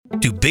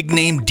Do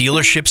big-name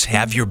dealerships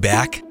have your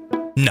back?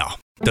 No.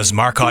 Does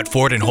Marcotte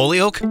Ford in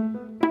Holyoke?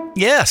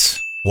 Yes.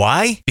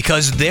 Why?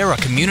 Because they're a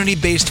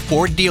community-based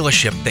Ford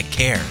dealership that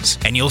cares.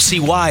 And you'll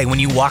see why when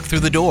you walk through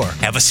the door.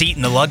 Have a seat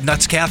in the Lug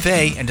Nuts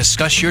Cafe and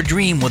discuss your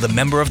dream with a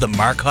member of the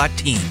Marcotte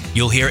team.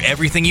 You'll hear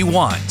everything you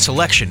want,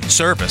 selection,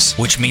 service,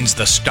 which means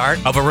the start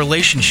of a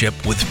relationship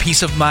with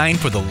peace of mind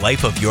for the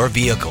life of your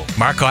vehicle.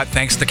 Marcotte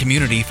thanks the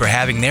community for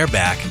having their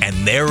back, and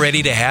they're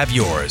ready to have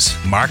yours.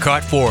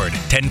 Marcotte Ford,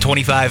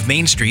 1025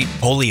 Main Street,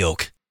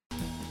 Holyoke.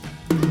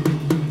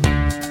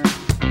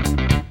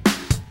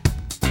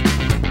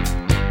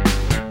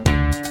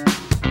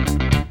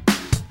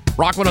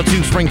 Rock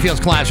 102, Springfield's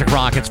Classic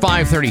Rock. It's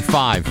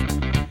 5:35.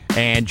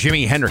 And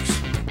Jimi Hendrix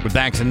with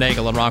Bax and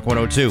Nagle on Rock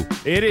 102.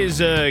 It is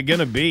going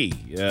to be.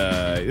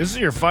 This is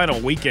your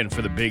final weekend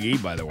for the Big E,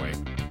 by the way.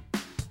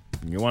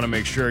 You want to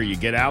make sure you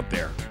get out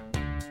there.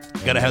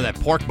 Got to have that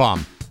pork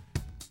bomb.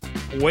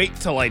 Wait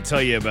till I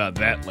tell you about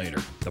that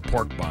later, the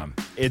pork bomb.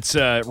 It's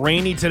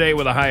rainy today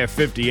with a high of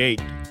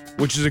 58,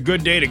 which is a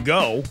good day to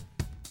go.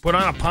 Put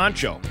on a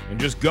poncho and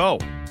just go.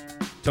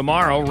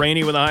 Tomorrow,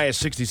 rainy with a high of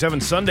 67.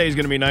 Sunday is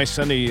going to be nice.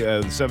 Sunday,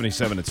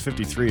 77. It's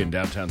 53 in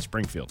downtown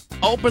Springfield.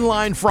 Open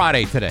line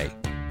Friday today.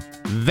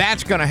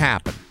 That's going to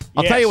happen.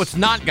 I'll tell you what's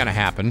not going to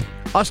happen.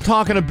 Us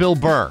talking to Bill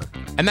Burr.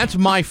 And that's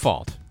my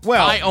fault.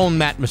 Well, I own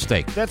that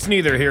mistake. That's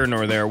neither here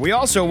nor there. We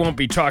also won't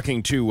be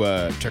talking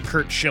to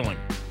Kurt Schilling.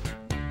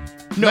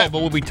 No,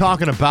 but we'll be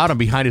talking about him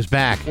behind his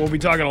back. We'll be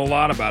talking a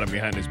lot about him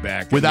behind his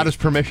back. Without his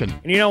permission.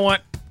 And you know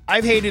what?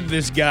 I've hated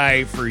this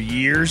guy for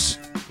years.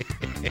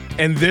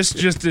 And this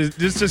just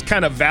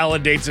kind of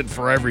validates it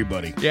for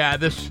everybody. Yeah,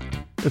 this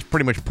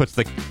pretty much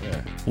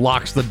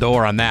locks the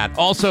door on that.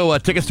 Also,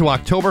 tickets to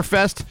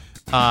Oktoberfest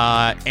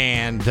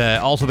and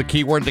also the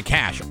keyword to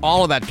cash.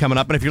 All of that coming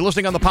up. And if you're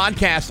listening on the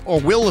podcast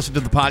or will listen to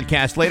the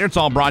podcast later, it's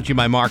all brought to you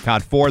by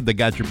Marcotte Ford. They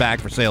got your back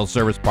for sales,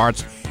 service,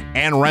 parts,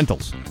 and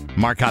rentals.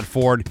 Marcotte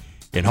Ford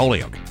in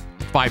Holyoke.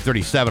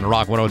 537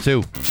 Rock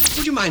 102.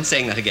 Would you mind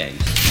saying that again?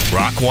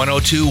 Rock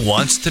 102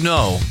 wants to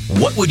know,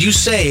 what would you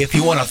say if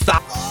you won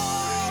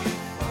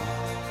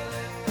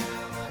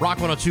Rock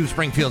 102,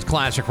 Springfield's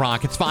Classic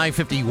Rock. It's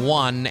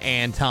 5:51,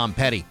 and Tom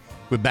Petty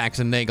with Bax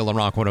and Nagle on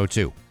Rock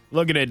 102.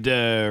 Looking at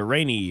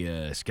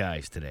rainy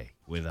skies today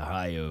with a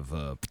high of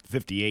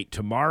 58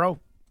 tomorrow.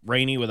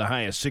 Rainy with a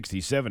high of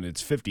 67.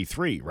 It's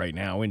 53 right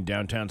now in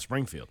downtown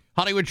Springfield.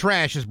 Hollywood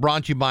Trash is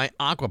brought to you by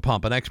Aqua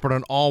Pump, an expert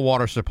on all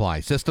water supply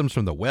systems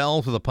from the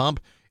well to the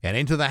pump and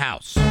into the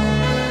house.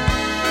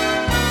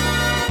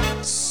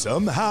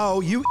 Somehow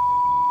you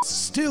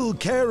still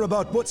care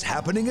about what's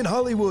happening in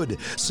Hollywood.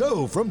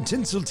 So from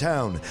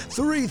Tinseltown,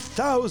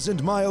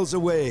 3,000 miles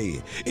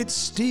away, it's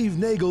Steve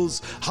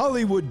Nagle's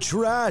Hollywood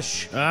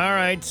Trash. All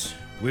right.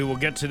 We will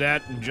get to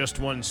that in just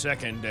 1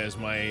 second as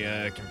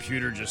my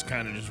computer just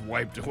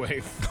wiped away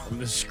from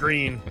the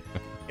screen.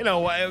 You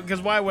know,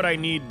 because why would I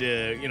need,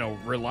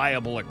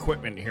 reliable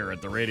equipment here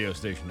at the radio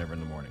station every in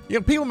the morning? You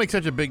know, people make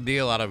such a big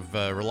deal out of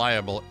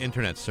reliable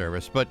internet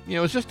service, but,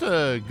 it's just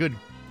a good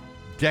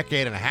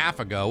decade and a half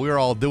ago. We were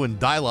all doing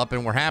dial-up,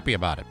 and we're happy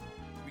about it.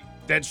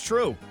 That's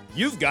true.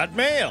 You've got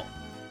mail.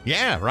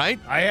 Yeah, right?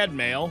 I had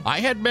mail.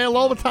 I had mail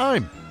all the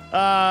time.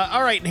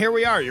 All right, and here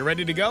we are. You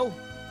ready to go?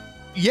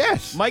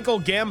 Yes. Michael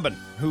Gambon,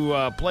 who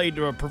played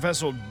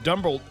Professor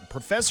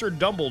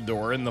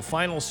Dumbledore in the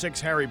final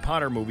 6 Harry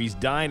Potter movies,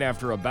 died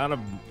after a bout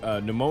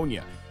of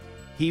pneumonia.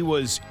 He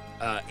was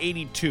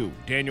 82.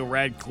 Daniel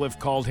Radcliffe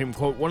called him,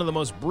 quote, one of the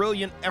most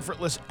brilliant,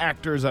 effortless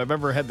actors I've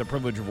ever had the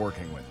privilege of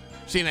working with.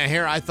 See, now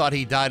here, I thought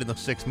he died in the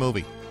 6th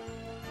movie.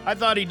 I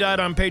thought he died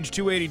on page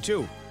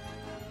 282.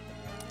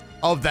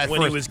 Of that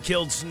when first... he was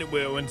killed,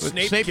 when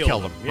Snape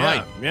killed him. Yeah,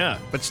 right. Yeah.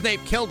 But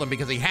Snape killed him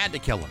because he had to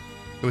kill him.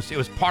 It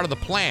was part of the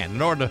plan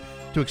in order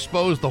to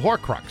expose the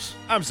Horcrux.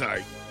 I'm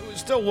sorry. It was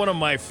still one of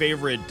my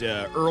favorite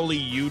early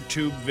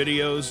YouTube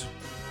videos.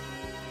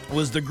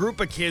 Was the group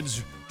of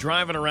kids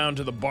driving around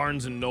to the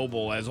Barnes &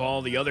 Noble as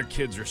all the other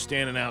kids are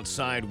standing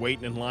outside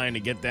waiting in line to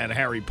get that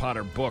Harry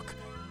Potter book,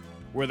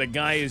 where the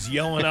guy is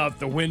yelling out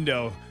the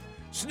window,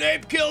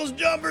 Snape kills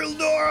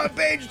Dumbledore on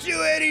page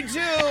 282.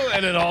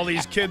 And then all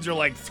these kids are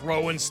like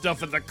throwing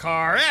stuff at the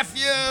car. F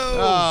you!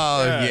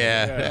 Oh,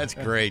 yeah. That's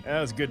great. That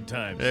was good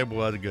times. It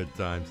was good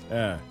times.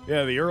 Yeah,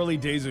 the early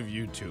days of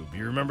YouTube.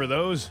 You remember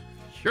those?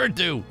 Sure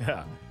do.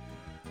 Yeah.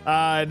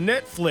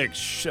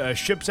 Netflix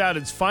ships out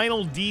its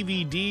final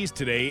DVDs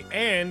today,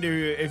 and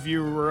if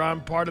you were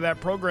on part of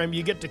that program,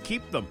 you get to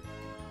keep them.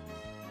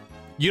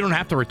 You don't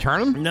have to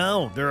return them?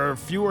 No, there are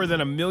fewer than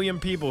 1 million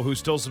people who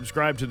still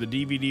subscribe to the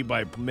DVD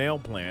by mail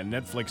plan.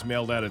 Netflix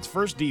mailed out its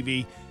first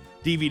DVD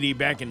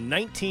back in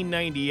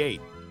 1998.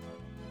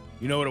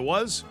 You know what it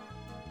was?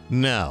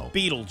 No.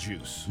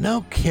 Beetlejuice.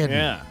 No kidding.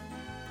 Yeah.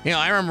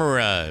 I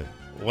remember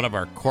one of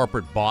our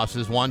corporate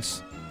bosses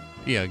once,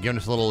 giving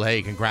us a little,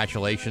 hey,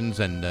 congratulations,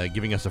 and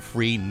giving us a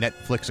free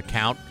Netflix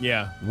account.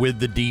 Yeah. With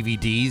the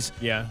DVDs.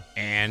 Yeah.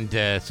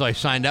 And so I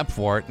signed up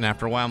for it, and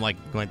after a while I'm like,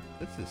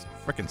 this is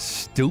freaking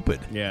stupid.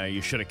 Yeah,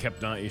 you should have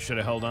kept on. You should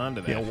have held on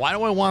to that. Why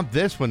do I want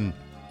this when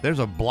there's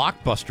a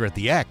Blockbuster at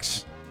the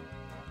X?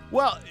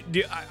 Well,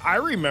 I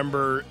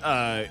remember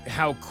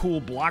how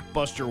cool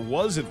Blockbuster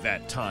was at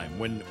that time.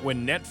 When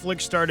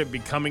Netflix started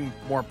becoming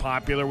more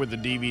popular with the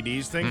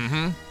DVDs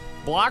thing,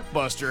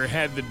 Blockbuster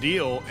had the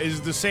deal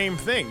is the same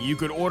thing. You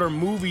could order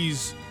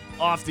movies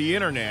off the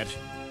internet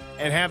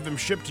and have them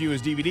shipped to you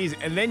as DVDs,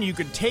 and then you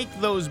could take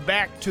those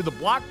back to the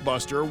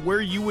Blockbuster where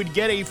you would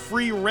get a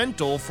free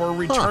rental for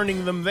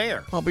returning them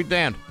there. I'll be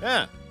damned.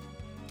 Yeah.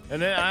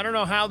 And then I don't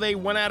know how they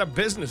went out of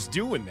business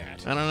doing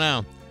that. I don't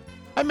know.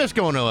 I miss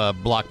going to a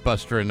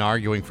Blockbuster and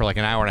arguing for like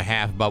an hour and a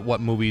half about what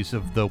movies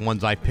of the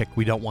ones I pick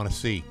we don't want to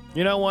see.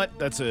 You know what?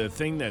 That's a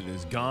thing that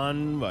is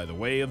gone by the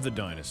way of the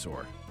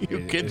dinosaur.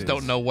 You kids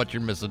don't know what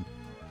you're missing.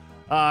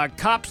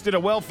 Cops did a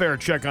welfare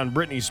check on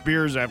Britney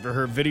Spears after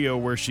her video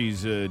where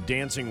she's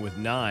dancing with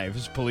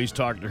knives. Police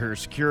talked to her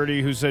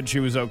security, who said she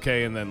was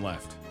okay and then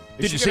left.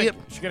 Did you see it?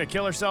 She's going to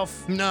kill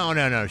herself?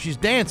 No. She's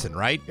dancing,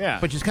 right? Yeah.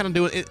 But she's kind of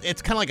doing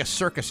it's kind of like a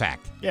circus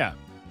act. Yeah.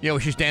 You know,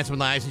 she's dancing with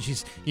knives and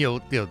she's,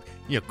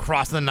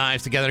 crossing the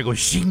knives together and goes,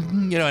 shing,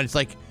 and it's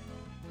like,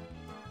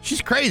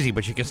 she's crazy,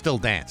 but she can still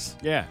dance.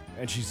 Yeah.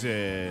 And she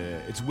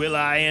said, it's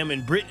Will.I.am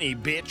and Britney,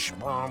 bitch.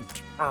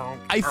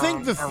 I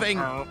think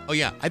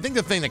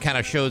the thing that kind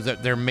of shows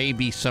that there may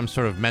be some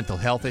sort of mental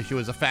health issue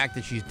is the fact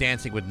that she's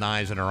dancing with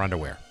knives in her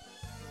underwear.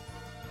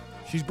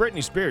 She's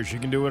Britney Spears. She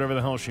can do whatever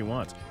the hell she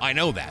wants. I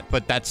know that,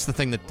 but that's the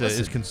thing that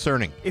is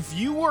concerning. If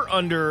you were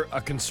under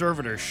a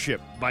conservatorship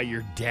by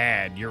your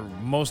dad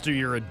most of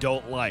your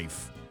adult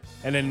life,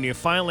 and then you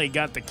finally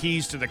got the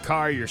keys to the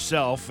car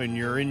yourself and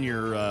you're in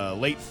your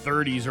late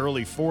 30s,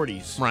 early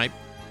 40s. Right.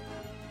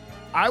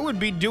 I would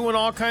be doing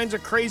all kinds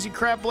of crazy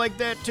crap like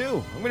that,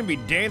 too. I'm going to be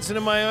dancing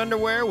in my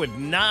underwear with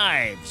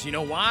knives. You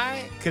know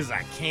why? Because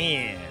I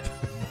can.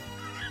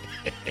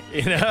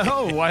 You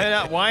know, why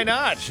not? Why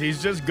not?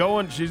 She's just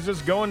going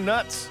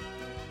nuts.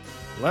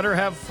 Let her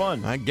have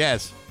fun. I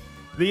guess.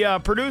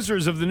 The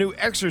producers of the new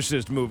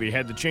Exorcist movie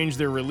had to change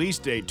their release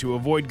date to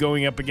avoid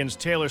going up against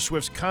Taylor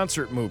Swift's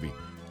concert movie.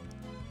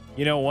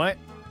 You know what?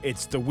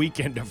 It's the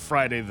weekend of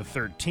Friday the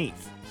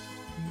 13th.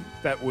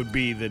 That would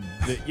be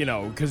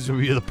because it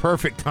would be the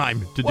perfect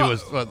time to do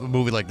a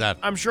movie like that.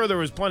 I'm sure there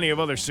was plenty of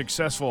other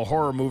successful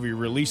horror movie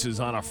releases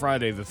on a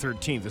Friday the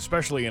 13th,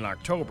 especially in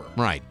October.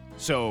 Right.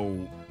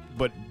 So,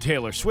 but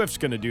Taylor Swift's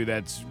going to do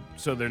that,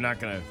 so they're not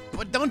going to.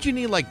 But don't you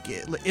need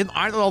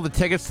aren't all the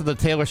tickets to the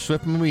Taylor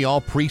Swift movie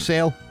all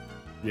pre-sale?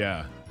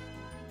 Yeah.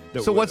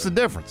 So what's the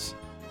difference?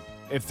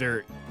 If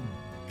they're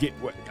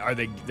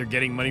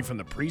getting money from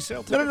the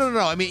pre-sale tickets? No.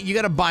 I mean, you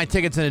got to buy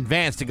tickets in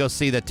advance to go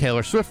see the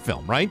Taylor Swift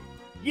film, right?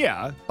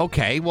 Yeah.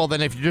 Okay, well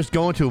then if you're just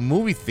going to a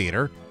movie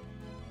theater,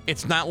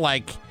 it's not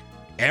like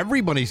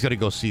everybody's going to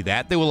go see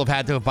that. They will have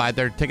had to buy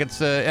their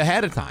tickets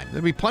ahead of time.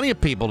 There'll be plenty of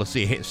people to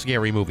see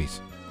scary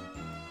movies.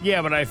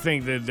 Yeah, but I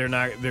think that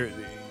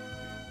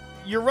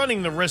you're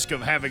running the risk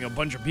of having a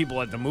bunch of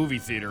people at the movie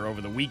theater over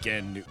the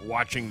weekend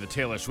watching the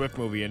Taylor Swift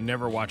movie and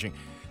never watching.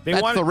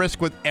 That's the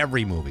risk with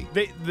every movie.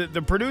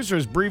 The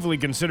producers briefly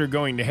considered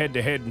going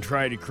head-to-head and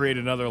try to create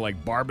another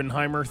like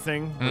Barbenheimer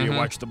thing where you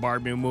watch the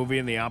Barbie movie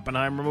and the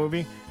Oppenheimer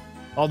movie.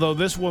 Although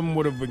this one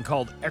would have been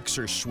called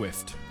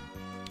Exor-Swift.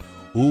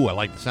 Ooh, I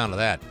like the sound of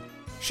that.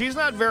 She's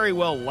not very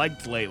well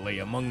liked lately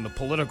among the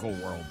political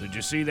world. Did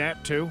you see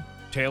that too?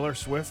 Taylor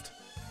Swift?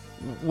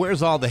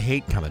 Where's all the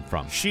hate coming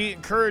from? She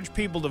encouraged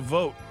people to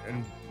vote,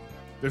 and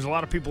there's a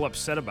lot of people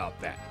upset about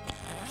that.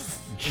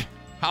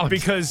 How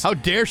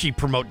dare she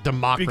promote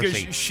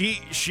democracy? Because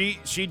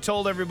she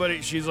told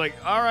everybody, she's like,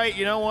 all right,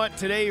 you know what?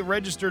 Today,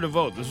 register to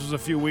vote. This was a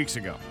few weeks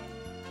ago.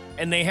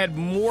 And they had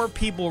more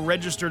people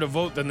register to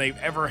vote than they've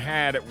ever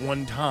had at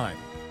one time.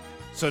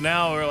 So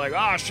now they're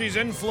like, she's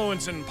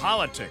influencing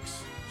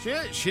politics.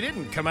 She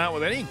didn't come out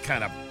with any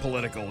kind of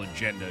political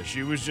agenda.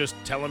 She was just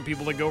telling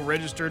people to go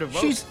register to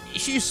vote.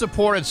 She's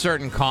supported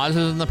certain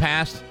causes in the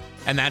past,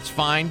 and that's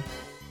fine.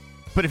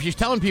 But if she's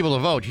telling people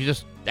to vote, she's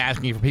just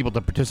asking for people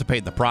to participate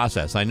in the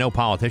process. I know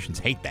politicians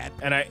hate that.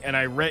 And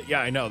I read,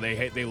 I know they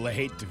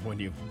hate when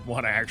you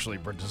want to actually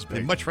participate.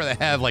 They'd much rather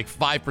have like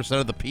 5%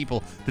 of the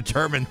people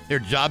determine their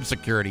job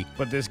security.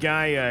 But this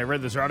guy, I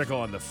read this article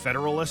on the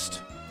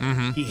Federalist.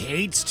 Mm-hmm. He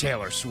hates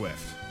Taylor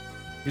Swift.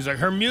 He's like,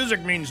 her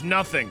music means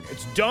nothing.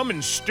 It's dumb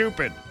and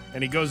stupid.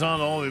 And he goes on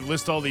to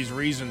list all these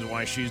reasons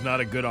why she's not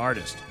a good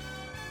artist.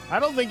 I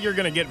don't think you're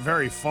going to get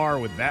very far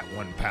with that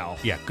one, pal.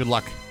 Yeah, good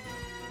luck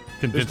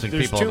convincing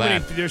there's people too of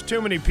that. There's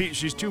too many people.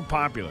 She's too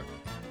popular.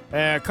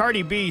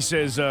 Cardi B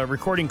says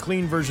recording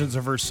clean versions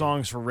of her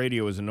songs for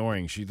radio is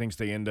annoying. She thinks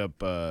they end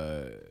up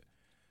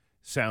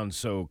sound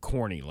so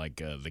corny, like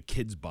the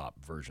Kids Bop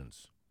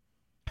versions.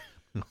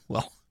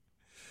 Well,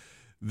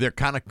 they're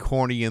kind of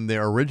corny in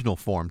their original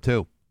form,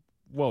 too.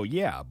 Well,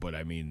 yeah, but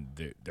I mean,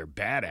 they're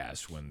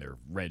badass when they're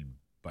read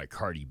by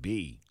Cardi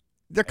B.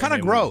 They're kind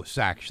of gross,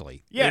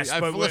 actually. Yes,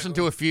 I've listened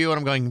to a few, and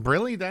I'm going,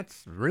 really?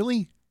 That's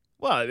really?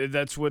 Well,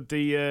 that's what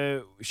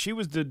she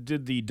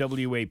did the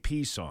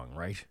WAP song,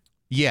 right?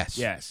 Yes.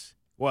 Yes.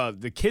 Well,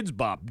 the Kids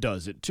Bop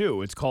does it,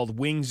 too. It's called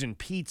Wings and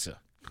Pizza.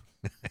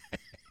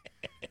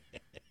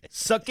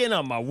 Sucking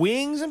on my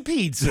wings and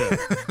pizza.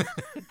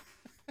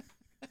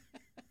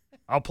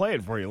 I'll play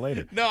it for you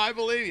later. No, I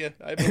believe you.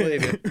 I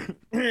believe you.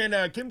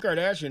 And Kim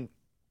Kardashian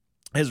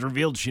has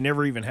revealed she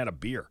never even had a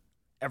beer.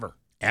 Ever.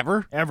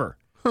 Ever?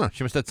 Huh,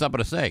 she must have something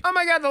to say. Oh,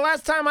 my God, the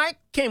last time I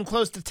came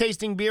close to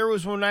tasting beer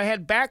was when I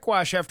had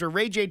backwash after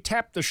Ray J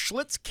tapped the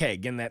Schlitz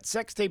keg in that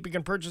sex tape you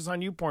can purchase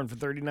on YouPorn for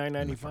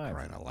 $39.95.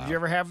 Right out loud. Did you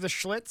ever have the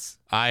Schlitz?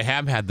 I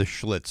have had the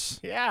Schlitz.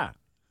 Yeah.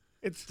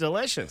 It's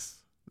delicious.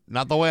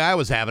 Not the way I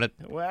was having it.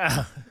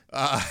 Wow.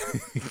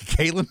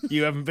 Caitlin?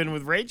 You haven't been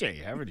with Ray J,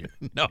 haven't you?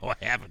 No,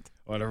 I haven't.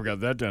 Well, I never got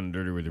that done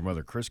dirty with your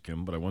mother, Chris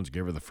Kim, but I once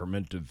gave her the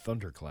fermented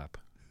thunderclap.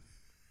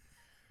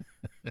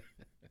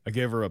 I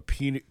gave her a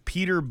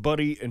Peter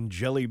Buddy and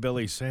Jelly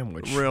Belly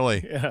sandwich.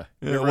 Really? Yeah.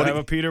 You ever have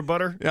a Peter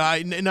Butter?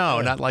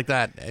 No, not like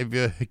that.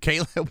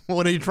 Caitlin,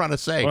 what are you trying to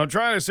say? What I'm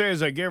trying to say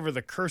is I gave her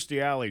the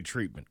Kirstie Alley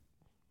treatment.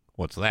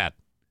 What's that?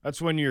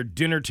 That's when your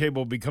dinner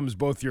table becomes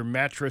both your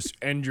mattress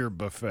and your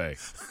buffet.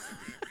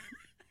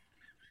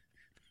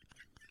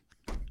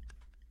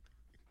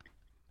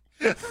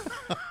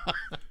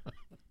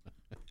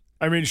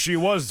 I mean, she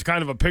was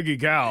kind of a piggy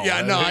gal.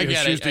 Yeah, no, I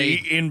get it. She used to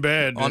eat in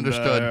bed.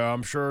 Understood. And,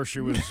 I'm sure she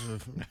was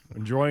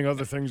enjoying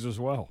other things as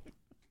well.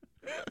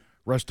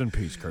 Rest in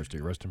peace,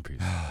 Kirstie. Rest in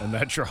peace. And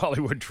that's your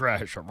Hollywood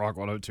trash on Rock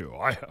 102.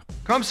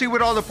 Come see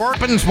what all the park.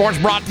 Sports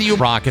brought to you.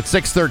 Rock at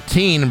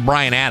 6:13.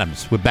 Brian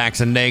Adams with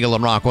Bax and Nagle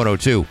on Rock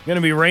 102. Going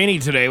to be rainy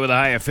today with a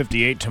high of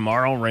 58.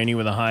 Tomorrow, rainy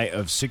with a high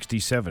of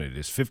 67. It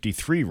is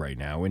 53 right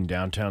now in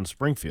downtown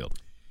Springfield.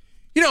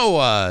 You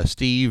know,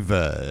 Steve,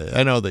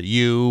 I know that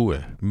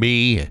you,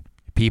 me,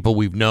 people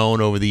we've known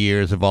over the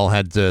years have all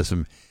had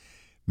some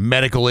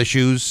medical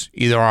issues,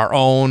 either our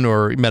own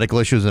or medical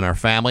issues in our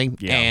family.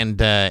 Yeah. And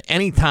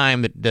any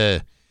time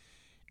that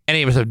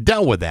any of us have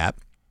dealt with that,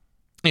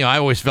 you know, I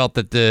always felt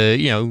that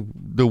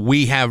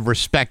we have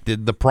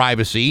respected the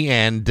privacy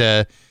and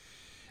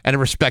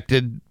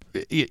respected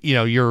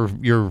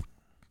your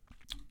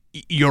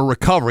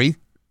recovery,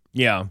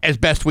 as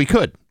best we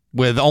could,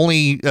 with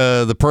only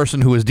the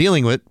person who is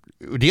dealing with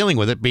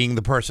it being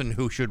the person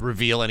who should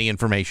reveal any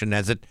information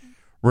as it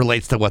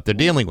relates to what they're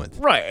dealing with.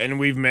 Right, and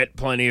we've met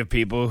plenty of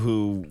people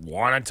who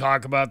want to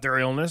talk about their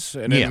illness,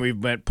 and then we've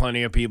met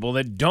plenty of people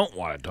that don't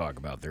want to talk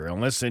about their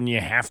illness, and you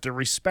have to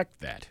respect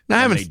that.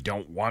 Now, and they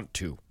don't want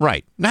to.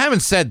 Right. Now,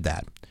 having said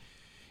that,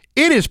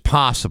 it is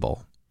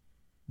possible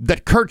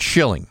that Curt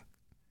Schilling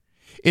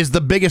is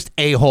the biggest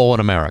a-hole in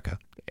America.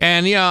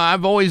 And,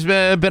 I've always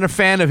been a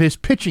fan of his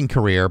pitching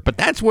career, but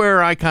that's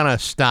where I kind of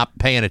stopped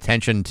paying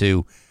attention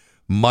to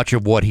much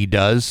of what he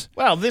does.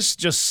 Well, this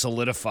just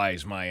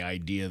solidifies my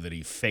idea that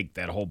he faked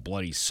that whole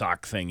bloody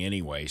sock thing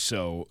anyway.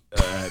 So,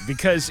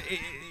 because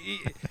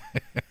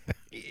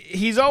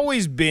he's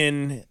always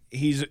been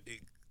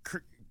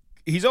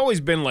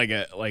like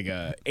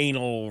a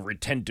anal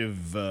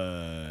retentive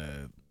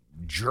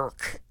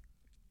jerk.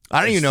 I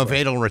don't even know if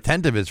anal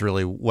retentive is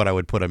really what I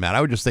would put him at.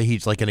 I would just say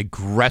he's like an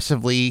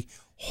aggressively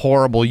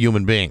horrible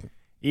human being.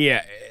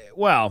 Yeah.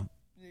 Well.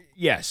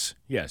 Yes,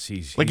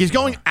 he's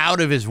going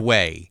out of his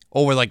way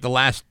over like the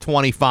last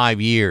 25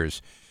 years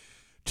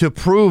to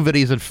prove that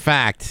he's in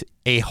fact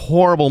a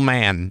horrible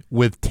man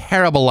with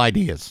terrible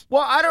ideas.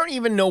 Well, I don't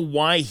even know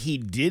why he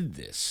did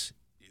this.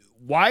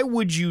 Why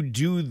would you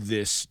do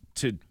this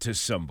to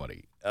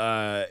somebody?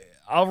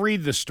 I'll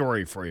read the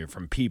story for you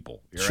from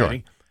People. You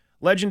ready?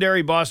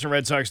 Legendary Boston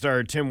Red Sox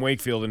star Tim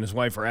Wakefield and his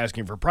wife are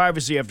asking for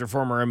privacy after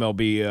former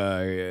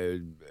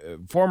MLB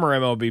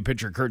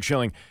pitcher Curt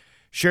Schilling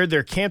shared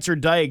their cancer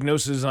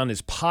diagnosis on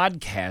his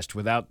podcast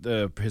without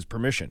his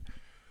permission.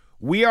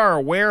 We are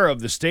aware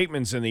of the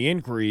statements and the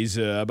inquiries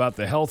about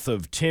the health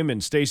of Tim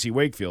and Stacey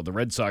Wakefield, the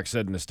Red Sox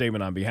said in a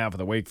statement on behalf of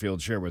the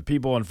Wakefield shared with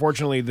People.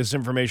 Unfortunately, this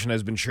information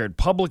has been shared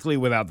publicly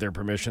without their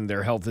permission.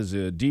 Their health is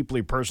a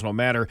deeply personal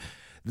matter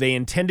they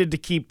intended to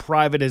keep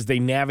private as they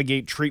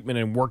navigate treatment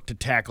and work to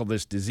tackle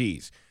this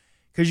disease.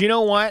 Because you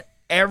know what?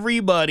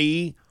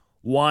 Everybody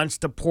wants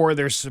to pour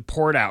their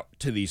support out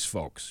to these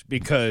folks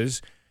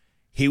because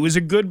he was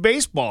a good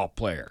baseball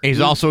player.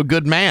 He's also a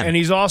good man. And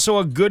he's also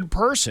a good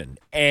person.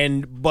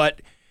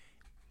 But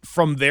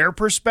from their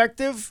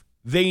perspective,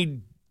 they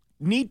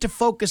need to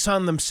focus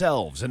on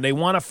themselves, and they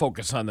want to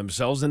focus on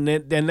themselves, and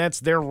that's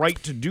their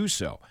right to do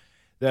so.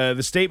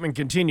 The statement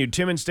continued,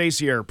 Tim and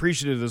Stacey are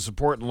appreciative of the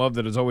support and love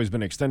that has always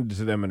been extended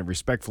to them and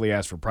respectfully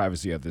ask for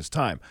privacy at this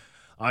time.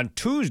 On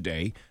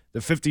Tuesday, the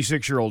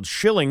 56-year-old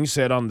Schilling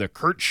said on the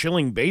Curt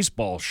Schilling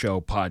Baseball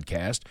Show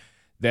podcast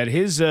that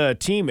his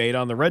teammate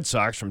on the Red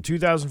Sox from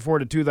 2004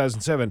 to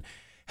 2007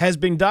 has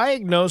been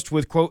diagnosed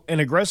with, quote, an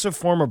aggressive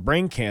form of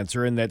brain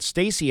cancer and that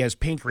Stacey has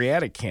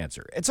pancreatic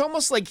cancer. It's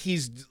almost like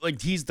he's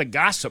the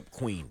gossip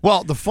queen.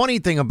 Well, the funny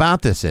thing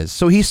about this is,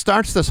 so he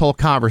starts this whole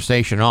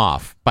conversation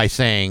off by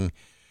saying,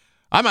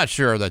 I'm not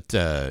sure that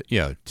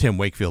Tim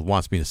Wakefield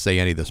wants me to say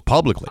any of this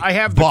publicly. I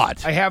have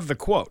the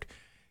quote.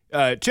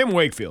 Tim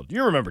Wakefield,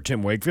 you remember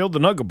Tim Wakefield, the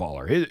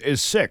knuckleballer,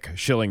 is sick,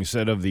 Schilling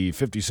said of the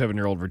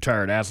 57-year-old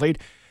retired athlete.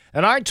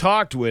 And I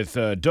talked with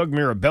Doug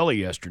Mirabelli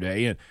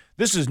yesterday, and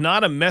this is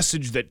not a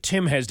message that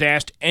Tim has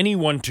asked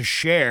anyone to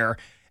share,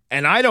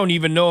 and I don't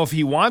even know if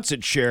he wants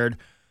it shared,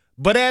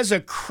 But as a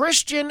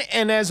Christian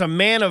and as a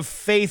man of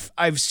faith,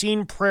 I've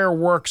seen prayer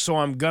work, so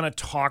I'm going to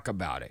talk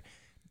about it.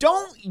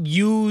 Don't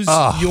use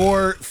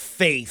your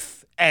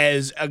faith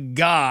as a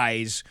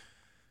guise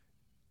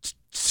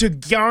to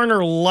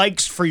garner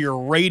likes for your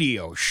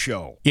radio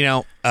show.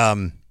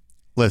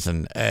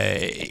 Listen,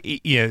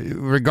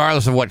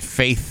 regardless of what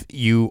faith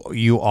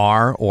you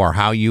are or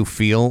how you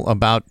feel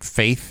about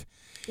faith,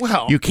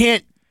 well,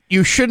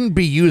 you shouldn't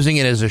be using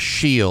it as a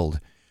shield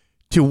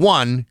to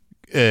one,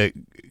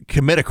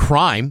 commit a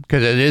crime,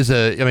 because it is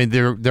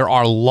there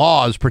are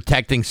laws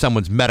protecting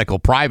someone's medical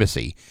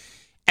privacy,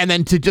 and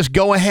then to just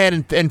go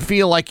ahead and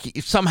feel like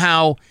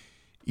somehow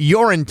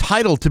you're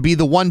entitled to be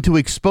the one to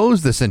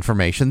expose this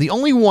information. The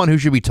only one who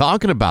should be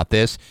talking about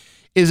this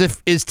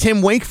is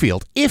Tim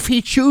Wakefield, if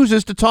he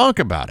chooses to talk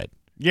about it.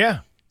 Yeah.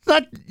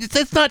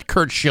 It's not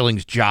Kurt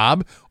Schilling's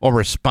job or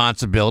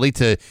responsibility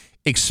to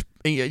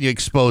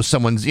expose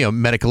someone's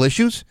medical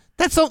issues.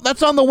 That's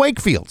on the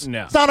Wakefields.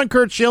 No. It's not on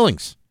Kurt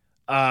Schilling's.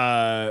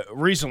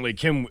 Recently,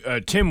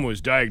 Tim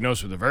was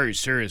diagnosed with a very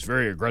serious,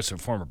 very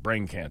aggressive form of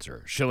brain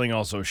cancer. Schilling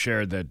also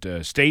shared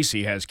that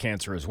Stacy has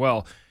cancer as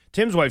well.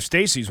 Tim's wife,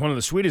 Stacy, is one of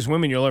the sweetest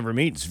women you'll ever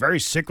meet. She's very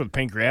sick with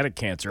pancreatic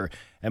cancer,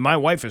 and my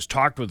wife has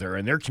talked with her,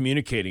 and they're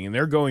communicating, and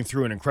they're going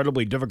through an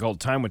incredibly difficult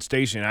time with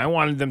Stacy, and I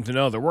wanted them to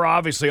know that we're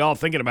obviously all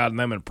thinking about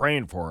them and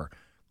praying for her.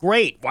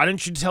 Great. Why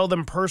didn't you tell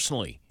them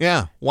personally?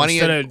 Yeah.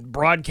 Instead of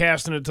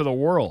broadcasting it to the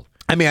world.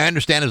 I mean, I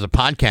understand as a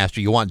podcaster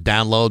you want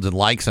downloads and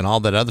likes and all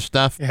that other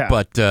stuff,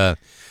 but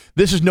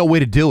this is no way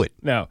to do it.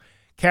 No.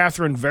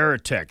 Catherine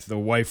Veritek, the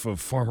wife of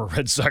former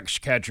Red Sox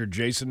catcher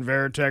Jason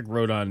Veritek,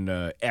 wrote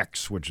on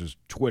X, which is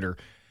Twitter,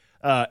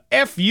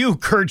 F you,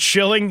 Kurt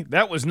Schilling.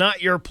 That was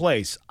not your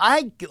place.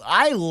 I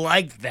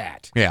like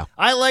that. Yeah.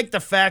 I like the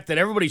fact that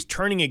everybody's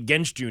turning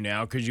against you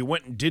now because you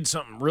went and did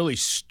something really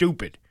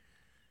stupid.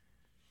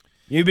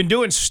 You've been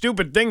doing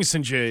stupid things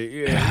since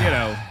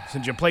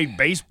since you played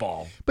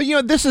baseball. But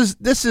this is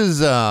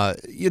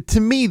to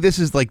me this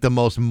is like the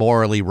most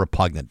morally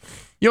repugnant.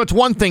 It's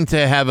one thing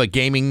to have a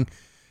gaming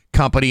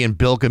company and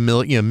bilk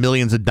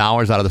millions of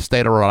dollars out of the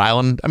state of Rhode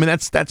Island. I mean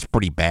that's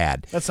pretty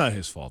bad. That's not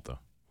his fault though.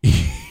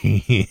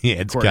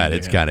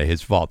 It's kind of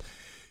his fault.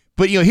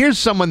 But here's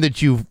someone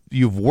that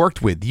you've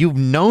worked with. You've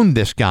known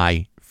this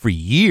guy for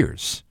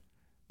years.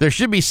 There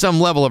should be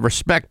some level of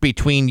respect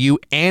between you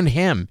and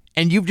him,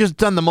 and you've just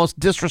done the most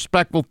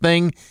disrespectful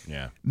thing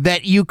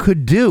that you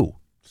could do.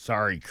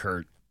 Sorry,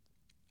 Kurt.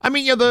 I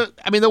mean, the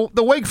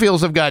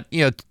Wakefields have got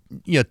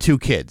two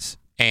kids,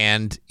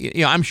 and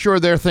I'm sure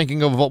they're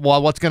thinking of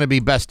what's going to be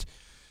best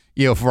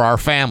for our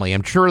family.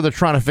 I'm sure they're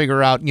trying to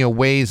figure out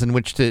ways in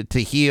which to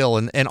heal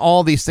and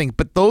all these things.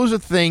 But those are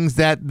things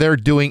that they're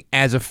doing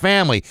as a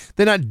family.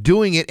 They're not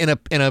doing it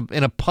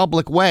in a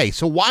public way.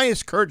 So why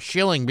is Kurt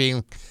Schilling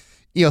being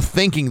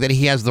thinking that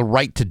he has the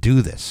right to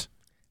do this?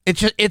 It's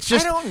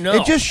just I don't know.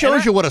 It just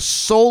shows you what a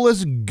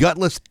soulless,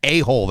 gutless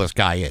a-hole this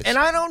guy is. And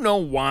I don't know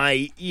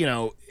why,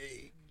 you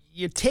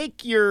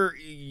take your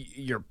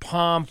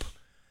pomp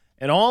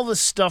and all the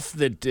stuff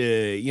that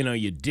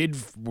you did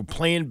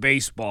playing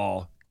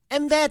baseball,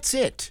 and that's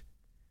it.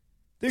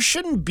 You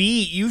shouldn't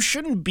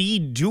be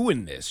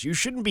doing this. You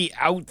shouldn't be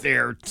out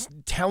there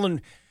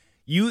telling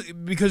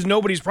because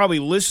nobody's probably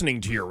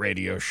listening to your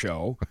radio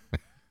show.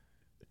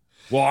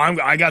 Well,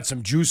 I got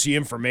some juicy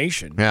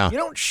information. Yeah. You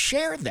don't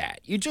share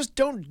that. You just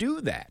don't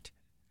do that.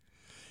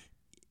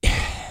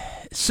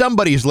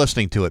 Somebody's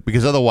listening to it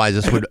because otherwise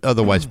this would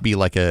be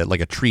like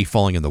a tree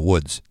falling in the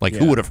woods. Like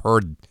who would have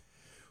heard?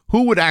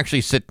 Who would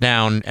actually sit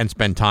down and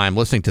spend time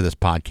listening to this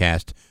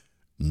podcast,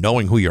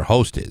 knowing who your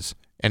host is?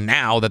 And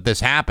now that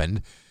this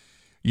happened,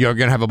 you're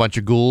going to have a bunch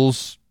of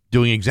ghouls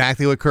doing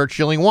exactly what Kurt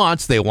Schilling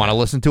wants. They want to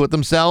listen to it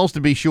themselves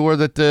to be sure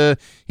that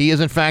he is,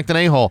 in fact, an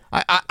a-hole.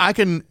 I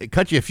can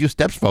cut you a few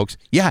steps, folks.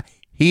 Yeah,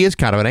 he is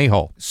kind of an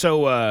a-hole.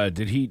 So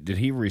did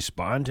he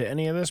respond to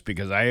any of this?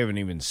 Because I haven't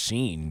even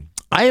seen...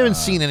 I haven't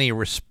seen any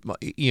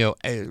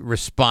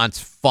response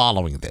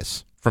following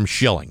this from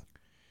Schilling.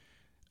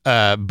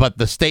 But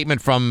the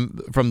statement from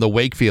the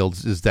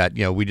Wakefields is that,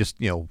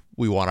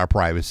 we want our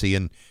privacy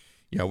and,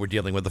 we're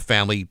dealing with a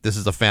family. This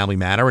is a family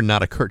matter and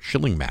not a Kurt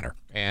Schilling matter.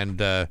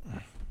 And...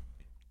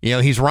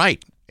 he's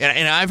right.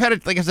 And I've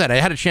had like I said, I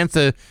had a chance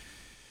to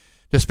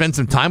spend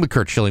some time with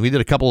Kurt Schilling. We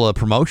did a couple of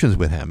promotions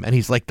with him, and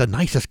he's like the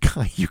nicest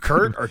guy you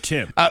could. Kurt or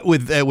Tim?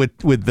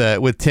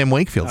 With Tim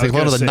Wakefield. He's like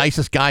one of the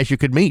nicest guys you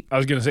could meet. I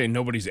was going to say,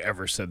 nobody's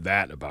ever said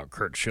that about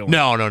Kurt Schilling.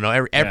 No.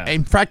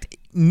 In fact,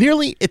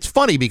 it's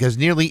funny because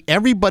nearly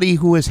everybody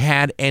who has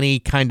had any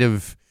kind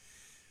of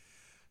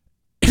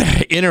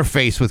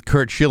interface with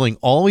Kurt Schilling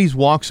always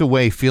walks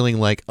away feeling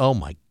like, oh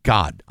my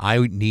God, I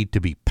need to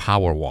be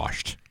power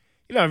washed.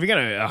 If you're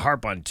going to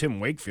harp on Tim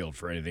Wakefield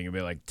for anything, you'd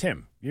be like,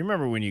 Tim, you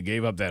remember when you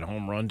gave up that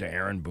home run to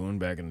Aaron Boone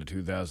back in the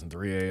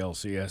 2003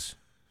 ALCS?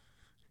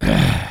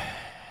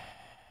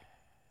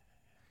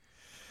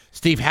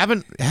 Steve,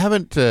 haven't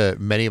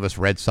many of us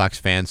Red Sox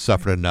fans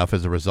suffered enough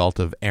as a result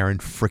of Aaron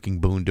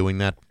freaking Boone doing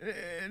that?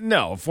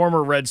 No,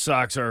 former Red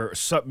Sox are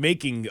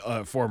making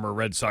former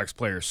Red Sox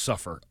players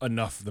suffer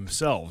enough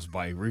themselves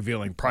by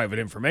revealing private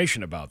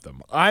information about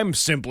them. I'm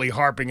simply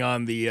harping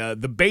on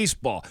the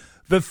baseball,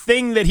 the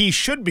thing that he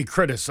should be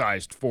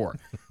criticized for.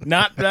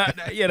 Not that,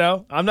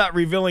 I'm not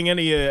revealing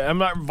any. I'm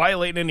not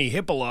violating any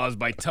HIPAA laws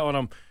by telling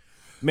him,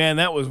 man,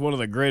 that was one of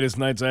the greatest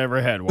nights I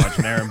ever had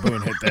watching Aaron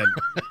Boone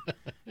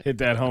hit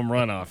that home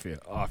run off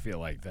you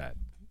like that.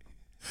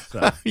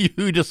 So.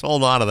 You just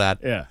hold on to that.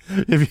 Yeah.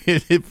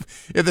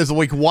 If there's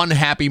like one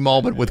happy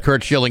moment with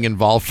Kurt Schilling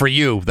involved for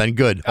you, then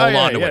good. Hold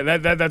on to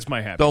it. That's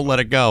my happy. Don't let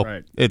it go.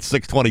 Right. It's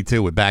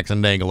 6:22 with Bax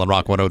and Nagle on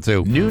Rock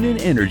 102. Noonan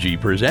Energy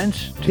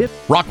presents Tip.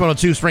 Rock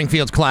 102,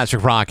 Springfield's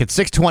Classic Rock. It's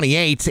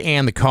 6:28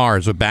 and the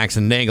Cars with Bax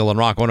and Nagle on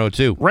Rock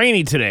 102.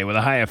 Rainy today with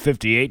a high of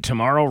 58.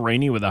 Tomorrow,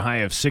 rainy with a high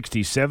of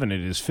 67.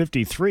 It is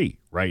 53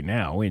 right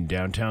now in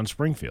downtown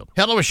Springfield.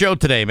 Hell of a show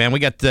today, man. We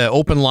got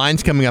open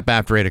lines coming up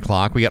after 8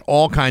 o'clock. We got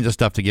all kinds of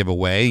stuff to give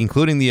away,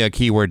 including the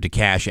keyword to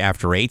cash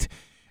after 8.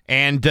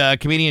 And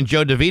comedian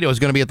Joe DeVito is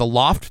going to be at the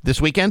Loft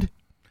this weekend.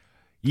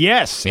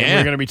 Yes, and Yeah.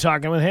 we're going to be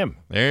talking with him.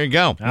 There you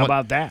go. How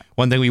about that?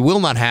 One thing we will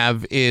not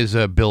have is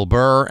Bill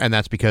Burr, and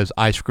that's because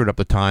I screwed up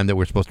the time that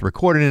we're supposed to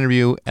record an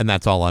interview, and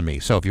that's all on me.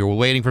 So if you were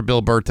waiting for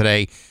Bill Burr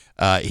today,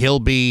 he'll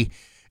be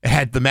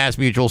at the Mass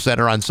Mutual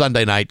Center on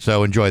Sunday night,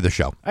 so enjoy the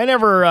show. I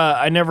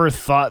never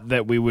thought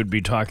that we would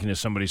be talking to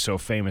somebody so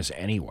famous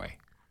anyway.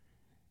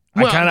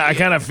 Well, I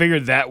kind of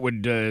figured that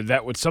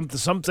would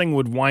something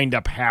would wind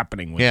up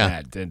happening with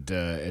that.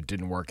 It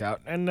didn't work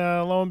out, and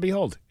lo and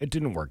behold, it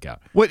didn't work out.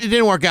 Well, it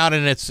didn't work out,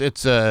 and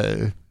it's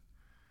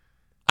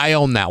I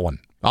own that one.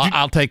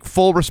 I'll take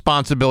full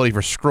responsibility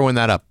for screwing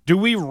that up. Do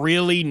we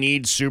really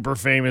need super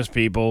famous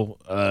people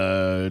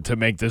to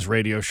make this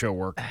radio show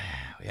work?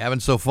 We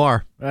haven't so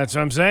far. That's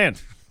what I'm saying.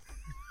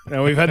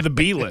 We've had the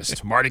B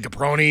list, Marty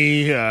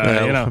Caproni.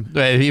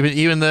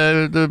 Even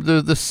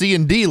the C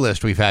and D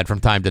list we've had from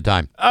time to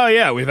time. Oh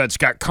yeah, we've had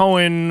Scott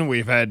Cohen.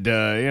 We've had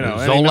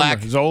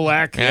Zolak.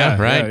 Zolak. Yeah,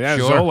 right. Yeah,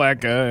 sure.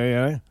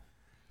 Zolak.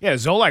 Yeah,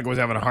 Zolak was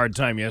having a hard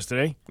time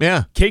yesterday.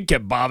 Yeah. Kid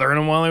kept bothering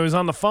him while he was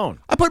on the phone.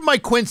 I put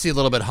Mike Quincy a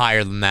little bit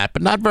higher than that,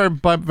 but not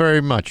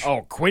very much.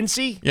 Oh,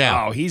 Quincy?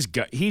 Yeah. Oh, he's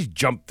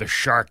jumped the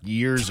shark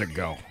years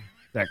ago.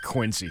 That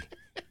Quincy.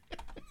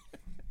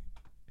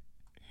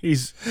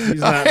 He's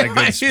not in a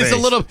good space.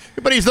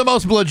 But he's the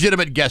most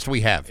legitimate guest we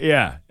have.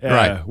 Yeah.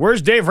 Right.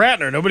 Where's Dave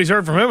Ratner? Nobody's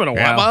heard from him in a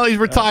while. Yeah, well, he's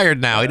retired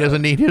now. He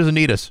doesn't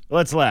need us.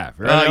 Let's laugh.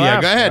 Yeah,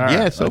 Laugh? go ahead. All right,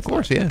 Yes, of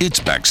course, yeah. It's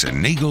Bax and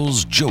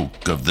Nagle's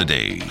Joke of the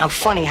Day I'm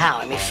funny how?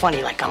 I mean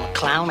funny like I'm a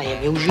clown, I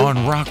amuse you.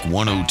 on Rock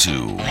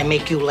 102, I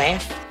make you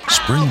laugh.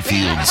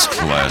 Springfield's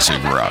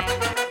Classic Rock.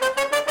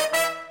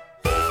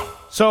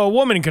 So a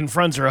woman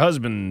confronts her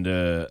husband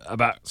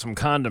about some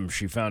condoms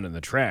she found in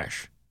the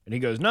trash. And he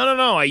goes,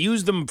 no, I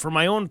use them for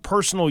my own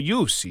personal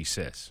use, he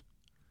says.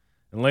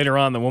 And later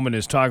on, the woman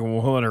is talking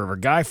with one of her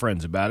guy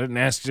friends about it and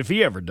asks if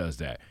he ever does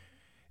that.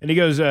 And he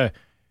goes,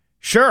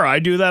 sure, I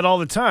do that all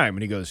the time.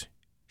 And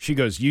she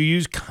goes, you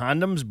use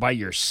condoms by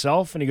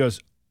yourself? And he goes,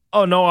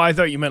 oh, no, I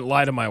thought you meant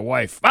lie to my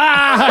wife. He's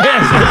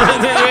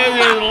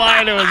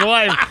lying to his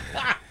wife.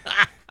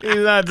 He's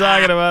not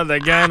talking about the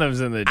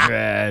condoms in the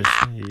trash.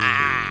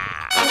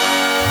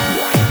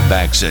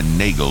 Bax and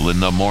Nagle in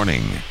the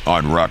morning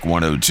on Rock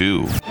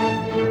 102.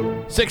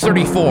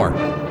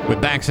 6:34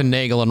 with Bax and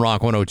Nagle on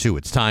Rock 102.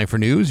 It's time for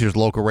news. Here's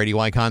local radio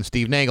icon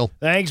Steve Nagle.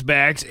 Thanks,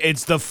 Bax.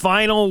 It's the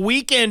final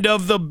weekend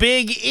of the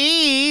Big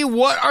E.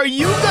 What are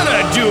you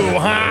gonna do,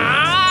 huh?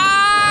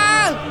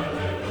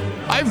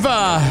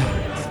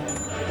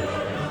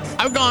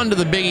 I've gone to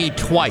the Big E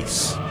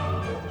twice.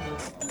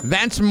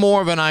 That's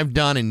more than I've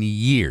done in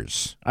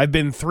years. I've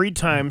been 3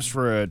 times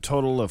for a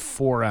total of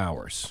 4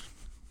 hours.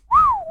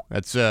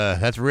 That's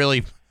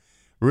really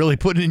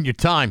putting in your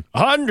time.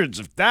 Hundreds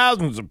of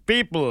thousands of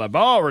people have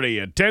already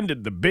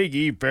attended the Big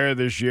E Fair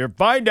this year.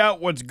 Find out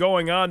what's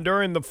going on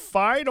during the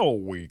final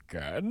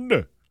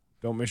weekend.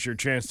 Don't miss your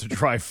chance to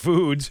try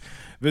foods,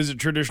 visit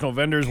traditional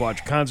vendors,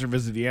 watch a concert,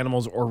 visit the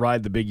animals, or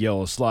ride the Big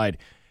Yellow Slide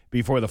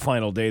before the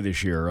final day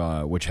this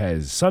year, which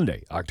has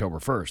Sunday, October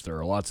 1st. There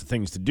are lots of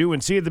things to do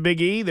and see at the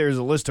Big E. There's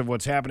a list of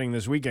what's happening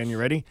this weekend. You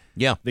ready?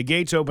 Yeah. The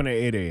gates open at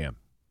 8 a.m.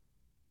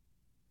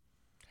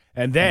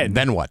 And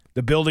then what?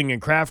 The building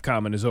and craft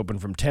common is open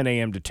from 10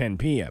 a.m. to 10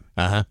 p.m.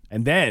 Uh-huh.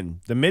 And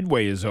then the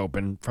midway is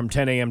open from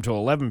 10 a.m. to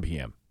 11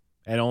 p.m.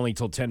 and only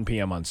till 10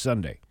 p.m. on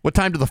Sunday. What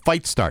time do the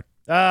fights start?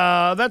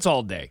 That's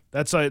all day.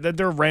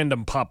 They're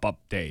random pop-up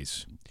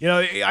days. You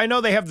know, I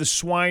know they have the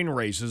swine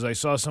races. I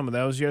saw some of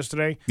those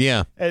yesterday.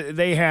 Yeah.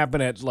 They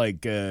happen at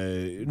like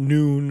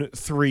noon,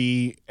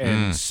 3,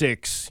 and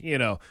 6. You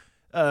know,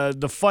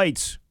 the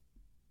fights,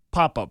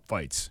 pop-up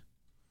fights.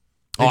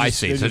 I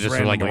see. So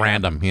just like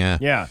random, yeah.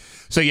 Yeah.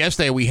 So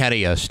yesterday we had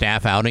a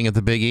staff outing at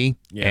the Big E,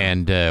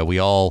 and we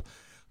all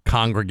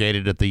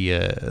congregated at the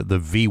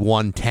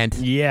V1 tent.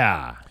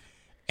 Yeah.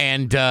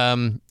 And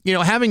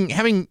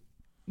having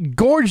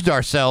gorged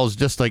ourselves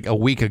just like a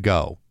week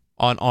ago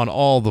on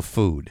all the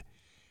food,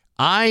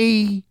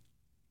 I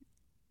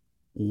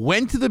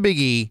went to the Big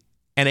E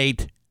and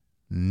ate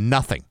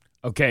nothing.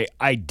 Okay,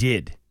 I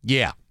did.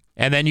 Yeah.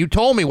 And then you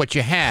told me what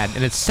you had,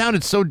 and it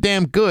sounded so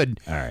damn good.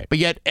 All right. But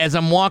yet, as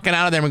I'm walking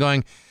out of there, I'm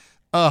going,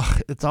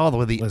 ugh, it's all the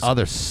way the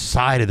other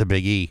side of the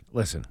Big E.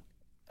 Listen,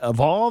 of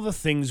all the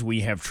things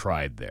we have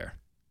tried there,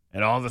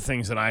 and all the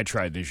things that I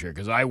tried this year,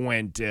 because I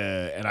went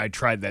and I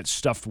tried that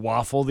stuffed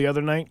waffle the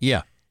other night.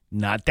 Yeah.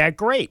 Not that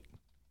great.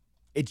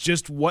 It's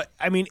just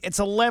it's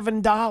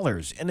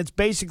 $11, and it's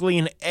basically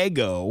an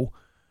Eggo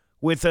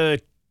with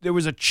there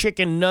was a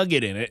chicken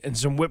nugget in it and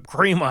some whipped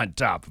cream on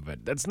top of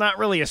it. That's not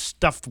really a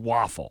stuffed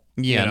waffle.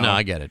 Yeah, no,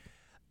 I get it.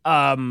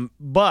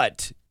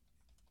 But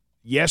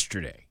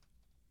yesterday,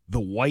 the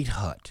White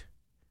Hut,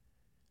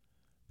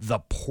 the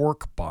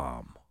pork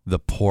bomb. The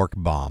pork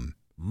bomb.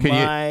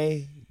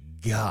 My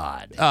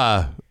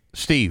God.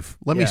 Steve,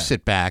 let me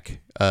sit back,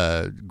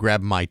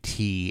 grab my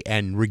tea,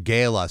 and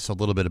regale us a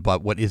little bit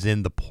about what is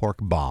in the pork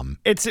bomb.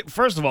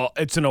 First of all,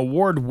 it's an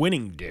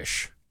award-winning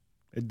dish.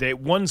 They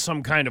won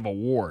some kind of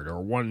award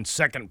or won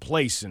second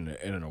place in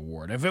an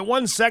award. If it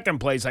won second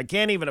place, I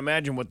can't even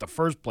imagine what the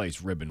first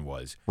place ribbon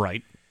was.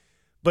 Right.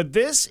 But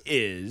this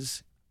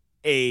is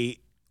a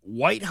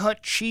White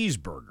Hut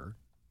cheeseburger.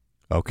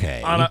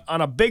 Okay.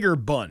 On a bigger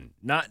bun,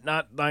 not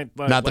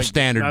the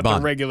standard not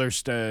bun, the regular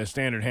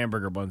standard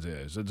hamburger buns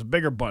is. It's a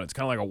bigger bun. It's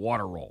kind of like a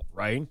water roll,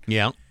 right?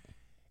 Yeah.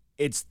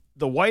 It's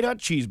the White Hut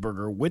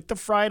cheeseburger with the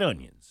fried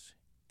onions,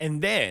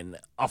 and then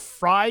a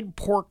fried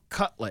pork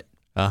cutlet.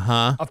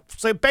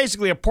 So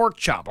basically a pork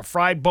chop, a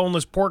fried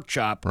boneless pork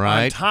chop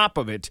on top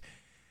of it,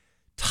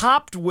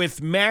 topped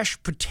with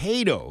mashed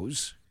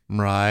potatoes.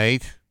 Right.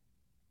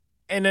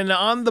 And then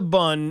on the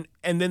bun,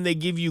 and then they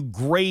give you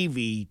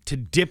gravy to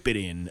dip it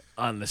in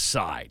on the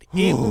side.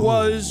 It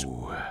was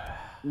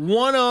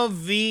one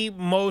of the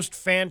most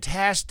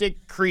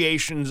fantastic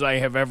creations I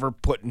have ever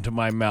put into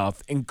my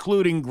mouth,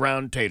 including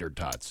ground tater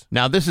tots.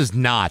 Now, this is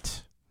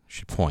not, I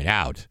should point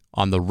out,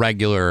 on the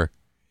regular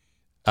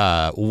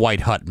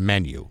White Hut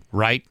menu,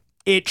 right?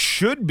 It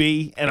should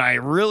be, and I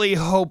really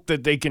hope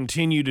that they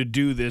continue to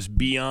do this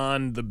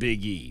beyond the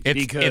Big E.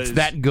 Because it's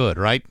that good,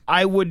 right?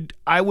 I would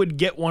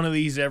get one of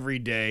these every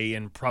day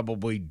and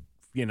probably,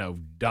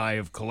 die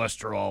of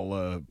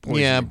cholesterol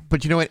poisoning. Yeah,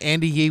 but you know what?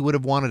 Andy Yee would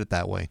have wanted it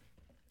that way.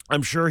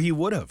 I'm sure he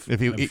would have.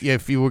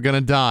 If you were going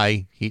to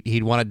die,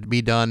 he'd want it to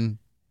be done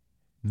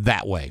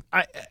that way.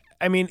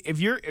 I mean, if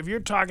you're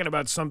talking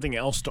about something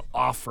else to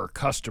offer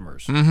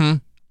customers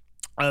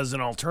as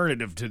an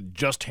alternative to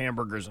just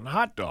hamburgers and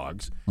hot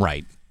dogs,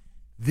 right?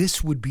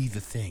 This would be the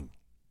thing.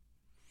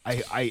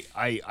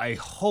 I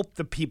hope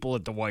the people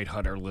at the White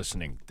Hut are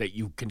listening, that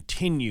you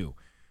continue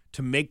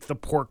to make the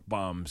pork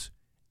bombs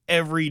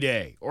every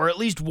day, or at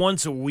least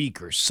once a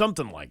week, or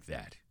something like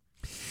that.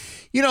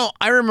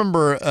 I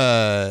remember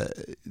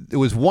it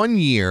was one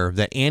year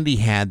that Andy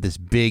had this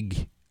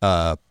big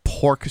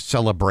pork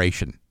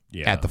celebration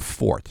at the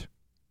fort.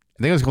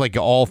 I think it was like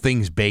All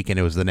Things Bacon.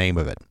 It was the name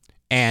of it.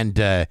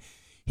 And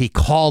he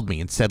called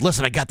me and said,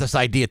 listen, I got this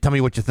idea. Tell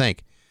me what you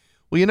think.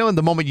 Well, in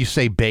the moment you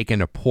say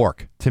bacon or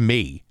pork, to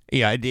me,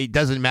 it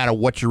doesn't matter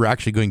what you're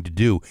actually going to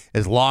do.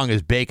 As long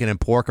as bacon and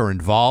pork are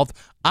involved,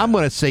 I'm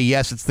going to say,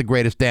 yes, it's the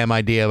greatest damn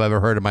idea I've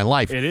ever heard in my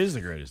life. It is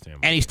the greatest damn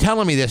idea. And he's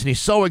telling me this, and he's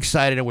so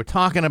excited, and we're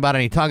talking about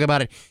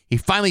it, He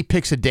finally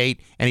picks a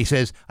date, and he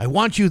says, I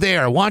want you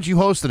there. I want you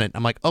hosting it.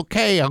 I'm like,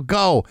 okay, I'll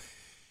go.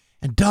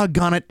 And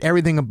doggone it,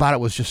 everything about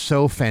it was just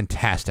so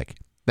fantastic.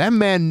 That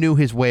man knew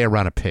his way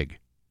around a pig.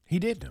 He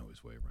did know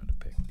his way around a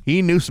pig.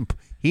 He knew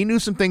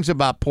some things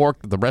about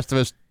pork that the rest of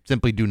us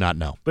simply do not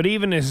know. But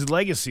even his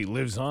legacy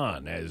lives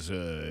on, as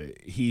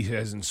he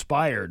has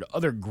inspired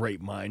other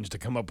great minds to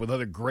come up with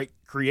other great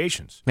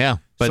creations. Yeah.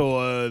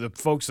 So the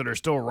folks that are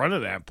still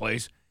running that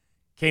place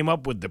came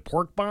up with the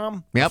pork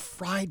bomb. Yep. The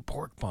fried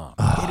pork bomb.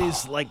 It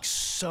is like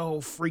so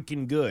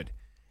freaking good.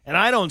 And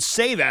I don't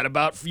say that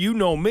about,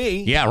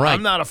 me. Yeah, right.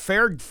 I'm not a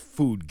fair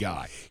food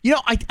guy.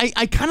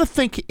 I kind of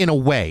think in a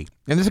way,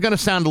 and this is going to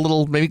sound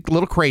maybe a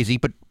little crazy,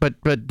 but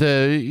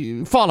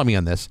follow me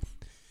on this,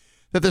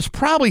 that there's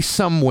probably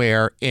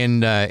somewhere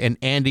in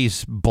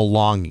Andy's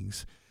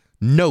belongings,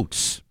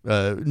 notes,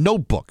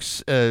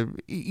 notebooks,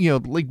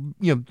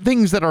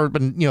 things that are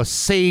been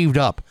saved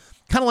up.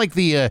 Kind of like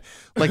the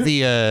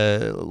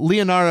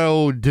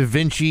Leonardo da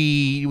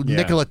Vinci,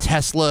 Nikola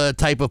Tesla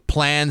type of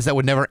plans that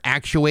were never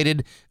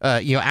actualized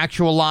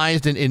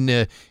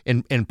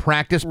in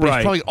practice. But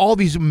it's probably all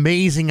these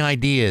amazing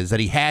ideas that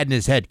he had in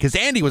his head. Because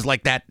Andy was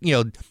like that,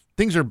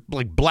 things are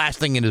like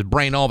blasting in his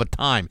brain all the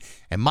time.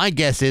 And my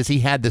guess is he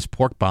had this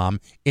pork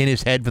bomb in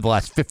his head for the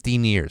last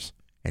 15 years.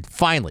 And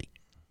finally,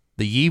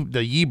 the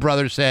Yee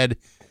brothers said,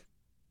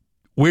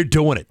 we're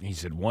doing it. He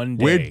said, one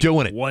day. We're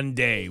doing it. One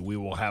day we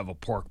will have a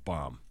pork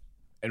bomb.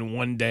 And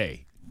one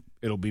day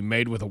it'll be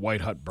made with a White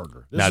Hut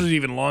burger. This is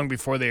even long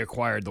before they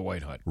acquired the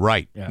White Hut.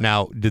 Right. Yeah.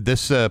 Now, did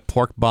this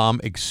pork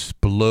bomb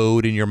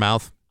explode in your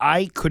mouth?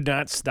 I could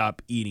not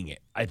stop eating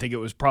it. I think it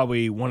was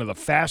probably one of the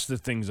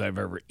fastest things I've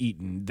ever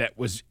eaten.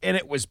 And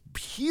it was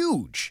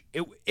huge.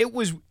 It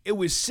was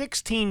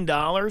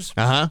 $16.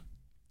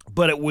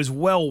 but it was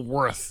well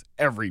worth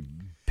every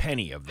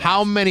penny of that.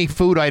 How many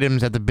food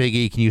items at the Big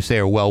E can you say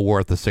are well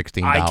worth the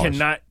 $16? I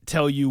cannot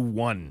tell you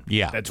one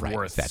that's right.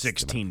 worth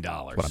 $16.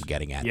 That's what I'm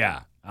getting at.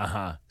 Yeah.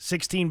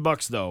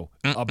 $16 though.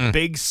 A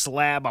big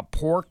slab of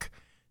pork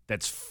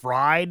that's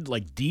fried,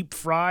 like deep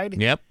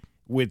fried. Yep.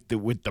 With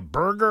the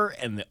burger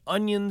and the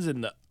onions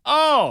and the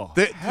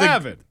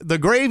heaven. The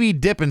gravy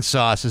dipping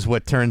sauce is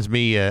what turns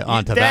me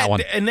onto that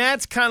one. And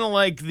that's kind of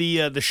like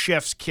the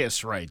chef's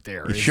kiss right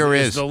there. It sure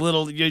is. The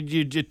little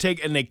you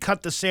take and they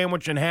cut the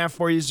sandwich in half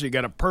for you, so you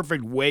got a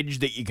perfect wedge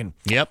that you can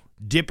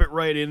dip it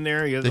right in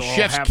there. You the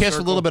chef's kiss,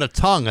 a little bit of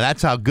tongue.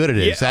 That's how good it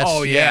is.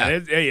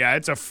 Yeah,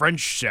 it's a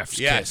French chef's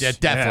kiss. Yeah,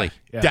 definitely,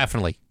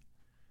 definitely.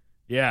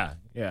 Yeah.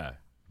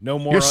 No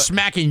more. You're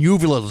smacking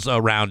uvulas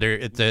around her.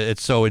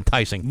 It's so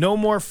enticing. No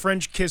more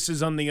French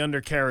kisses on the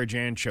undercarriage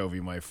anchovy,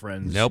 my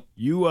friends. Nope.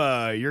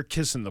 You're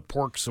kissing the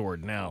pork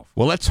sword now.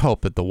 Well, let's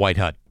hope that the White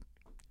Hut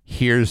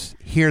hears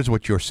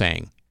what you're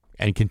saying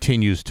and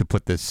continues to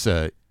put this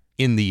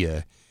in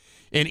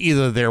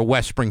either their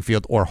West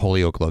Springfield or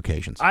Holyoke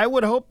locations. I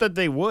would hope that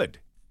they would.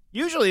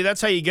 Usually, that's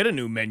how you get a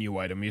new menu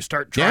item. You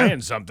start trying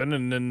something,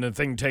 and then the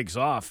thing takes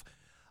off.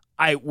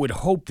 I would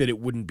hope that it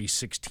wouldn't be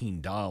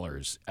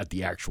 $16 at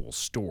the actual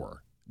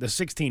store. The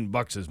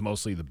 $16 is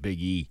mostly the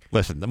Big E.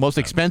 Listen, the most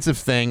expensive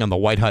thing on the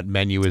White Hut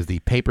menu is the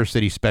Paper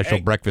City Special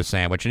Breakfast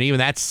Sandwich, and even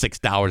that's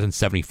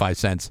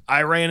 $6.75.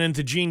 I ran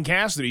into Gene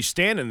Cassidy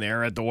standing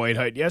there at the White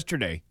Hut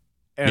yesterday,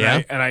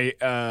 and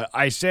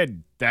I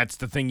said, that's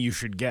the thing you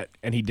should get,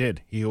 and he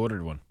did. He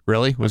ordered one.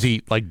 Really? Was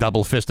he like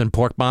double fisting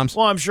pork bombs?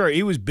 Well, I'm sure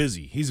he was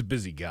busy. He's a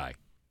busy guy,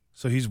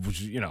 so he's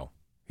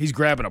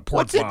grabbing a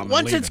pork bomb.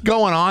 Once it's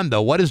going on,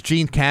 though, what does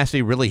Gene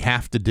Cassidy really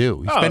have to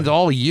do? He spends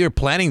all year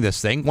planning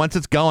this thing. Once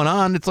it's going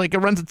on, it's like it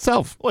runs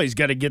itself. Well, he's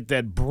got to get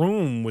that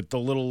broom with the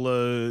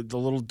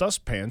little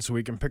dustpan so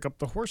he can pick up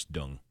the horse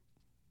dung.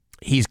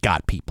 He's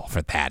got people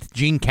for that.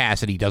 Gene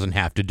Cassidy doesn't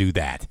have to do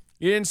that.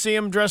 You didn't see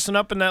him dressing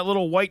up in that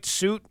little white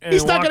suit and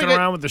walking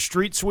around with the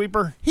street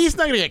sweeper? He's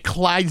not going to get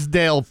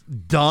Clydesdale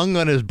dung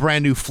on his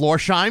brand new floor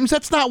shimes.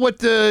 That's not what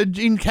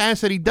Gene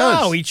Cassidy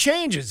does. No, he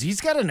changes.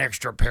 He's got an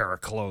extra pair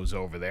of clothes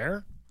over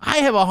there. I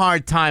have a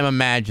hard time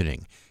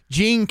imagining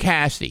Gene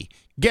Cassidy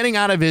getting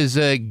out of his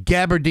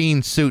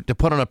gabardine suit to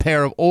put on a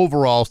pair of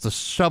overalls to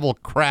shovel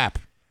crap.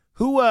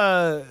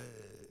 I'm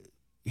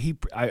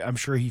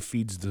sure he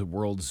feeds the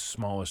world's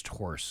smallest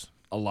horse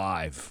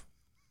alive.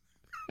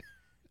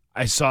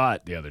 I saw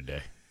it the other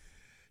day.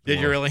 Did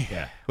you really?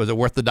 Yeah. Was it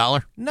worth the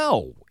 $1?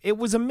 No, it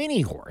was a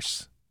mini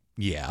horse.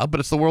 Yeah, but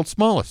it's the world's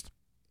smallest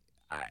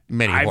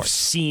mini horse. I've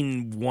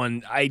seen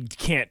one. I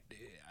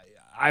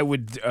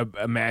would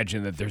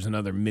imagine that there's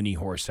another mini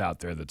horse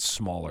out there that's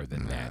smaller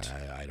than that.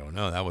 I don't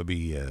know. That would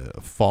be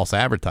false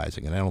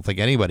advertising, and I don't think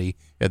anybody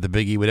at the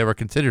Big E would ever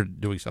consider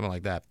doing something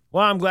like that.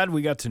 Well, I'm glad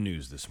we got to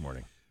news this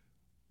morning.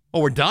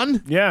 Oh, we're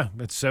done? Yeah,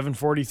 it's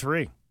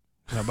 7:43.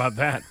 How about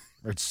that?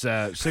 Or it's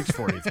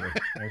 6:43,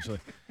 actually.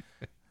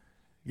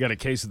 You got a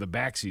case of the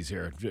Baxies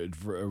here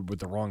with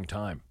the wrong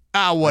time.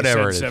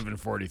 Whatever I said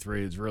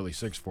 7:43. It's really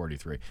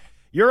 6:43.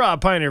 Your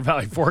Pioneer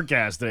Valley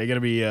forecast today going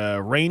to be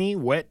rainy,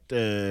 wet,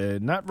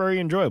 not very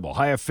enjoyable.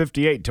 High of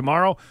 58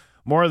 tomorrow.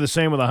 More of the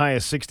same with a high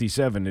of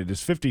 67. It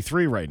is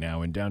 53 right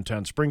now in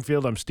downtown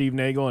Springfield. I'm Steve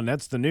Nagle, and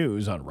that's the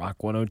news on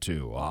Rock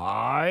 102.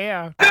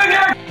 Yeah.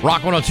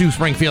 Rock 102,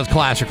 Springfield's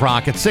Classic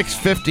Rock at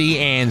 6:50,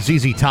 and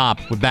ZZ Top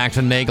with Bax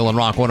and Nagle and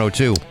Rock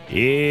 102.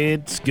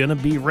 It's going to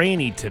be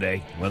rainy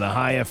today with a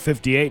high of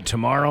 58.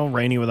 Tomorrow,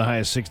 rainy with a high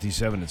of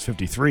 67. It's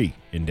 53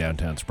 in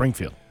downtown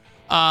Springfield.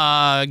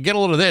 Get a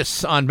load of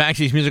this on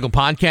Baxi's musical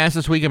podcast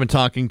this week. I've been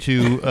talking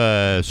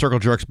to Circle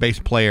Jerks bass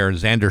player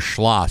Xander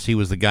Schloss. He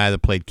was the guy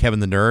that played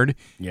Kevin the Nerd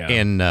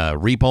in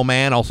Repo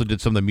Man. Also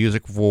did some of the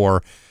music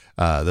for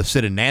the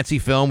Sid and Nancy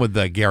film with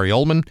Gary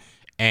Oldman,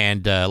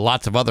 and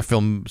lots of other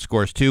film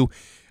scores too.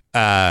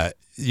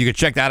 You can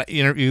check that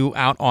interview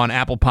out on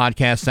Apple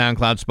Podcasts,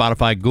 SoundCloud,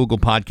 Spotify, Google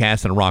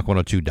Podcasts, and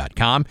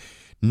rock102.com.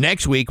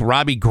 Next week,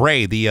 Robbie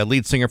Gray, the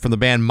lead singer from the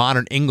band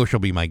Modern English, will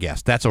be my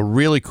guest. That's a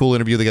really cool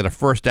interview. They got a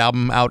first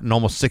album out in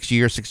almost 6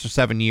 or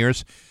 7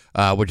 years,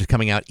 which is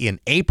coming out in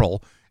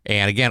April.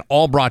 And again,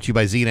 all brought to you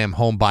by Z&M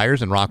Home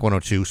Buyers and Rock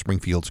 102,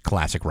 Springfield's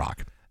Classic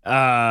Rock.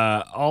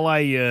 All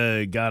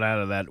I got out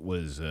of that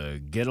was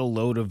get a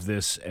load of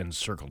this and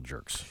Circle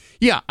Jerks.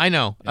 Yeah, I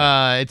know.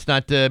 It's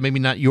not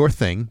maybe not your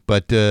thing,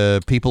 but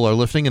people are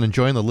listening and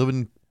enjoying the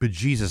living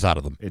bejesus out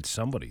of them. It's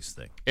somebody's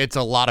thing. It's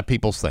a lot of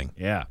people's thing.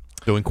 Yeah.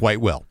 Doing quite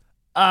well.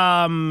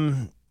 I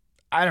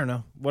don't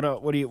know.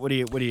 What do you?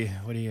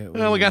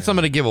 Well, we got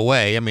something to give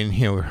away. I mean,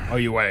 Oh,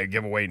 you want to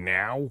give away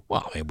now?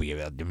 Well, maybe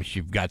if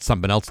you've got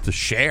something else to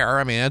share.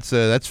 I mean,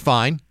 that's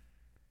fine.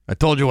 I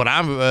told you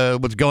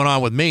what's going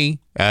on with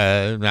me.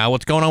 Now,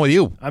 what's going on with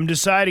you? I'm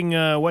deciding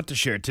what to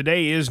share.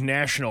 Today is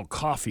National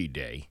Coffee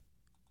Day.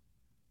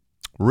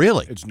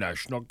 Really? It's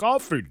National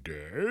Coffee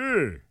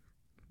Day.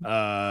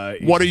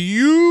 What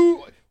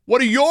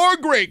are your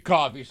great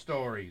coffee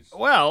stories?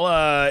 Well,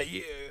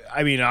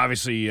 I mean,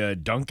 obviously,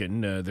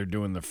 Dunkin', they're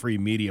doing the free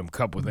medium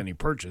cup with any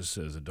purchase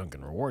as a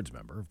Dunkin' Rewards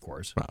member, of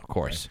course. Well, of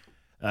course.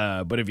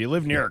 But if you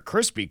live near a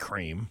Krispy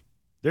Kreme,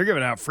 they're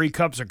giving out free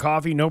cups of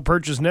coffee, no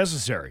purchase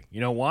necessary.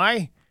 You know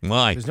why?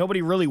 Why? Because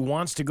nobody really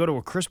wants to go to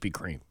a Krispy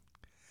Kreme.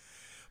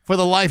 For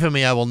the life of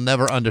me, I will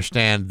never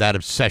understand that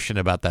obsession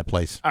about that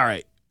place. All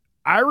right.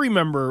 I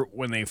remember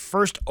when they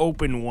first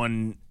opened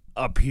one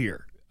up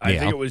here. I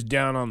think it was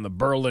down on the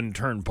Berlin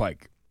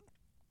Turnpike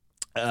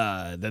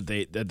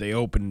that they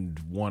opened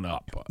one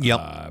up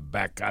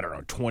back, I don't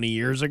know, 20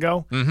 years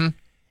ago. Mm-hmm.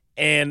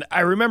 And I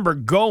remember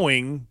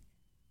going,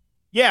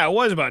 it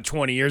was about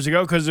 20 years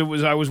ago because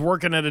I was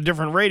working at a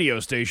different radio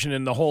station,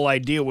 and the whole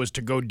idea was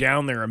to go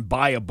down there and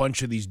buy a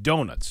bunch of these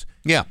donuts.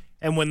 Yeah.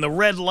 And when the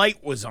red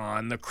light was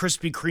on, the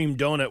Krispy Kreme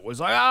donut was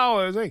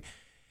like,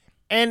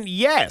 and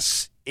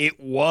yes, it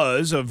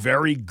was a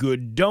very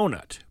good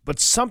donut. But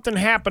something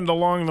happened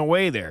along the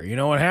way there. You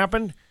know what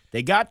happened?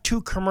 They got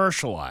too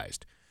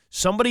commercialized.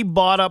 Somebody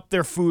bought up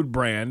their food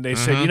brand. They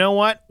said, you know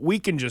what? We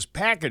can just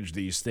package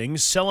these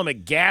things, sell them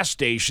at gas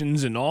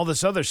stations and all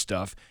this other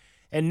stuff.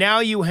 And now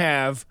you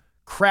have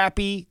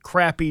crappy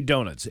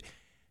donuts.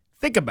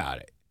 Think about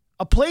it.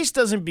 A place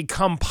doesn't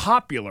become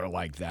popular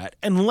like that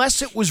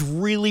unless it was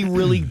really,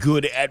 really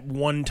good at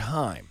one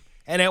time.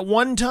 And at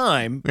one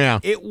time,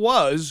 it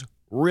was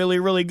really,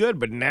 really good.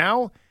 But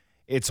now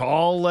it's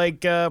all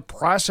like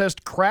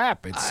processed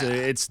crap.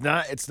 It's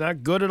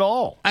not good at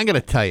all. I'm going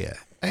to tell you,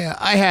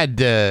 I had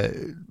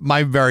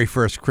my very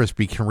first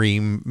Krispy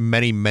Kreme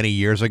many, many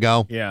years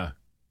ago. Yeah.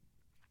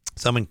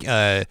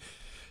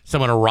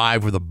 Someone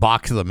arrived with a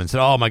box of them and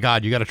said, "Oh my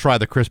God, you got to try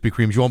the Krispy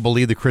Kremes. You won't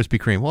believe the Krispy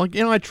Kreme."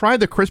 Well, I tried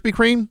the Krispy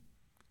Kreme, and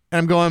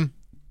I'm going,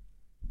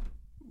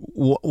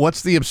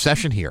 "What's the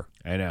obsession here?"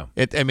 I know.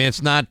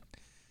 It's not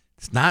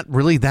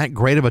really that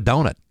great of a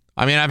donut.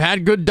 I mean, I've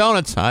had good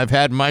donuts. I've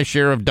had my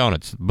share of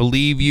donuts.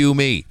 Believe you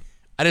me.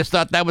 I just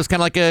thought that was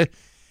kind of like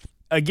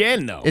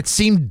again though. It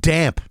seemed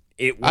damp.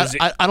 It was.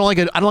 I don't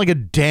like a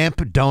damp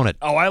donut.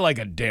 Oh, I like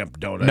a damp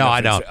donut. No,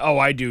 I don't. Oh,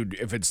 I do.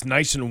 If it's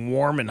nice and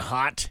warm and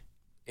hot.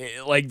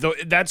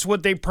 That's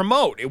what they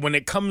promote when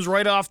it comes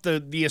right off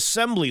the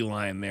assembly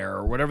line there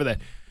or whatever that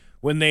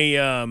when they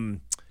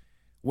arrive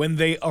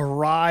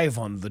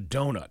on the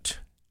donut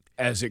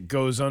as it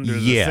goes under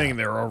the thing,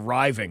 they're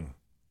arriving.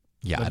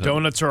 Yeah, the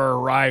donuts are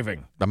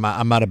arriving.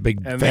 I'm not a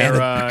big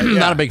fan.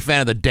 Not a big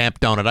fan of the damp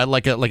donut. I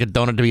like a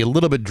donut to be a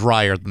little bit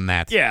drier than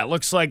that. Yeah, it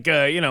looks like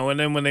and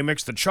then when they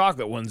mix the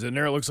chocolate ones in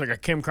there, it looks like a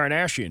Kim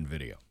Kardashian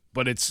video.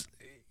 But it's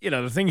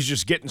the thing's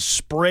just getting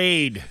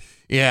sprayed.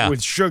 Yeah.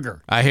 With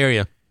sugar. I hear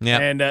you. Yeah.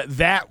 And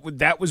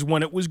that was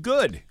when it was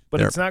good,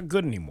 but it's not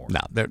good anymore. No,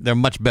 they're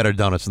much better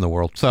donuts in the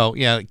world. So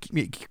yeah,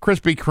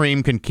 Krispy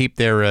Kreme can keep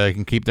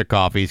their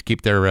coffees,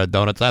 keep their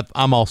donuts.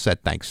 I'm all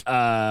set, thanks.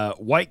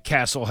 White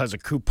Castle has a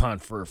coupon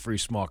for a free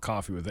small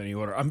coffee with any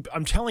order.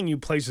 I'm telling you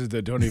places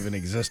that don't even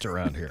exist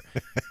around here.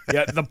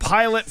 Yeah, the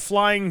Pilot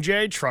Flying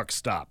J truck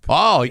stop.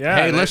 Oh, yeah,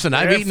 hey, listen,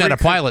 I've eaten at a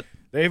Pilot.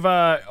 They've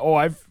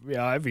I've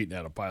eaten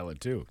at a Pilot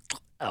too.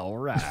 All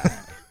right.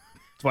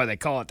 That's why they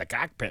call it the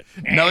cockpit.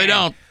 No, they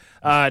don't.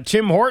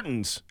 Tim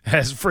Hortons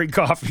has free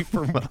coffee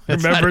for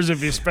members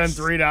if you spend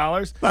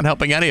 $3. Not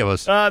helping any of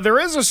us. There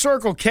is a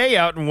Circle K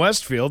out in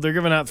Westfield. They're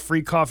giving out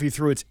free coffee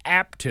through its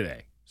app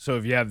today. So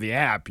if you have the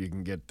app, you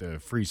can get the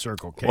free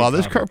Circle K. Well,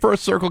 this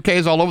first Circle K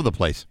is all over the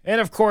place. And,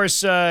 of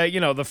course,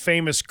 the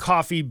famous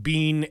coffee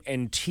bean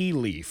and tea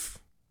leaf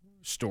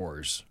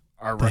stores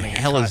are running. The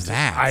hell is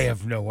that? I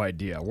have no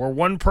idea. Where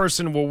one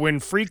person will win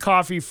free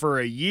coffee for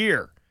a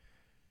year.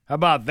 How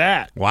about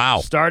that? Wow.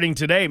 Starting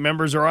today,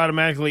 members are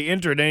automatically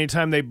entered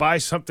anytime they buy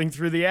something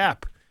through the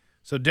app.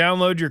 So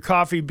download your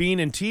coffee bean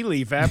and tea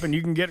leaf app, and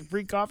you can get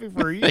free coffee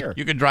for a year.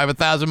 You can drive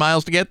 1,000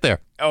 miles to get there.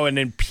 Oh, and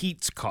then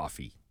Pete's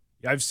Coffee.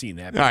 I've seen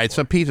that before. All right,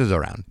 so Pete's is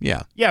around.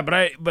 Yeah. Yeah,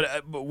 but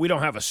we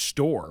don't have a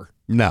store.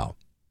 No.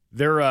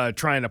 They're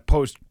trying to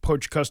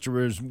poach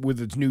customers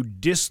with its new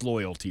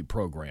disloyalty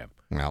program.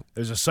 Well,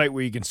 there's a site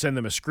where you can send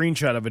them a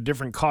screenshot of a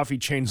different coffee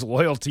chain's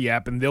loyalty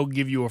app, and they'll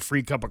give you a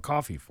free cup of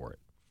coffee for it.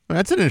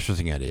 That's an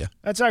interesting idea.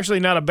 That's actually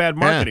not a bad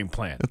marketing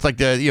plan. It's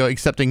like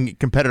accepting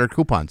competitor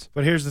coupons.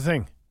 But here's the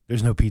thing: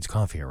 there's no Pete's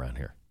Coffee around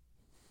here.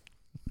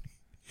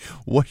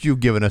 What you've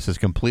given us is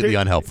completely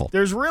unhelpful.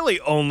 There's really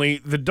only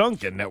the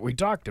Dunkin' that we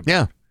talked about.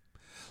 Yeah.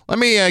 Let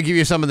me give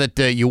you something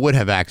that you would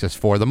have access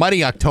for. The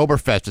Mighty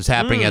Oktoberfest is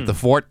happening at the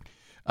Fort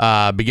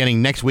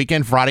beginning next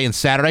weekend, Friday and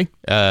Saturday.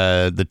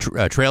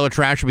 The Trailer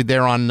Trash will be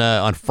there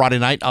on Friday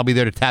night. I'll be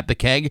there to tap the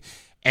keg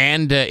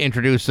and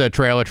introduce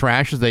Trailer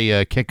Trash as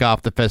they kick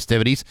off the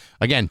festivities.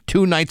 Again,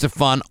 2 nights of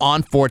fun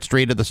on Fort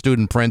Street at the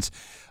Student Prince.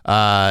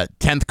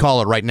 10th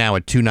caller right now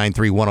at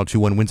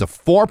 293-1021 wins a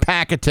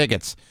 4-pack of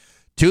tickets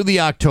to the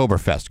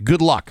Oktoberfest.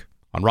 Good luck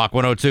on Rock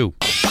 102.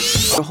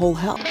 The whole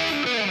hell.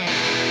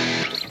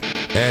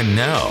 And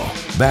now,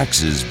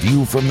 Bax's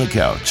View from the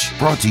Couch,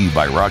 brought to you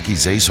by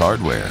Rocky's Ace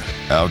Hardware.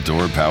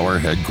 Outdoor power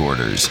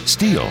headquarters,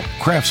 Steel,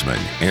 Craftsman,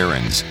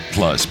 Aaron's,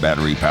 plus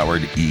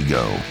battery-powered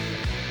Ego.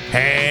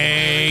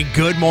 Hey,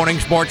 good morning,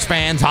 sports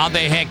fans. How the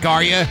heck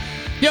are you?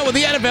 With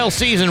the NFL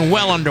season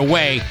well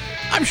underway,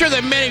 I'm sure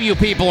that many of you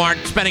people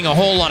aren't spending a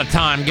whole lot of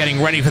time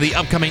getting ready for the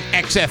upcoming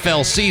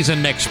XFL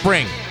season next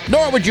spring.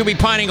 Nor would you be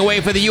pining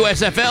away for the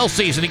USFL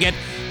season to get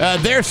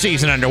their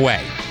season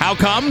underway. How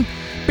come?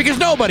 Because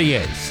nobody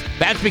is.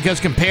 That's because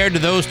compared to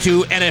those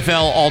two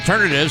NFL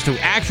alternatives to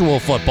actual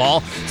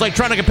football, it's like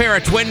trying to compare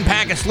a twin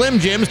pack of Slim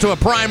Jims to a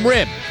prime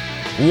rib.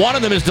 One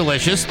of them is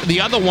delicious. The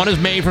other one is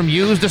made from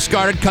used,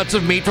 discarded cuts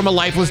of meat from a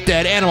lifeless,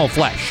 dead animal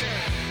flesh.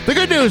 The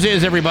good news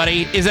is,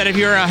 everybody, is that if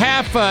you're a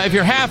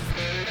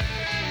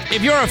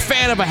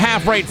fan of a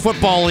half-rate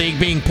football league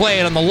being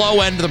played on the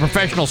low end of the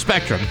professional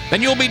spectrum,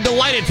 then you'll be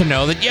delighted to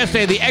know that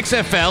yesterday the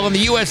XFL and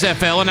the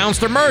USFL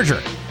announced a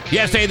merger.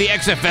 Yesterday the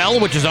XFL,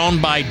 which is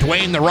owned by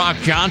Dwayne "The Rock"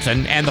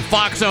 Johnson, and the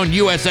Fox-owned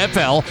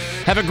USFL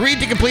have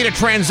agreed to complete a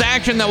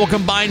transaction that will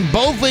combine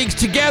both leagues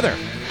together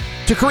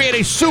to create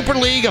a super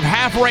league of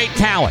half-rate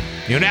talent.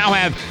 You now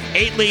have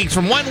 8 leagues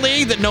from one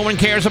league that no one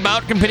cares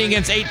about competing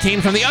against 8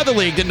 teams from the other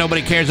league that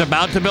nobody cares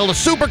about to build a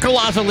super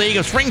colossal league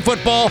of spring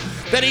football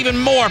that even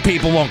more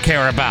people won't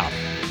care about.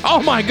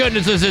 Oh my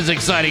goodness, this is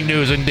exciting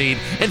news indeed.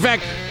 In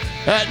fact,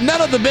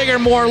 none of the bigger,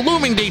 more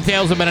looming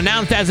details have been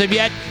announced as of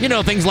yet.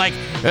 Things like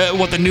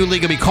what the new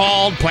league will be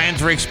called,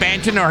 plans for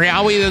expansion, or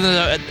how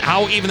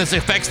even this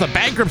affects the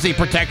bankruptcy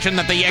protection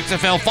that the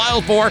XFL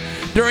filed for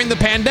during the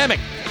pandemic.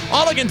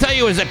 All I can tell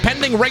you is that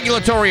pending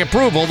regulatory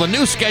approval, the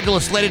new schedule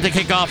is slated to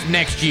kick off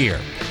next year.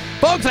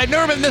 Folks, I've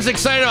never been this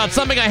excited about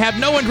something I have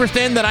no interest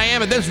in than I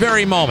am at this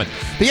very moment.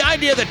 The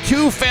idea that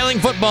 2 failing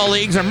football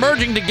leagues are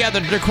merging together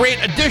to create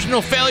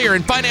additional failure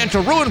and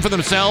financial ruin for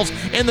themselves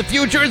in the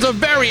future is a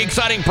very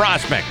exciting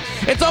prospect.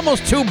 It's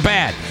almost too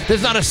bad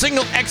there's not a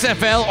single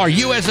XFL or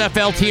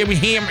USFL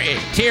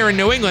tier in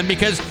New England,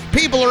 because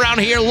people around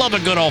here love a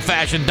good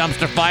old-fashioned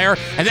dumpster fire,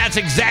 and that's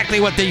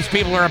exactly what these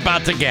people are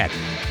about to get.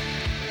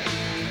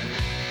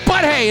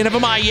 But hey, enough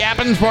of my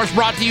yapping. Sports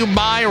brought to you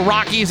by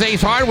Rocky's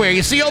Ace Hardware.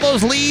 You see all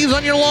those leaves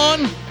on your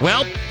lawn?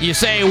 Well, you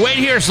say, wait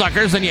here,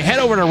 suckers, then you head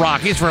over to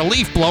Rocky's for a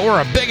leaf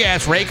blower, a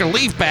big-ass rake, or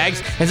leaf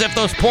bags, as if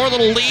those poor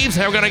little leaves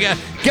are going to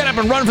get up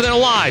and run for their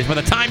lives by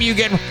the time you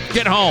get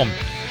home.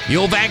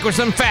 You'll vanquish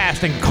them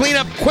fast and clean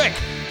up quick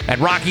at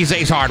Rocky's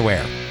Ace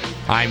Hardware.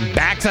 I'm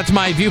Bax. That's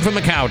my view from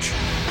the couch.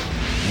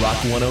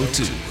 Rock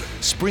 102,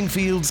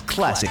 Springfield's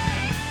classic.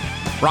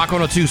 Rock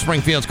 102,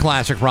 Springfield's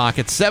classic rock.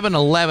 It's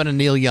 7:11 and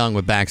Neil Young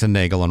with Bax and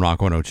Nagle on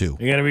Rock 102. It's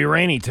going to be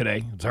rainy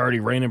today. It's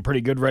already raining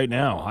pretty good right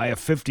now. High of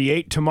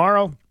 58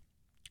 tomorrow.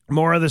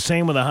 More of the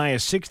same with a high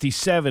of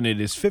 67. It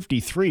is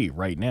 53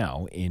 right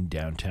now in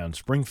downtown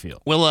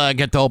Springfield. We'll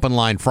get to open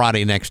line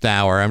Friday next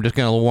hour. I'm just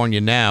going to warn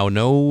you now,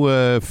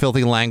 no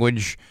filthy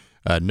language,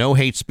 no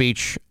hate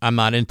speech. I'm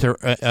not into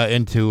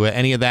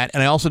any of that.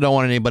 And I also don't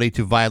want anybody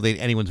to violate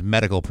anyone's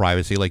medical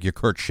privacy like you're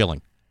Kurt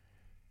Schilling.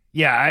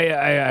 Yeah,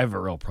 I have a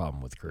real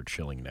problem with Kurt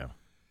Schilling now.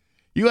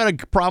 You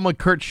had a problem with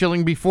Kurt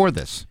Schilling before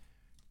this.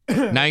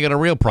 Now you got a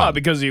real problem.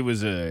 Because he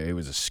was a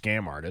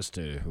scam artist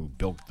who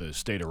built the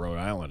state of Rhode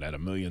Island out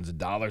of millions of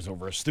dollars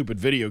over a stupid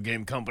video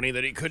game company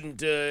that he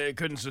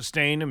couldn't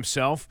sustain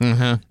himself.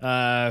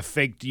 Mm-hmm.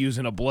 Faked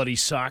using a bloody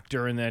sock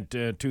during that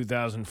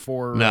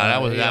 2004.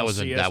 No, that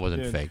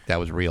wasn't fake. That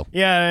was real.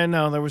 Yeah,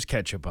 no, there was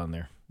ketchup on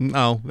there.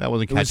 No, that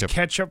wasn't ketchup. It was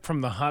ketchup from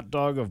the hot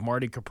dog of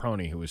Marty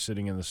Caproni, who was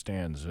sitting in the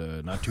stands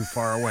not too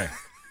far away.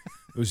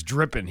 It was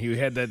dripping. He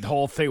had that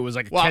whole thing. It was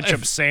like a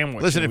ketchup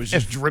sandwich. Listen, it was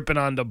just dripping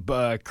onto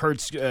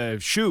Kurt's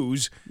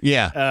shoes.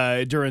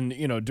 Yeah. During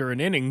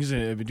innings,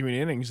 between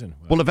innings.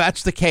 Well, if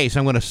that's the case,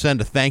 I'm going to send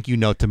a thank you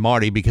note to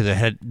Marty, because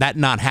had that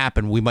not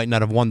happened, we might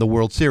not have won the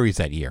World Series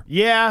that year.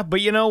 Yeah,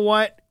 but you know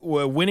what?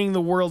 Winning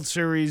the World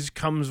Series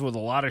comes with a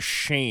lot of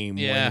shame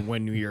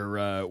when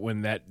you're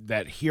when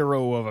that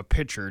hero of a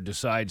pitcher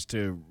decides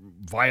to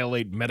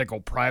violate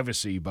medical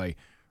privacy by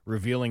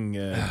revealing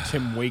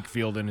Tim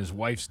Wakefield and his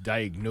wife's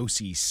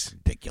diagnoses.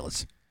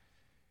 Ridiculous.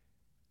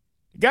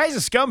 The guy's a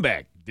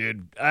scumbag,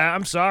 dude.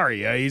 I'm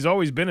sorry. He's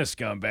always been a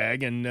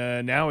scumbag,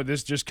 and now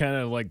this just kind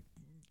of like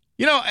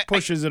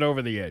pushes it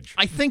over the edge.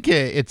 I think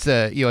it's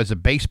as a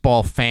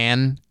baseball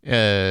fan,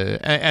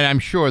 and I'm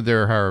sure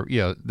there have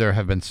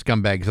been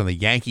scumbags on the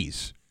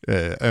Yankees.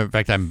 In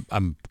fact,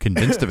 I'm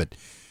convinced of it,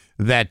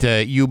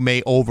 that you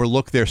may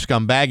overlook their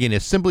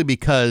scumbagginess simply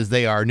because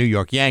they are New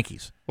York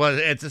Yankees. Well,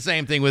 it's the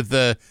same thing with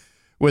the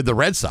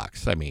Red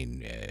Sox. I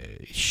mean,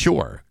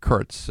 sure,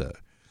 Kurt's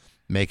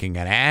making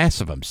an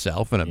ass of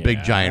himself in a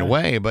big giant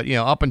way, but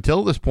up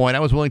until this point, I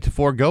was willing to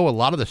forego a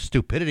lot of the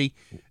stupidity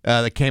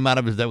that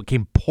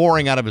came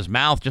pouring out of his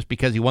mouth just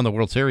because he won the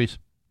World Series.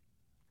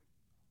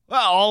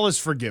 Well, all is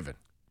forgiven.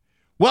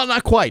 Well,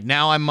 not quite.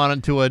 Now I'm on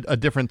into a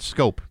different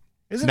scope.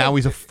 He's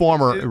a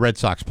former Red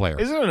Sox player.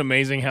 Isn't it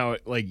amazing how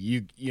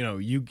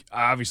you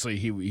obviously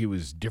he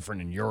was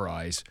different in your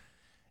eyes,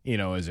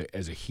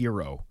 as a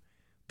hero,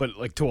 but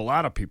like to a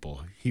lot of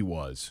people he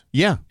was.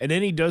 Yeah. And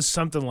then he does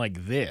something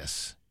like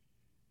this,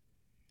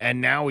 and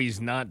now he's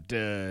not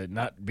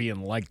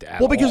being liked at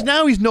all. Well, because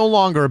now he's no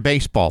longer a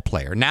baseball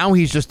player. Now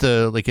he's just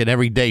an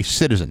everyday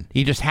citizen.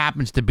 He just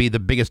happens to be the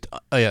biggest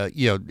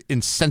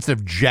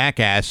insensitive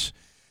jackass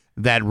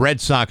that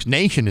Red Sox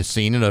Nation has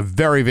seen in a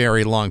very,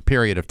 very long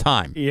period of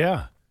time.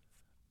 Yeah.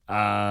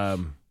 That's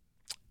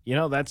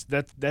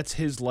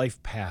his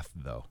life path,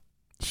 though.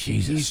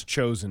 Jesus. He's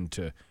chosen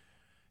to,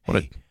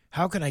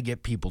 how can I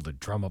get people to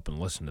drum up and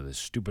listen to this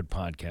stupid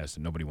podcast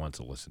that nobody wants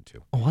to listen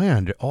to?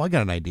 I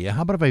got an idea.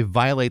 How about if I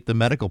violate the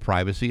medical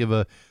privacy of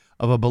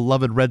a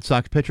beloved Red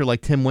Sox pitcher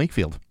like Tim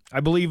Wakefield? I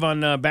believe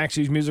on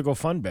Baxy's Musical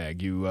Fun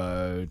Bag,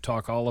 you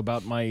talk all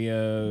about my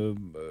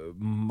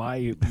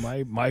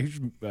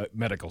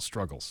medical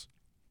struggles.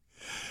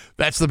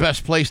 That's the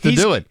best place to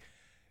do it.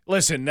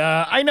 Listen,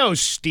 I know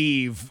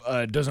Steve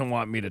doesn't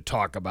want me to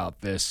talk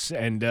about this,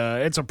 and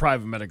it's a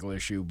private medical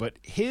issue, but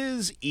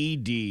his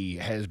ED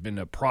has been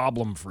a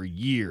problem for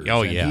years.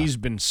 Oh, and yeah. He's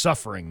been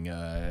suffering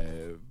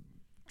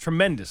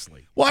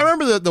tremendously. Well, I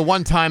remember the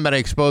one time that I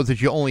exposed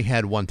that you only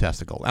had one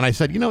testicle, and I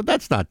said,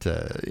 that's not.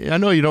 I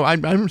know you know.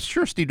 I'm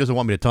sure Steve doesn't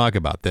want me to talk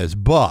about this,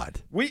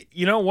 but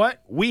You know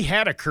what? We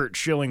had a Kurt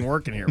Schilling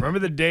working here. Remember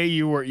the day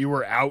you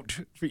were out?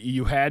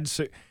 You had,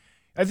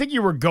 I think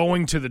you were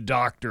going to the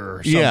doctor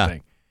or something. Yeah.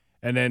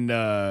 And then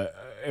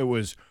it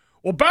was,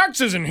 well, Bax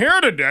isn't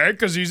here today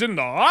because he's in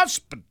the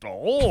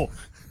hospital.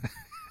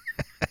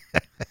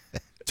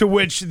 To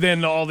which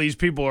then all these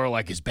people are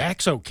like, is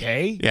Bax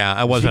okay? Yeah,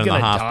 I wasn't in the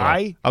hospital.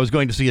 Die? I was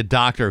going to see a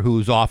doctor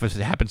whose office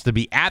happens to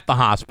be at the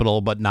hospital,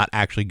 but not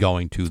actually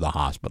going to the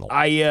hospital.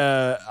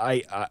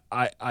 I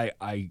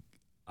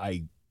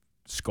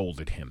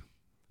scolded him.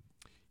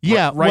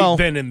 Yeah, right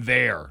then and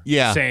there.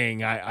 Yeah.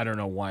 Saying, I don't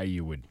know why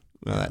you would.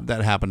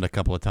 That happened a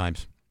couple of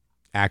times.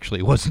 Actually,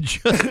 it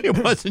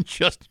wasn't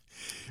just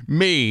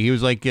me. He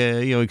was like,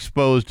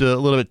 exposed a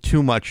little bit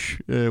too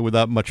much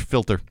without much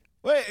filter.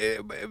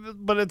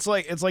 But it's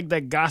like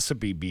that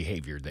gossipy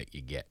behavior that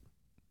you get.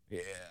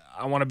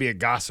 I want to be a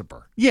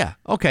gossiper. Yeah.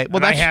 Okay.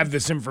 Well, I have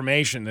this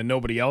information that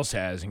nobody else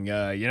has, and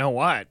you know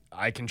what?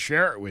 I can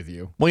share it with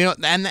you. Well,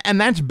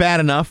 and that's bad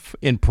enough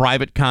in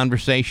private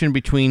conversation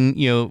between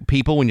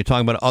people when you're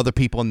talking about other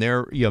people and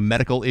their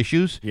medical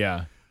issues.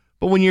 Yeah.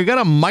 But when you got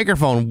a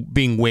microphone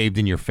being waved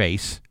in your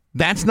face,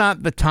 that's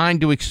not the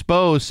time to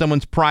expose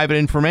someone's private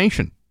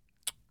information.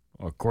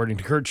 According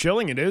to Kurt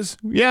Schilling, it is.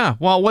 Yeah.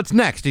 Well, what's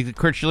next? Is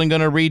Kurt Schilling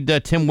going to read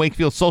Tim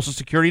Wakefield's Social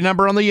Security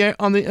number on the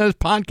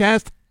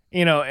podcast?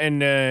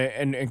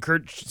 And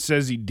Kurt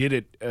says he did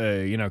it,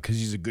 because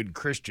he's a good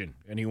Christian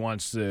and he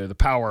wants the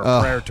power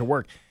of prayer to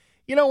work.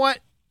 You know what?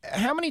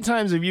 How many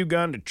times have you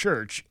gone to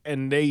church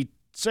and they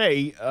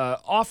say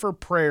offer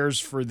prayers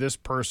for this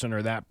person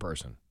or that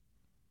person?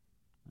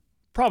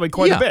 Probably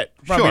quite a bit.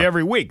 Probably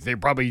every week. They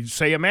probably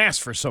say a mass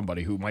for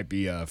somebody who might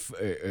be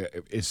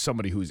is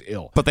somebody who's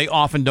ill. But they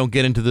often don't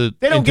get into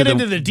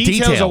the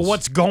details of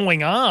what's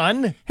going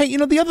on. Hey,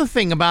 the other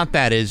thing about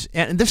that is,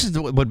 and this is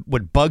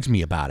what bugs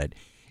me about it,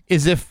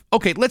 is if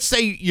let's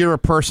say you're a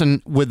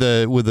person with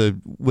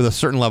a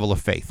certain level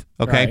of faith,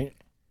 okay, right,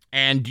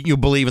 and you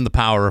believe in the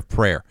power of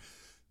prayer.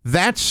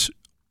 That's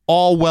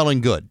all well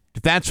and good.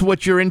 If that's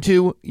what you're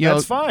into,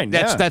 that's fine.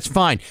 That's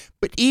fine.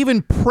 But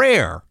even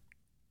prayer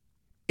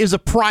is a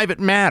private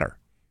matter.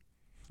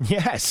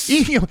 Yes.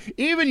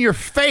 Even your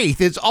faith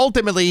is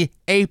ultimately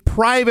a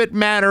private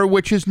matter,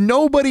 which is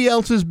nobody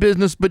else's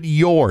business but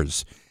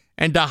yours.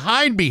 And to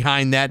hide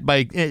behind that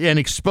and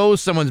expose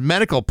someone's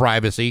medical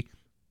privacy,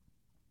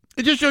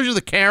 it just shows you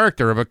the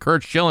character of a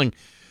Kurt Schilling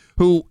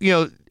who,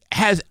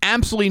 has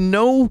absolutely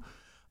no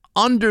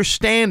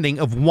understanding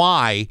of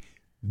why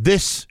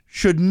this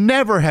should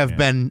never have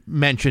been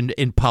mentioned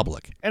in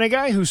public. And a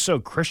guy who's so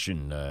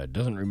Christian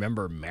doesn't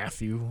remember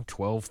Matthew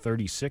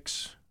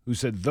 12:36, who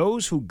said,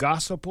 "Those who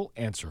gossip will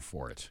answer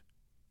for it."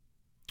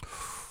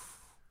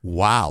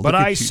 Wow. But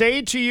I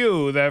say to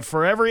you that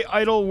for every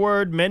idle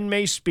word men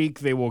may speak,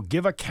 they will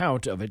give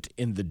account of it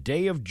in the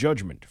day of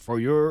judgment.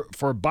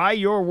 For by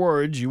your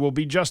words you will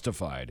be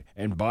justified,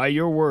 and by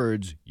your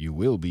words you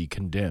will be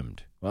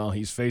condemned. Well,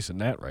 he's facing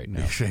that right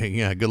now.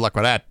 Yeah, good luck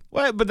with that.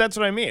 Well, but that's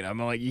what I mean. I'm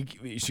like,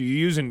 so you're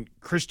using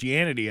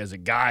Christianity as a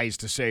guise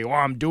to say, "Oh,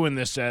 I'm doing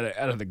this out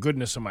of the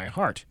goodness of my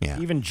heart." Yeah.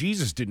 Even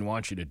Jesus didn't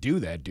want you to do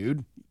that,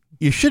 dude.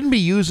 You shouldn't be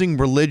using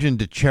religion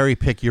to cherry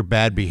pick your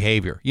bad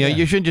behavior.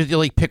 You shouldn't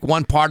just pick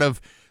one part of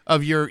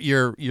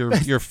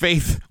your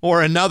faith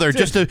or another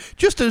just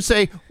to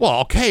say, well,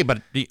 okay,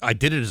 but I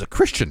did it as a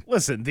Christian.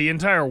 Listen, the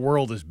entire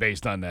world is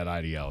based on that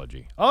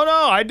ideology. Oh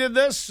no, I did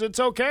this. It's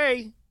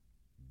okay.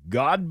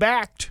 God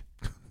backed.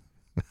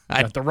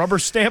 Got the rubber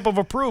stamp of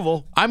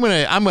approval. I'm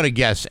gonna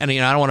guess, and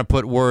I don't want to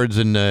put words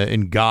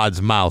in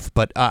God's mouth,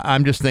 but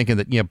I'm just thinking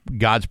that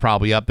God's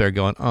probably up there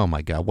going, "Oh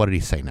my God, what did he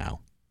say now?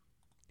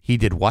 He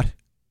did what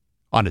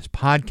on his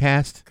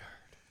podcast?"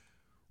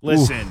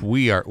 Listen, oof,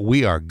 we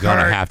are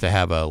gonna have to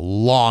have a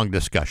long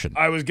discussion.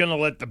 I was gonna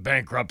let the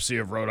bankruptcy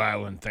of Rhode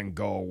Island thing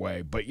go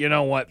away, but you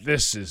know what?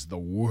 This is the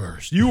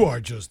worst. You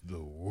are just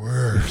the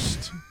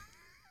worst.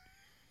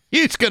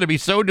 He's going to be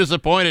so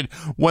disappointed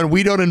when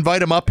we don't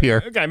invite him up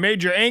here. Look, I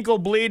made your ankle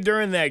bleed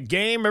during that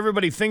game.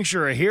 Everybody thinks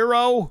you're a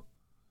hero.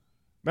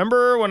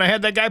 Remember when I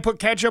had that guy put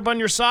ketchup on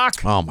your sock?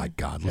 Oh, my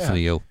God. Listen to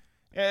you.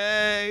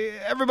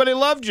 Everybody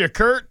loved you,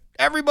 Kurt.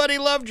 Everybody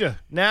loved you.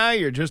 Now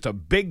you're just a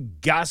big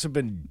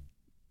gossiping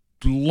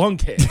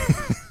lunkhead.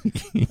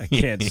 I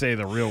can't say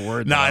the real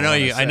word. No, I know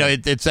you. I know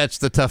that's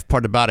the tough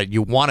part about it.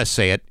 You want to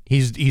say it.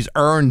 He's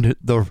earned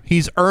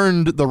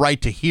the right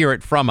to hear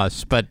it from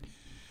us, but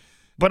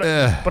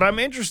I'm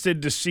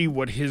interested to see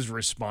what his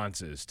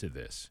response is to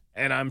this,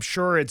 and I'm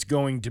sure it's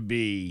going to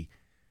be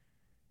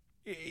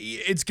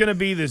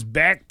this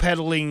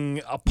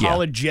backpedaling,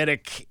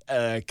 apologetic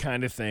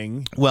kind of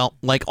thing. Well,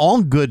 like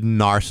all good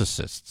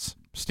narcissists,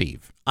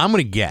 Steve, I'm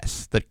going to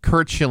guess that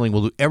Curt Schilling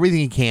will do everything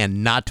he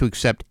can not to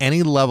accept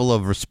any level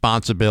of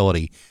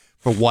responsibility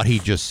for what he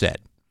just said.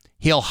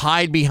 He'll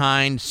hide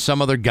behind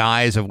some other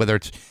guise of whether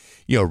it's,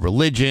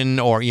 religion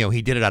or,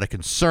 he did it out of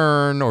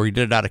concern or he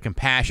did it out of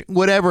compassion,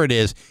 whatever it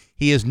is.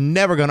 He is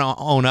never going to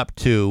own up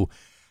to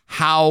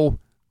how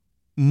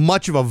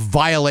much of a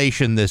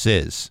violation this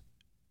is.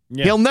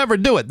 Yeah. He'll never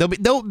do it.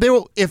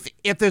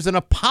 If there's an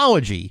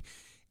apology,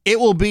 it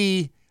will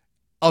be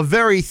a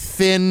very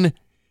thin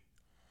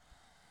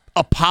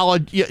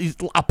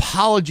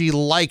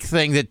apology-like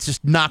thing that's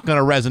just not going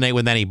to resonate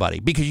with anybody.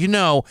 Because,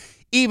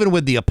 even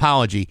with the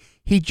apology,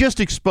 he just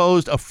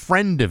exposed a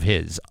friend of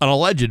his, an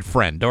alleged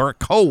friend or a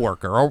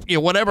coworker or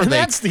whatever. And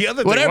that's the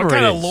other thing. What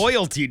kind of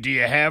loyalty do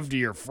you have to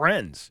your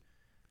friends?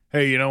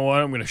 Hey, you know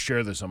what? I'm going to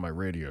share this on my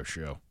radio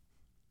show.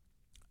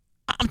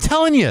 I'm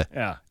telling you.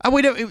 Yeah.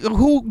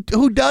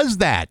 Who does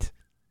that?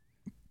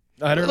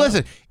 I don't know.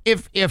 Listen,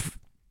 if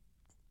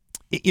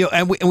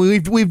and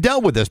we've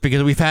dealt with this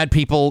because we've had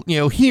people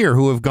here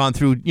who have gone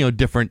through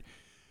different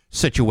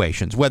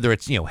situations, whether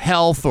it's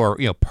health or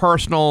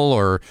personal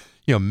or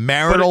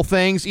marital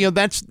things.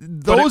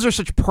 Those are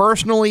such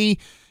personally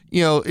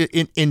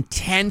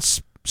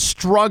intense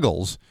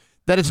struggles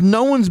that it's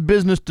no one's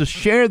business to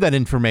share that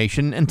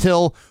information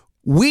until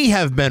we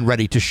have been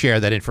ready to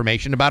share that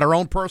information about our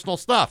own personal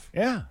stuff.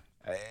 Yeah,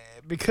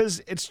 because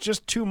it's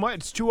just too much.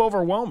 It's too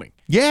overwhelming.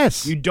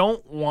 Yes. You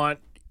don't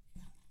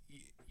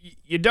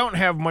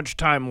have much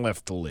time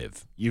left to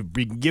live. You've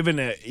been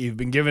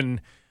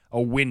given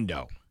a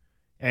window,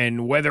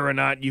 and whether or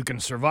not you can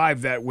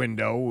survive that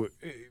window,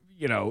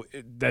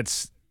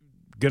 that's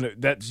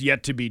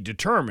yet to be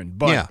determined.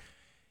 But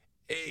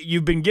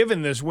you've been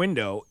given this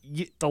window.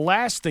 The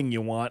last thing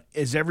you want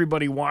is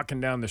everybody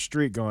walking down the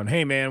street going,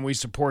 "Hey, man, we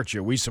support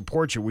you. We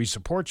support you. We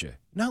support you."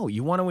 No,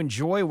 you want to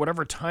enjoy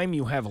whatever time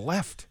you have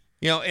left.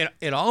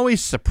 It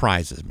always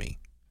surprises me,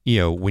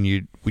 when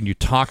you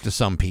talk to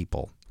some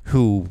people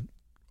who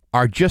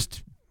are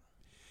just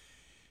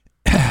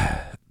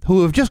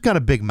who have just got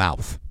a big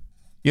mouth.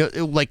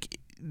 Like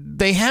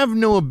they have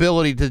no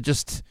ability to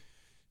just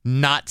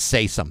not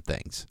say some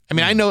things. I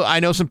mean, I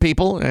know some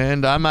people,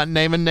 and I'm not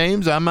naming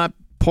names, I'm not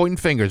pointing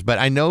fingers, but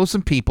I know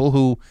some people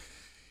who,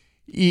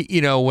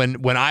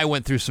 when I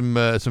went through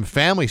some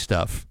family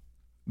stuff,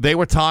 they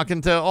were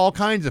talking to all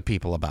kinds of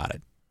people about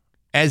it,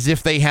 as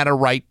if they had a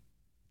right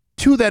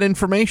to that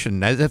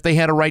information, as if they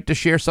had a right to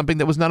share something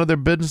that was none of their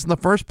business in the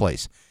first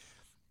place.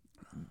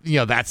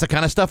 That's the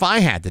kind of stuff I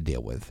had to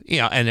deal with.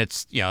 And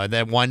it's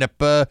that wind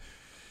up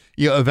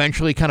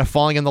eventually kind of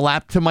falling in the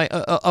lap to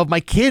of my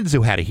kids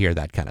who had to hear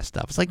that kind of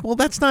stuff. It's like, well,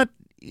 that's not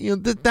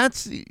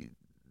that's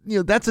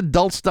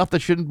adult stuff that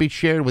shouldn't be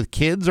shared with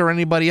kids or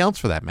anybody else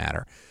for that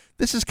matter.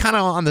 This is kind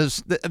of on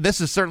this. This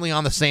is certainly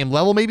on the same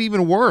level, maybe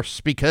even worse,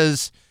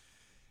 because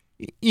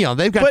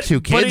they've got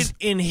two kids.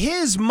 But in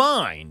his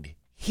mind,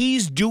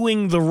 he's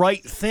doing the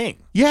right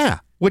thing. Yeah,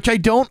 which I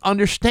don't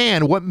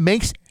understand. What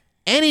makes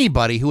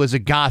anybody who is a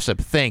gossip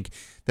think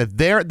that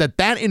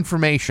that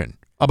information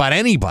about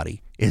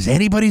anybody is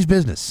anybody's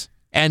business?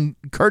 And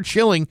Curt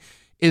Schilling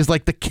is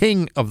like the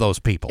king of those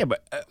people. Yeah,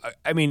 but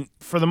I mean,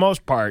 for the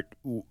most part,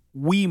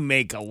 we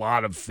make a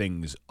lot of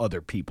things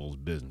other people's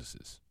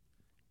businesses.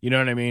 You know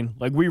what I mean?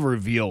 Like we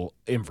reveal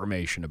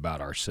information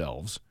about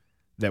ourselves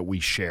that we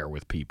share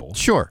with people.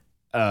 Sure.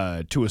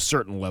 To a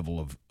certain level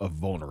of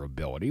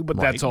vulnerability, but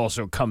Right. that's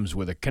also comes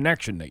with a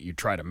connection that you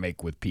try to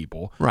make with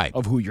people Right.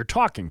 of who you're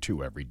talking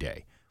to every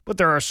day. But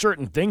there are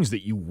certain things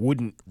that you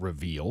wouldn't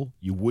reveal,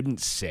 you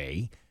wouldn't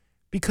say,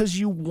 because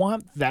you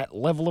want that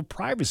level of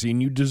privacy,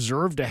 and you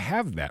deserve to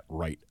have that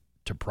right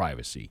to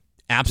privacy.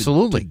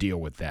 Absolutely. To deal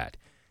with that.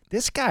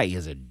 This guy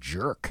is a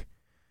jerk.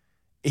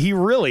 He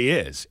really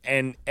is,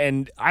 and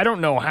I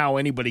don't know how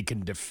anybody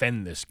can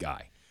defend this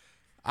guy.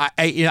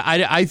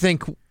 I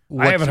think.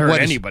 I haven't heard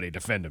anybody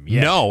defend him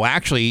yet. No,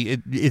 actually,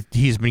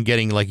 he's been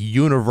getting like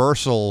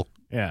universal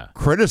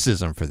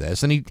criticism for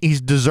this, and he's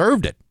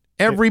deserved it,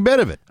 every bit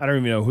of it. I don't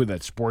even know who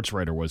that sports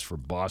writer was for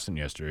Boston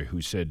yesterday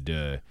who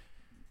said,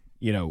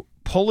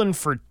 pulling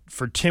for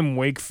Tim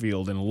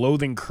Wakefield and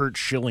loathing Curt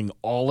Schilling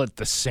all at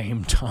the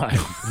same time.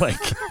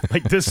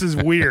 like this is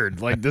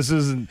weird. Like this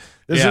isn't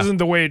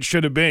the way it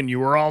should have been.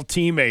 You were all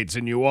teammates,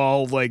 and you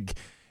all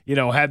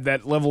had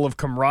that level of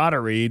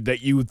camaraderie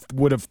that you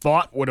would have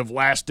thought would have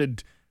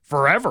lasted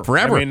forever.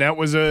 I mean, that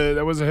was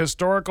a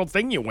historical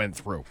thing you went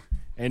through,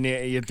 and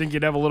you'd think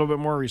you'd have a little bit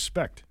more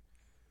respect.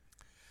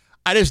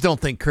 I just don't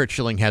think Curt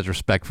Schilling has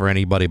respect for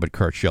anybody but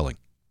Curt Schilling.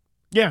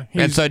 Yeah,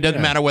 and so it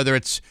doesn't matter whether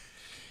it's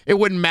It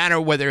wouldn't matter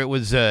whether it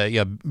was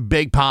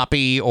Big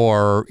Papi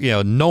or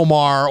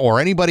Nomar or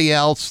anybody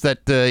else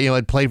that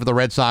had played for the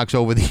Red Sox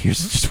over the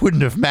years. It just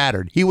wouldn't have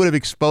mattered. He would have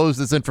exposed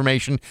this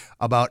information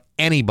about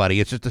anybody.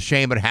 It's just a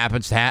shame it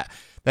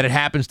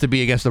happens to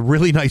be against a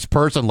really nice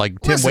person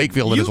like Tim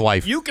Wakefield and his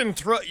wife. You can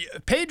throw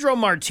Pedro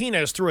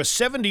Martinez threw a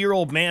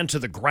 70-year-old man to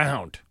the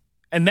ground,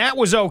 and that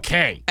was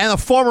okay. And a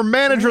former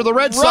manager of the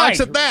Red Sox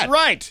at that.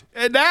 Right,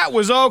 and that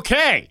was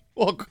okay.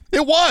 Well,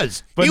 it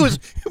was. But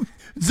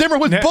Zimmer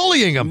was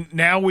bullying him.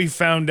 Now we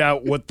found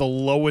out what the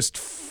lowest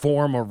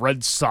form a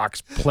Red Sox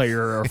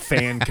player or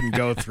fan can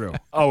go through.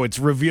 Oh, it's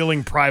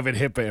revealing private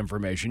HIPAA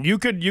information. You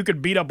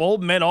could beat up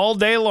old men all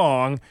day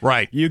long.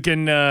 Right. You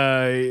can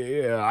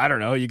I don't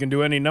know. You can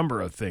do any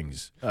number of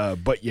things.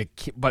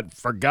 But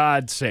for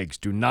God's sakes,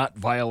 do not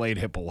violate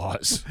HIPAA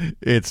laws.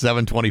 It's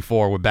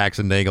 7:24 with Bax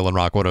and Nagle and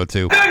Rock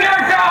 102.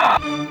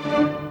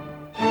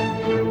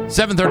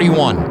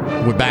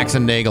 7:31 with Bax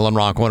and Nagle and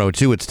Rock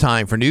 102. It's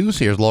time for news.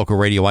 Here's local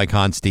radio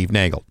icon Steve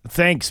Nagle.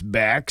 Thanks,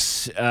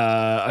 Bax.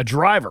 A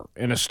driver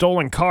in a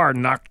stolen car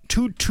knocked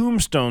 2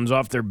 tombstones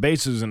off their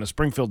bases in a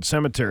Springfield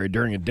cemetery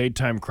during a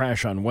daytime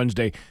crash on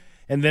Wednesday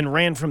and then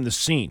ran from the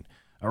scene.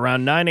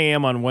 Around 9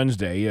 a.m. on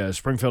Wednesday,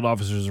 Springfield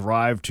officers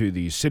arrived to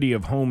the City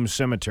of Home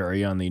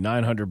Cemetery on the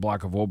 900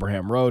 block of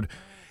Wilbraham Road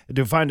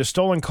to find a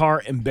stolen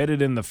car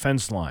embedded in the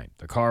fence line.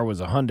 The car was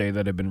a Hyundai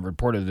that had been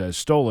reported as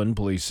stolen,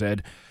 police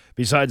said.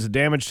 Besides the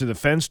damage to the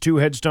fence, 2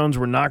 headstones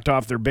were knocked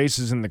off their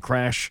bases in the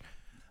crash.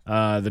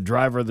 The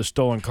driver of the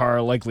stolen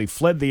car likely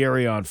fled the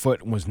area on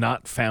foot and was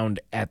not found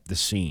at the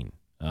scene.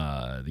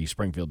 The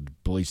Springfield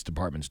Police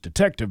Department's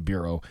Detective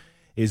Bureau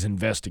is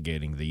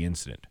investigating the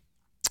incident.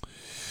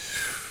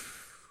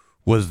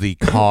 Was the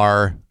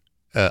car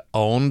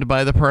owned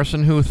by the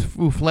person who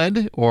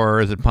fled,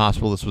 or is it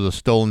possible this was a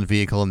stolen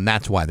vehicle and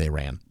that's why they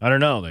ran? I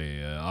don't know.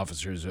 The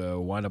officers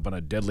wound up on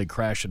a deadly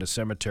crash at a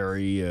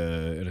cemetery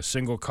in a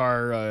single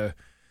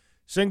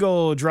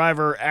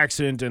driver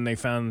accident, and they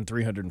found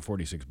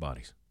 346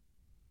 bodies.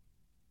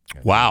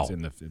 Wow.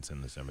 It's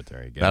in the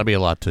cemetery. Again. That'll be a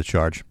lot to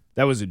charge.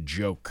 That was a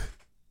joke.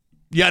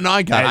 Yeah, no,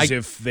 I got it. As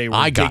if they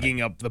were digging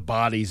up the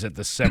bodies at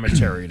the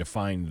cemetery to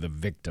find the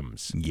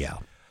victims. Yeah.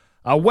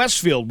 A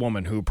Westfield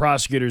woman who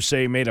prosecutors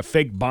say made a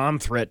fake bomb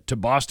threat to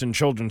Boston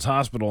Children's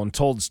Hospital and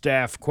told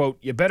staff, quote,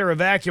 "You better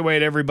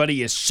evacuate everybody,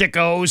 you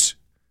sickos,"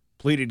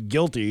 pleaded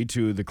guilty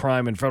to the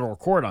crime in federal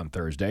court on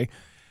Thursday.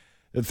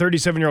 The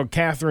 37-year-old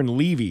Catherine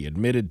Levy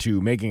admitted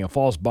to making a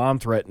false bomb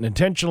threat and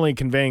intentionally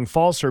conveying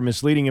false or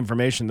misleading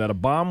information that a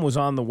bomb was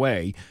on the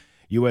way.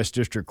 U.S.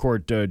 District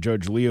Court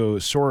Judge Leo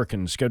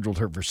Sorokin scheduled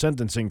her for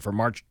sentencing for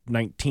March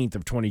 19th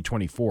of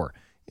 2024.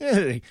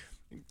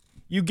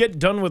 You get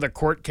done with a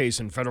court case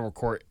in federal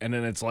court, and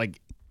then it's like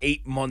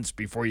 8 months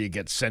before you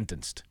get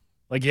sentenced.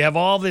 Like, you have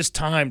all this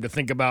time to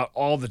think about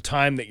all the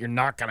time that you're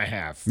not going to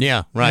have.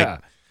 Yeah, right. Yeah.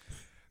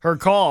 Her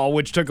call,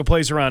 which took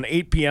place around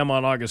 8 p.m.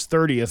 on August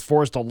 30th,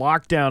 forced a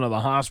lockdown of the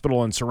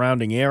hospital and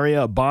surrounding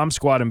area. A bomb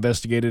squad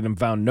investigated and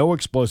found no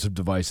explosive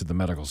device at the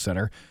medical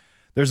center.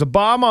 "There's a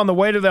bomb on the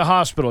way to the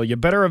hospital. You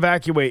better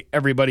evacuate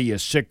everybody, you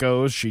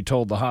sickos," she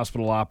told the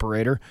hospital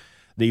operator.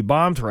 The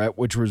bomb threat,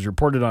 which was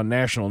reported on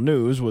national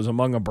news, was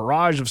among a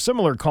barrage of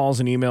similar calls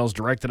and emails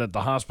directed at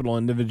the hospital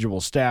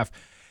individual staff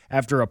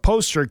after a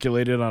post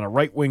circulated on a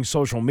right-wing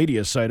social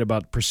media site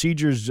about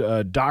procedures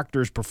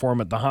doctors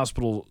perform at the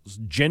hospital's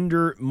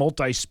gender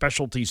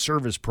multi-specialty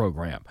service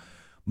program.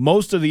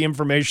 Most of the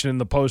information in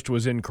the post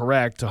was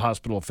incorrect,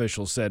 hospital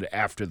officials said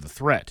after the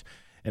threat.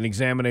 An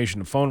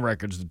examination of phone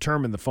records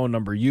determined the phone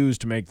number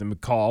used to make the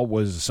call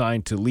was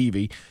assigned to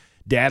Levy.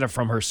 Data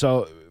from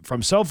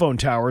cell phone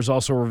towers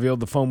also revealed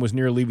the phone was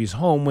near Levy's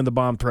home when the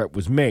bomb threat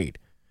was made.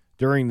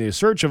 During the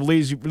search of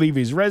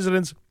Levy's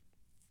residence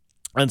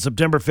on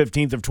September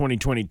 15th of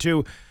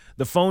 2022,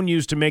 the phone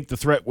used to make the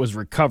threat was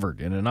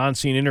recovered. In an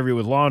on-scene interview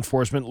with law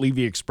enforcement,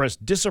 Levy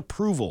expressed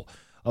disapproval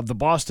of the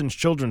Boston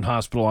Children's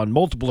Hospital on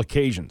multiple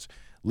occasions.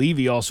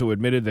 Levy also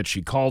admitted that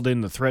she called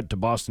in the threat to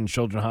Boston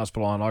Children's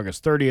Hospital on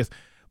August 30th,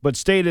 but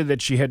stated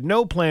that she had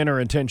no plan or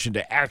intention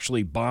to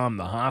actually bomb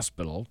the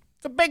hospital.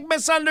 It's a big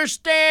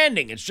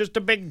misunderstanding. It's just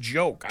a big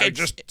joke. I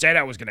just said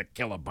I was going to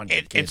kill a bunch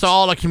of kids. It's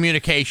all a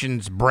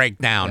communications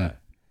breakdown.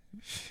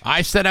 Yeah.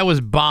 I said I was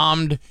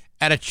bombed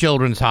at a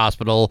children's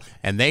hospital,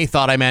 and they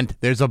thought I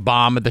meant there's a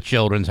bomb at the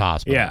children's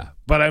hospital. Yeah,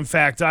 but in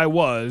fact, I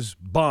was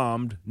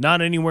bombed,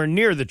 not anywhere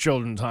near the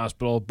children's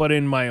hospital, but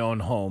in my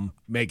own home,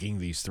 making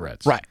these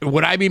threats. Right.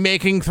 Would I be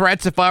making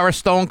threats if I were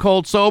stone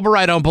cold sober?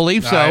 I don't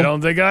believe so. I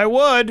don't think I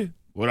would.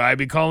 Would I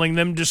be calling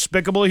them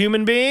despicable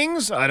human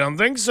beings? I don't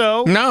think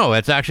so. No,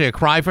 it's actually a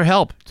cry for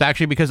help. It's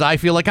actually because I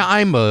feel like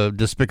I'm a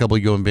despicable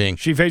human being.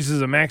 She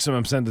faces a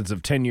maximum sentence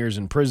of 10 years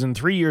in prison,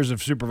 3 years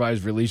of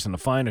supervised release, and a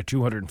fine of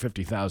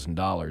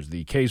 $250,000.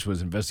 The case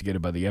was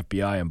investigated by the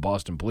FBI and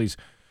Boston police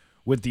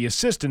with the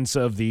assistance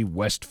of the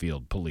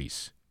Westfield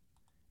police.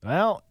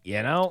 Well,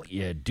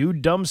 you do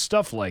dumb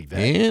stuff like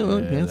that. Yeah,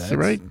 that's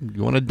right.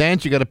 You want to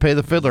dance, you got to pay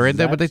the fiddler. Ain't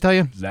that what they tell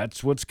you?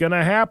 That's what's going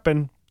to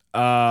happen.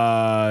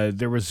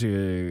 There was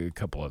a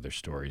couple other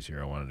stories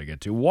here I wanted to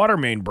get to. Water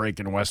main break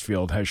in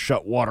Westfield has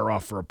shut water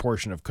off for a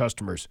portion of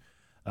customers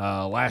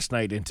last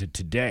night into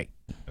today.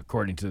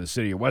 According to the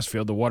city of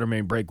Westfield, the water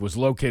main break was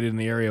located in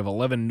the area of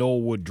 11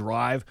 Knollwood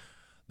Drive.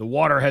 The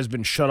water has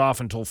been shut off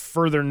until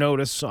further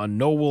notice on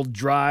Knollwood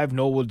Drive,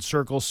 Knollwood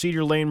Circle,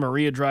 Cedar Lane,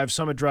 Maria Drive,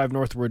 Summit Drive,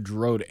 Northwood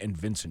Road, and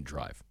Vincent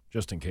Drive,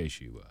 just in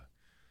case you...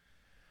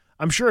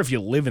 I'm sure if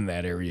you live in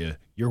that area,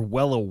 you're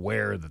well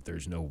aware that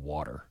there's no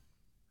water.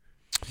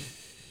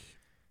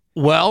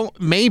 Well,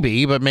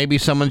 maybe, but maybe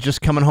someone's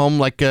just coming home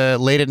like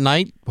late at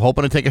night,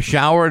 hoping to take a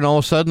shower, and all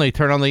of a sudden they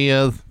turn on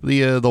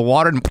the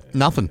water and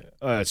nothing.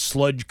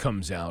 Sludge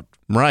comes out,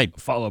 right?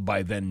 Followed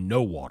by then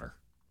no water.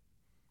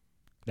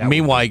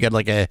 Meanwhile, you got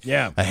like a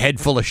head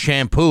full of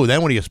shampoo.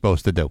 Then what are you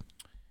supposed to do?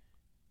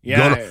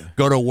 Yeah,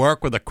 go to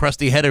work with a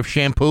crusty head of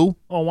shampoo.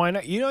 Oh, why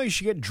not? You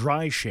should get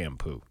dry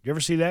shampoo. You ever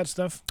see that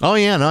stuff? Oh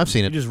yeah, no, I've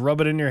seen it. You just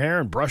rub it in your hair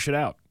and brush it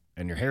out,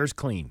 and your hair's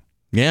clean.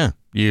 Yeah,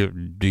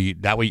 is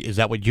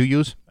that what you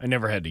use? I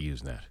never had to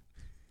use that.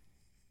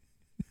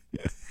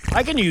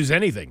 I can use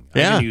anything.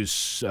 Yeah.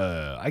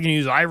 I can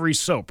use ivory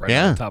soap right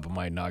on top of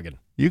my noggin.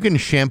 You can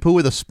shampoo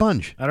with a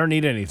sponge. I don't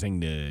need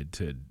anything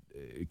to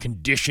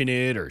condition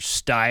it or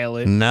style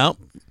it. No,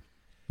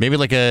 maybe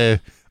like a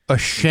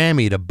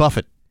chamois to buff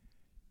it.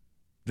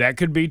 That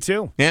could be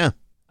too. Yeah.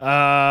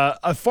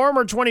 A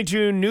former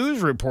 22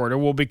 News reporter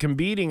will be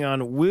competing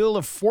on Wheel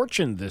of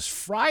Fortune this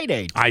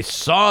Friday. I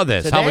saw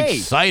this. Today. How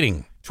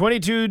exciting.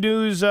 22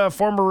 News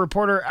former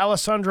reporter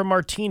Alessandra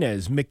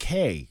Martinez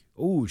McKay.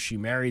 Ooh, she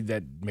married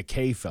that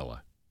McKay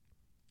fella.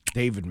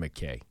 David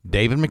McKay.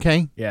 David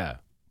McKay? Yeah.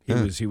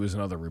 He was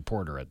another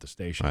reporter at the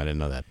station. I didn't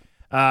know that.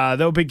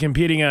 She'll be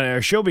competing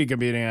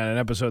on an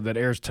episode that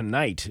airs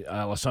tonight.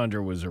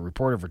 Alessandra was a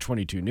reporter for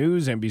 22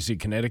 News, NBC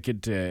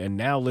Connecticut, and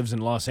now lives in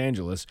Los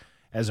Angeles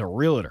as a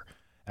realtor.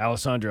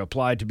 Alessandra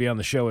applied to be on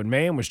the show in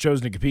May and was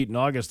chosen to compete in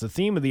August. The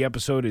theme of the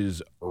episode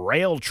is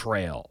Rail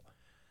Trail.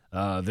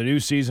 The new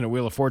season of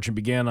Wheel of Fortune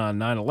began on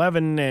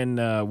 9/11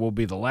 and will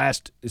be the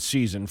last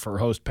season for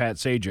host Pat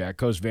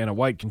Sajak. Host Vanna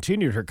White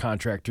continued her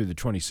contract through the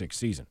 26th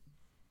season.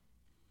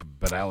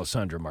 But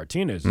Alessandra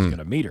Martinez is going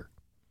to meet her.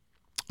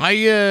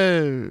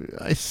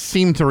 I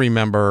seem to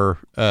remember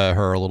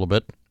her a little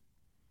bit.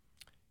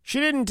 She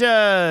didn't.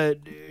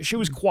 She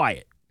was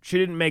quiet. She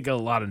didn't make a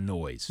lot of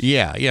noise.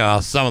 Yeah.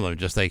 Some of them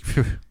just make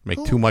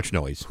too much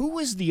noise. Who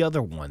was the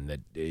other one that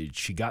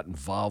she got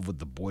involved with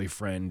the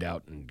boyfriend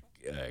out in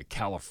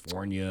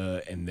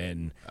California, and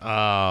then?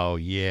 Oh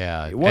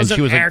yeah, it wasn't and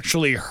she was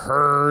actually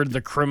her,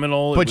 the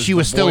criminal, but she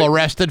was still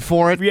arrested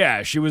for it.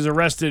 Yeah, she was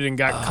arrested and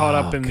got caught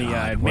up in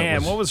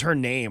what was her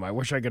name? I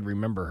wish I could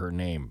remember her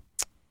name.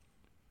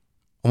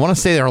 I want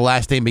to say that her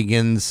last name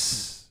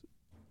begins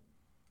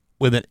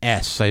with an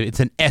S.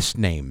 It's an S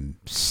name.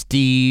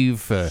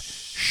 Steve,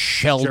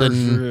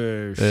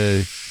 Sheldon,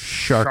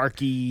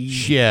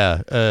 Sharky.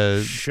 Yeah.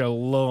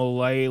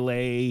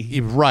 Shalolele.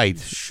 Right.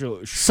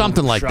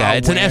 Something like that.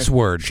 It's an S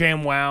word.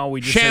 ShamWow.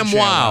 We just said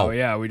ShamWow.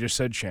 Yeah, we just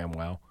said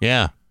ShamWow.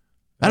 Yeah.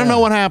 I don't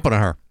know what happened to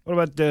her. What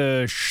about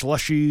the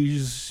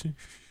Slushies?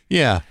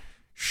 Yeah.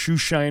 Shoe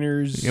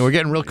Shiners. Yeah, we're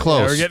getting real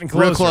close. Yeah, we're getting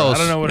closer. Real close. I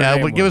don't know what her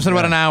name was. Give us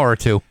about an hour or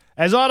two.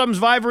 As autumn's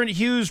vibrant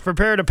hues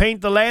prepare to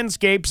paint the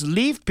landscapes,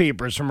 leaf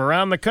peepers from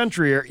around the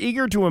country are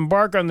eager to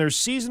embark on their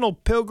seasonal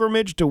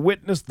pilgrimage to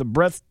witness the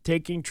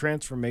breathtaking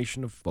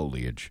transformation of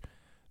foliage.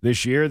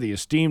 This year, the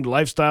esteemed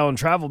lifestyle and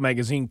travel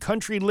magazine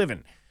Country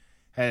Livin'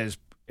 has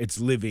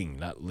living,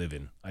 not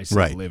living. I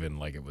said living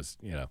like it was,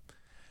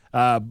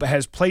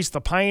 has placed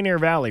the Pioneer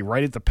Valley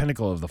right at the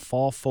pinnacle of the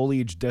fall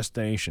foliage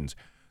destinations,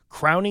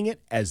 crowning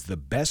it as the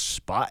best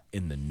spot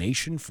in the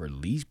nation for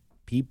leaf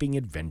peeping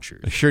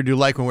adventures. I sure do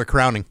like when we're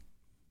crowning.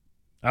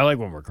 I like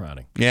when we're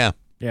crowning. Yeah.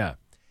 Yeah.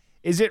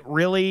 Is it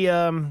really...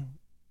 now,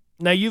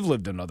 you've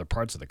lived in other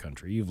parts of the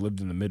country. You've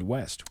lived in the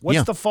Midwest.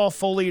 What's the fall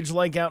foliage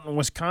like out in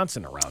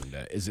Wisconsin around?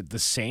 Is it the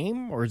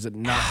same, or is it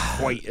not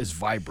quite as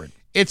vibrant?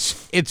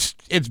 It's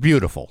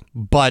beautiful,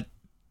 but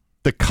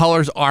the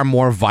colors are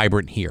more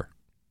vibrant here.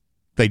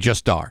 They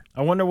just are.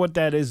 I wonder what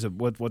that is,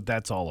 what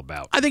that's all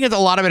about. I think a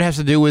lot of it has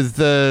to do with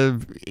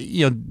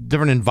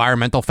different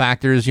environmental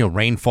factors,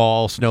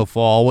 rainfall,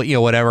 snowfall,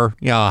 whatever,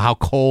 how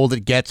cold it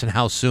gets and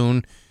how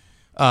soon.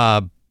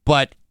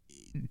 But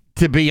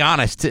to be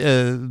honest,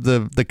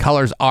 the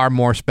colors are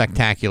more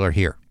spectacular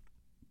here.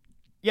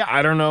 Yeah,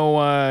 I don't know.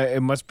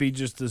 It must be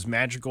just this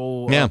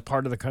magical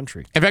part of the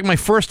country. In fact, my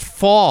first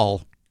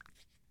fall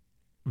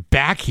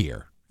back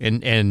here in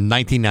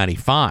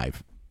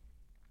 1995.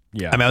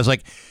 Yeah, I mean, I was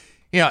like,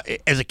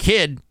 as a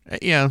kid,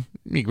 you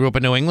grew up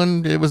in New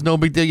England, it was no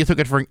big deal. You took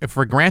it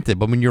for granted.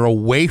 But when you're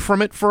away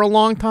from it for a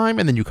long time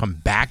and then you come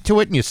back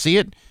to it and you see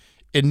it,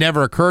 it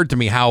never occurred to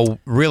me how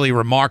really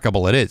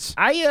remarkable it is.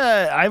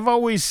 I've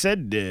always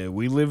said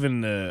we live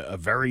in a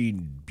very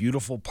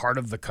beautiful part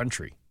of the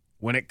country.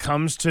 When it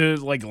comes to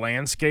like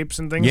landscapes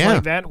and things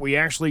like that, we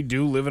actually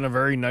do live in a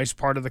very nice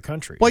part of the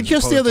country. Well,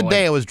 just the other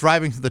day, I was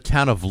driving through the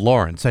town of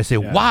Lawrence. I say,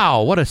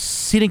 wow, what a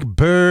scenic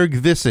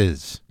burg this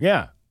is.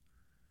 Yeah.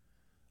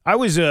 I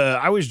was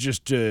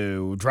just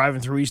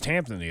driving through East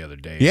Hampton the other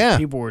day. Yeah.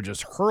 People were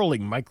just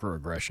hurling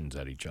microaggressions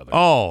at each other.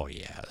 Oh,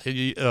 yeah.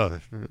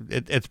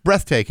 It's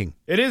breathtaking.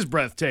 It is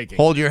breathtaking.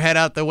 Hold your head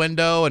out the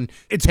window and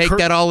It's take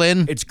that all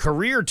in. It's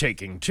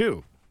career-taking,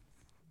 too.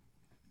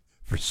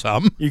 For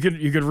some. You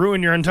could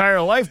ruin your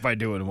entire life by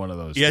doing one of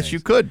those Yes, things. you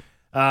could.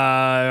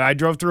 I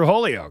drove through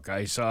Holyoke.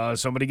 I saw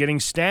somebody getting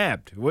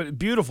stabbed. What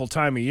beautiful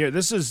time of year.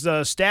 This is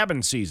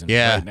stabbing season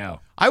right now.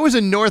 I was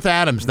in North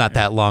Adams not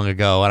that long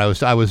ago, and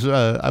I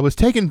was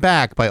taken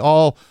back by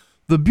all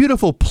the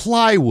beautiful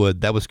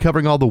plywood that was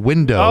covering all the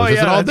windows. Oh, I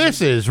yeah, said, this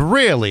is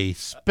really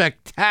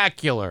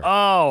spectacular.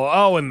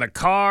 Oh, and the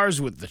cars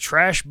with the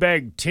trash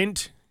bag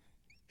tint.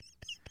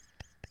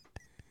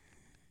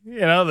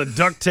 You know, the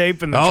duct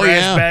tape and the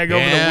trash bag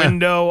over the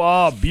window.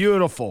 Oh,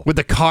 beautiful. With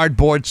the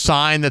cardboard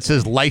sign that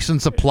says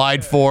license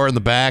applied for in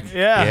the back.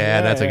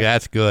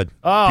 That's good.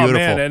 Oh, beautiful.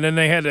 man. And then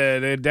they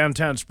had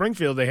downtown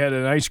Springfield, they had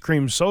an ice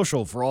cream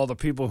social for all the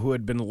people who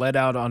had been let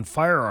out on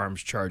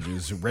firearms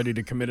charges, ready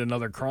to commit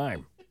another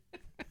crime.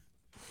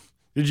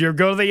 Did you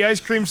go to the ice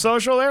cream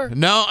social there?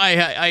 No, I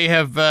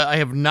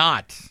have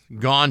not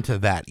gone to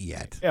that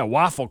yet. Yeah,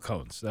 waffle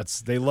cones.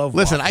 They love.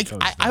 Listen, waffle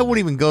cones. I won't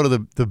even go to the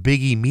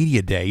Biggie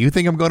Media Day. You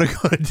think I'm going to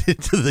go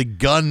to the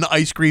gun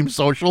ice cream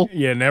social?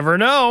 You never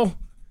know.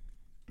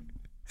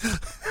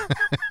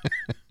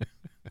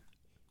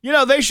 You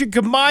know, they should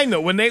combine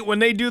though when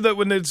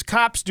the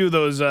cops do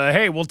those.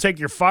 Hey, we'll take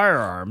your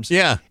firearms.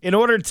 Yeah. In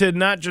order to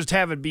not just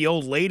have it be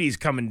old ladies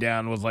coming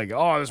down with like,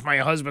 oh, this is my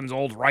husband's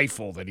old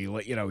rifle that he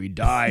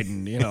died,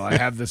 and I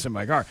have this in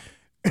my car.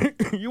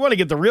 You want to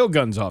get the real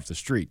guns off the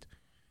street.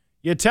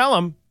 You tell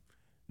them,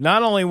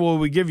 not only will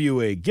we give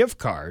you a gift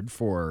card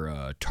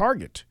for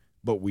Target,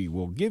 but we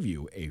will give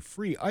you a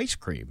free ice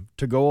cream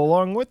to go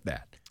along with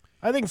that.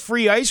 I think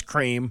free ice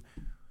cream.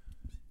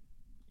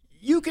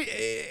 You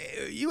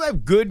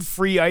have good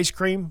free ice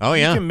cream. Oh,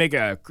 yeah. You can make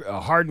a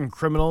hardened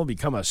criminal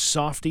become a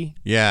softie.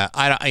 Yeah,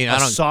 I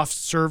don't. Soft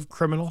serve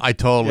criminal. I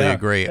totally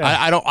agree. Yeah.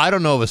 I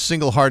don't know of a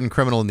single hardened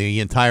criminal in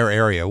the entire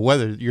area,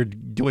 whether you're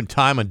doing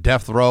time on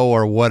death row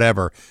or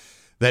whatever,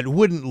 that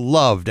wouldn't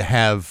love to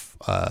have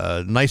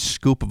a nice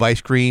scoop of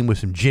ice cream with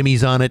some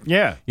jimmies on it.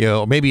 Yeah.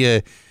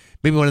 Maybe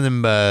one of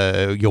them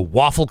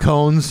waffle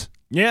cones.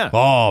 Yeah.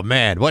 Oh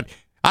man, what?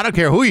 I don't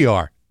care who you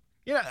are.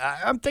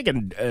 I'm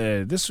thinking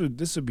this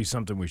would be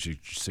something we should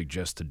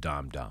suggest to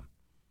Dom.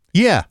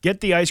 Yeah.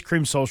 Get the ice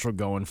cream social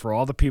going for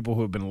all the people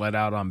who have been let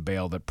out on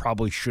bail that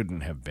probably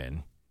shouldn't have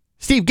been.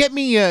 Steve, get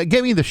me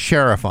the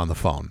sheriff on the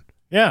phone.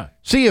 Yeah.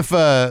 See if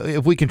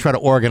we can try to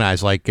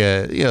organize like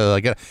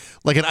an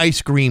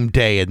ice cream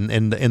day in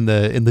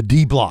the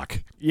D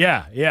block.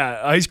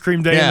 Yeah. Ice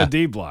cream day in the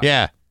D block.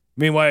 Yeah.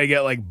 Meanwhile, you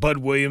got like Bud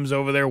Williams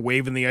over there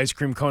waving the ice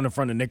cream cone in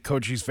front of Nick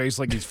Cochi's face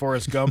like he's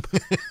Forrest Gump.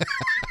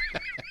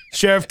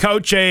 Sheriff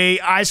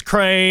Cochi, ice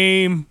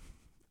cream.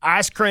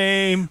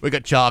 We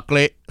got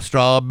chocolate,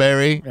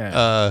 strawberry.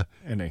 Yeah.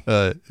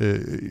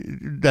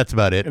 That's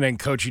about it. And then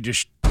Cochi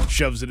just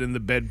shoves it in the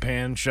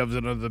bedpan, shoves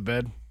it under the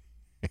bed.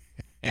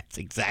 That's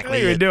exactly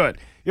How you it. do it.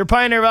 Your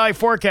Pioneer Valley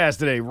forecast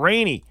today: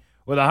 rainy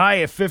with a high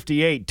of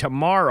 58.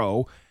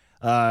 Tomorrow,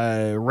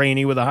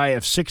 rainy with a high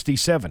of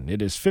 67.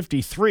 It is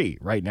 53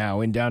 right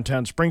now in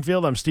downtown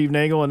Springfield. I'm Steve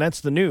Nagle, and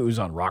that's the news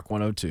on Rock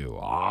 102.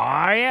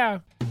 Oh, yeah.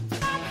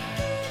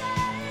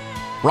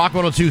 Rock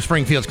 102,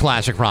 Springfield's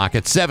Classic Rock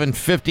at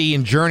 7:50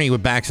 in Journey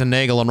with Bax and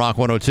Nagle on Rock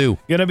 102.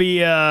 Gonna be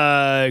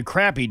a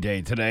crappy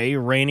day today.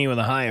 Rainy with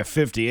a high of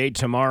 58.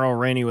 Tomorrow,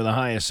 rainy with a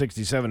high of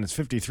 67. It's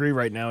 53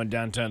 right now in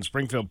downtown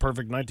Springfield.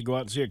 Perfect night to go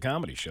out and see a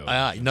comedy show.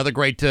 Another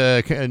great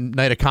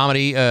night of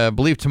comedy. I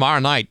believe tomorrow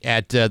night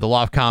at the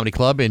Loft Comedy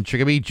Club in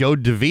Chicopee. Joe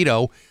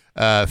DeVito,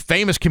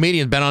 famous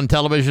comedian, been on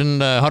television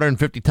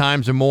 150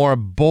 times or more. A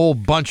whole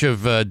bunch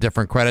of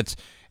different credits,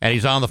 and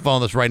he's on the phone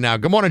with us right now.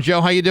 Good morning,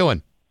 Joe. How you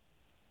doing?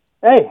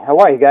 Hey, how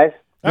are you guys?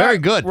 Very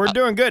good. We're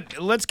doing good.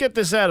 Let's get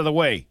this out of the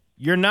way.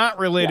 You're not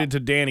related to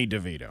Danny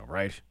DeVito,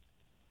 right?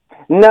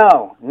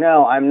 No,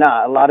 I'm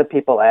not. A lot of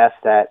people ask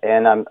that,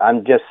 and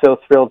I'm just so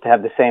thrilled to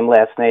have the same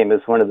last name as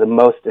one of the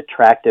most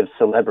attractive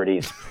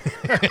celebrities.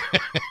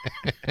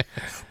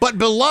 But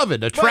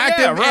beloved,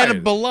 attractive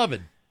and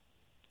beloved.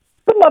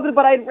 Beloved,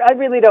 but I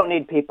really don't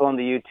need people in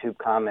the YouTube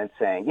comments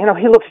saying,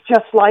 he looks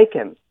just like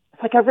him.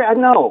 It's like, I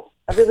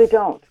really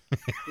don't.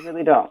 I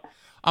really don't.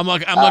 I'm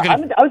looking. I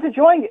was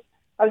enjoying it.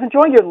 I was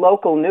enjoying your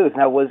local news.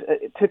 Now,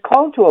 to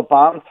call to a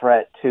bomb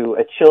threat to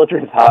a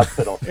children's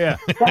hospital. Yeah,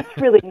 that's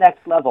really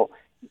next level.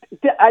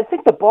 I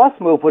think the boss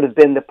move would have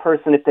been the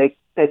person if they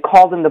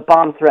called in the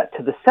bomb threat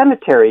to the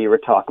cemetery you were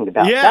talking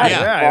about.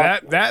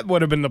 That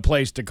would have been the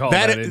place to call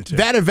that into.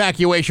 That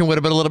evacuation would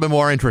have been a little bit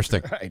more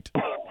interesting. Right.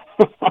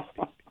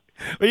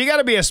 Well, you got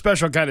to be a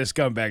special kind of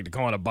scumbag to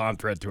call in a bomb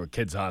threat to a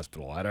kid's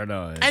hospital. I don't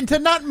know. And to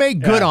not make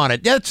good on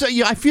it. That's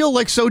I feel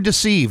like so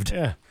deceived.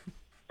 Yeah.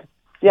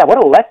 Yeah, what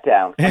a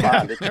letdown. Come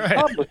on.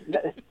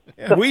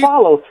 The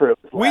follow-through.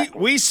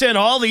 We sent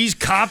all these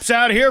cops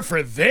out here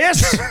for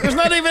this? There's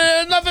not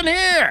even nothing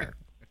here.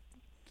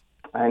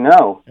 I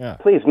know. Yeah.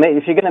 Please,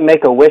 if you're going to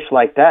make a wish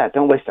like that,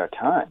 don't waste our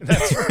time.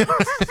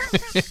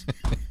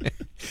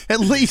 At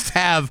least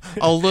have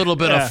a little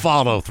bit of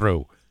follow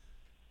through.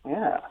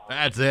 Yeah.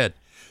 That's it.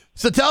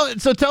 So tell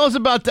us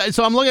about that.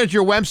 So I'm looking at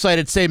your website.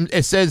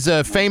 It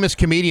says famous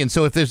comedian.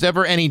 So if there's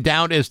ever any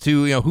doubt as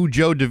to who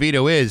Joe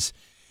DeVito is,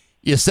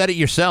 you said it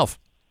yourself.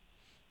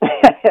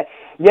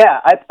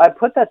 Yeah, I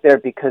put that there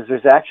because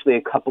there's actually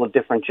a couple of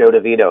different Joe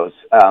DeVitos.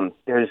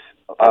 There's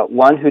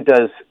one who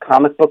does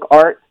comic book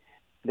art.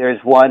 There's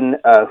one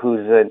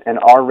who's an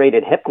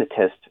R-rated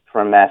hypnotist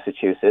from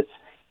Massachusetts.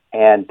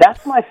 And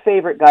that's my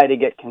favorite guy to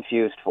get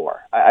confused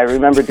for. I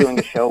remember doing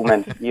a show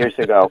years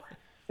ago.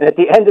 And at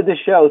the end of the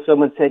show,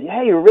 someone said,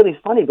 "Hey, you're really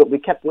funny, but we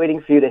kept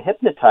waiting for you to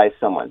hypnotize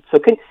someone." So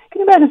can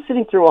you imagine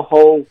sitting through a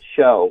whole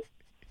show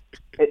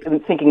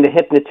and thinking the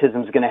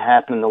hypnotism is going to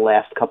happen in the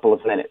last couple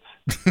of minutes?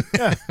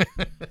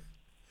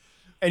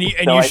 And you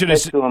I should have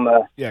said to him,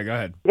 yeah, go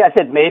ahead. Yeah, I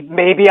said,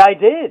 maybe I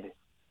did.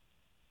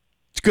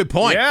 It's a good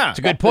point. Yeah. It's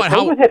a good point.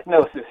 How with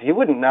hypnosis? You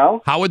wouldn't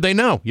know. How would they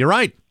know? You're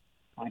right.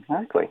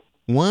 Exactly.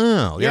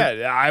 Wow.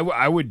 Yeah,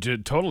 I would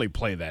totally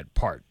play that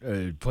part,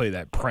 play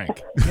that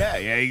prank.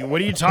 Yeah.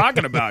 What are you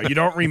talking about? You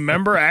don't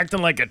remember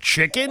acting like a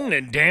chicken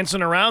and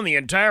dancing around the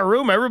entire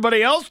room?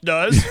 Everybody else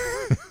does.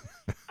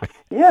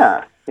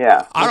 Yeah.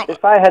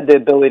 If I had the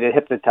ability to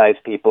hypnotize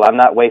people, I'm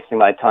not wasting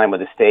my time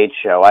with a stage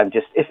show. I'm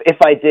just if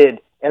I did,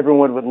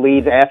 everyone would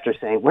leave after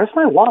saying, "Where's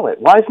my wallet?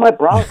 Why is my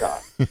bra gone?"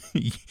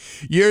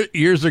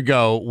 Years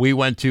ago, we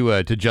went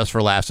to Just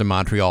for Laughs in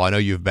Montreal. I know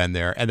you've been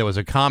there, and there was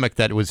a comic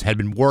that had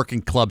been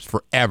working clubs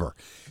forever,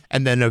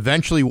 and then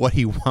eventually, what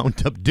he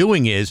wound up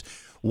doing is,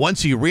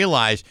 once he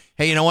realized,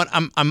 hey, you know what,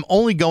 I'm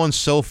only going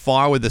so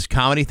far with this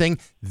comedy thing.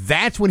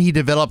 That's when he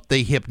developed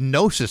the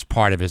hypnosis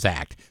part of his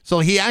act. So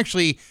he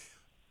actually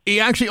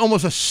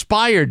almost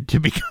aspired to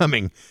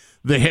becoming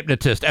the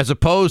hypnotist, as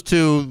opposed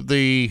to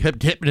the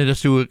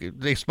hypnotist who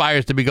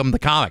aspires to become the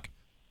comic.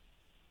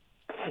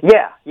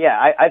 Yeah.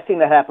 I've seen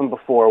that happen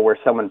before, where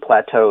someone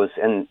plateaus,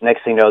 and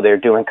next thing you know, they're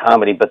doing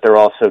comedy, but they're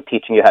also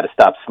teaching you how to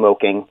stop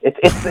smoking. It's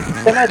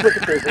then I look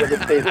at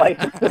their life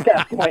at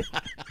that point.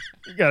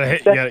 You gotta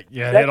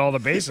hit all the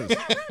bases.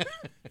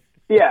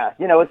 Yeah,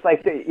 it's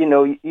like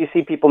you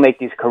see people make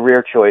these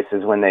career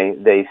choices when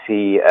they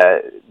see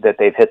that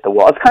they've hit the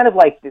wall. It's kind of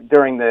like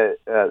during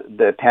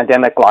the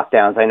pandemic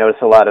lockdowns. I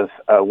noticed a lot of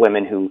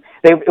women who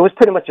it was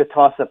pretty much a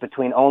toss up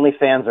between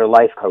OnlyFans or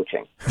life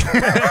coaching.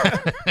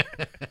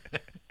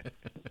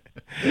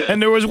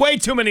 And there was way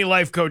too many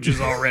life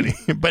coaches already,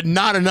 but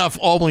not enough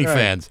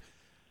OnlyFans.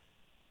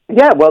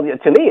 Yeah, well,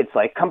 to me, it's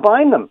like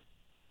combine them.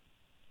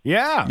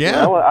 Yeah.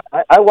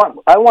 I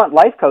want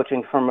life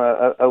coaching from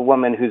a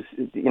woman who's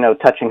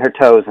touching her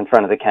toes in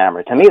front of the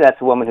camera. To me,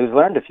 that's a woman who's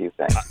learned a few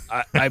things.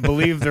 I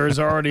believe there's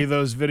already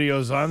those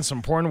videos on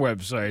some porn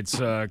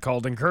websites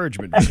called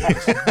encouragement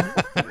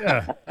videos.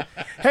 Yeah.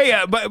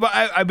 Hey, but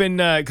I've been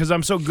because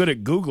I'm so good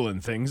at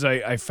Googling things.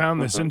 I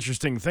found this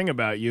interesting thing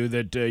about you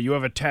that you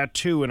have a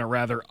tattoo in a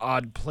rather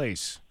odd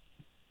place.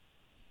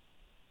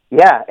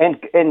 Yeah, and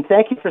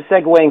thank you for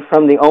segueing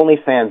from the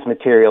OnlyFans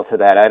material to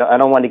that. I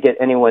don't want to get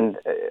anyone's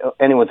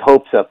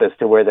hopes up as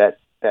to where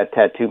that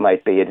tattoo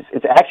might be.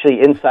 It's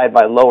actually inside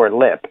my lower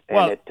lip,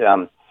 and it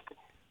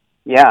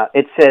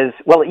says.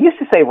 Well, it used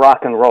to say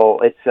rock and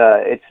roll.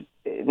 It's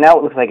now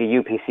it looks like a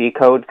UPC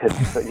code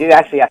because you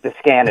actually have to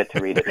scan it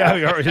to read it.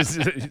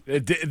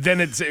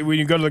 Then it's when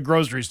you go to the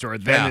grocery store.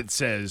 Then it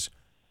says,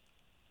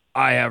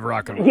 "I have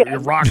rock and roll." Yeah.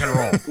 Rock and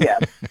roll. Yeah.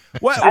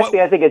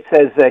 Actually, I think it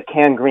says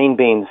canned green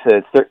beans.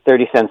 It's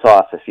 30 cents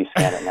off if you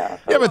scan it now.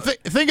 So. Yeah, but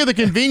think of the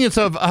convenience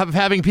of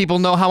having people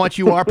know how much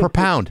you are per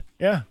pound.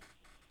 Yeah.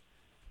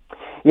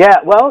 Yeah,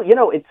 well,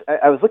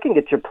 I was looking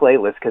at your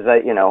playlist because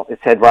it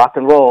said rock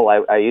and roll.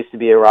 I used to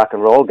be a rock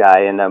and roll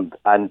guy, and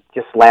I'm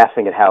just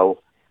laughing at how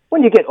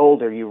when you get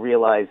older you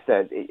realize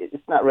that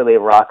it's not really a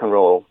rock and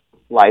roll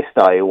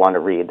lifestyle you want to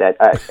read. That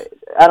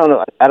I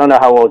don't know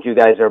how old you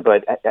guys are,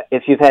 but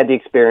if you've had the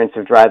experience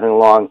of driving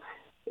along,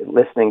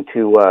 listening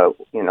to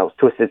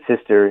Twisted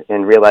Sister,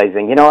 and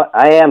realizing,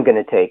 I am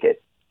going to take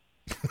it.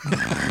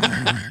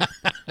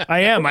 I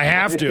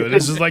have to.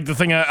 This is like the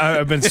thing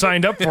I've been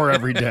signed up for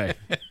every day.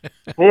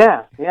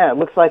 Yeah. It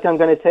looks like I'm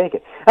going to take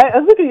it. I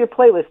was looking at your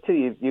playlist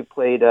too. You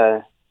played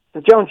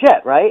Joan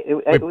Jett, right?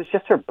 It was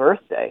just her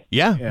birthday.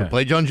 Yeah. We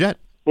played Joan Jett.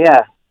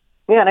 Yeah,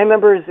 and I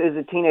remember as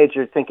a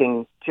teenager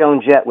thinking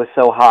Joan Jett was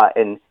so hot,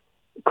 and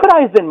could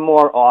I have been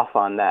more off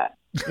on that?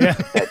 Yeah.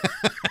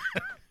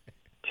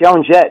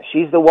 Joan Jett,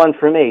 she's the one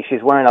for me.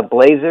 She's wearing a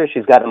blazer.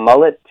 She's got a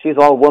mullet. She's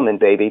all woman,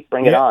 baby.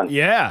 Bring it on.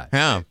 Yeah.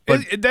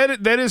 But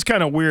that is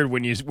kind of weird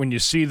when you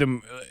see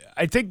them.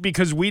 I think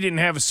because we didn't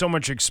have so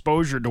much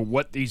exposure to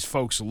what these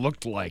folks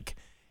looked like.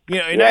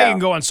 Now you can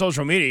go on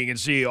social media, you can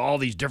see all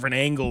these different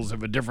angles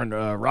of a different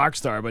rock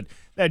star, but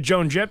that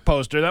Joan Jett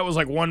poster, that was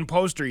like one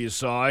poster you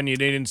saw, and you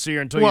didn't see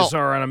her until you saw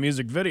her on a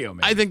music video.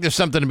 Maybe. I think there's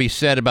something to be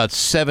said about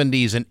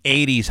 70s and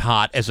 80s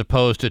hot as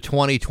opposed to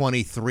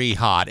 2023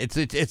 hot. It's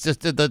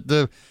just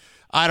the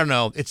I don't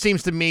know. It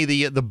seems to me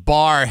the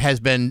bar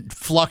has been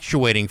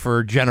fluctuating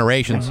for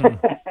generations.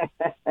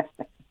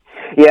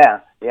 Yeah.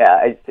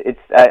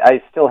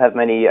 I still have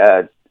many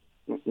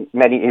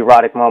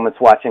erotic moments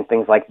watching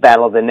things like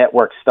Battle of the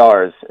Network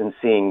Stars and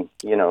seeing,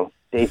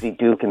 Daisy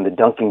Duke in the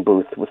dunking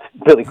booth with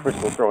Billy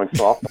Crystal throwing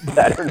softballs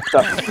at her and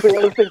stuff.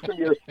 All those things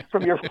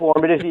from your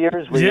formative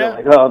years where you're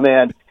like, oh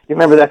man, you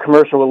remember that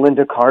commercial where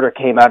Linda Carter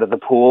came out of the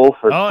pool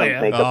for some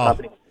makeup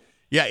company?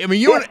 Yeah, I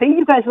mean, you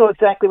guys know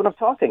exactly what I'm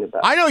talking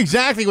about. I know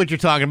exactly what you're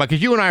talking about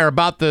because you and I are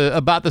about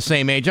the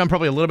same age. I'm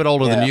probably a little bit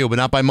older than you, but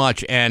not by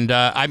much. And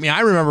I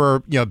remember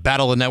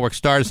Battle of the Network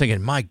Stars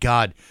thinking, my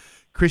God,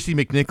 Christy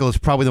McNichol is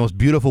probably the most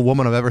beautiful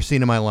woman I've ever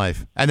seen in my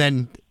life. And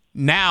then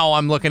now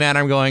I'm looking at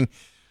her, I'm going,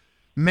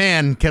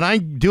 man, can I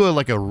do a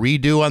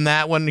redo on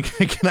that one?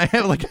 Can I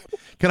have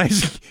can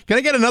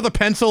I get another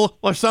pencil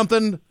or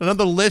something?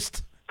 Another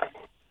list?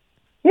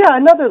 Yeah,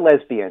 another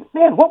lesbian.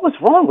 Man, what was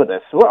wrong with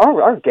us?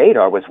 Our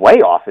gaydar was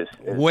way off as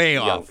way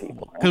young off.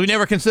 people. Because we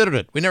never considered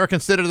it. We never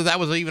considered that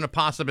was even a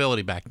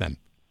possibility back then.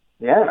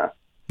 Yeah.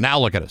 Now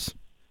look at us.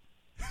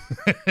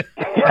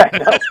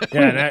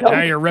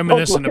 Now you're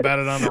reminiscing about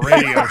it on the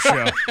radio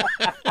show.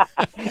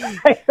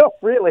 I know,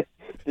 really.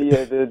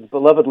 The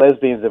beloved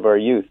lesbians of our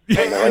youth.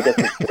 I guess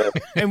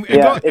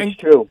it's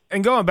true.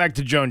 And going back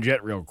to Joan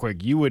Jett real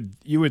quick, you would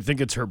think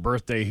it's her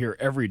birthday here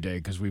every day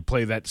because we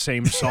play that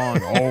same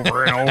song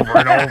over and over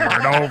and over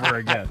and over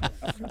again.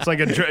 It's like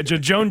a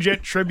Joan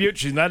Jett tribute.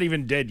 She's not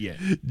even dead yet.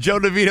 Joe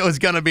DeVito is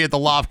going to be at the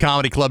Loft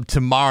Comedy Club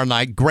tomorrow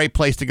night. Great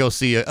place to go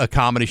see a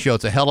comedy show.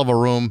 It's a hell of a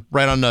room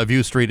right on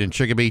View Street in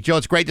Chicopee. Joe,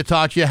 it's great to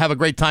talk to you. Have a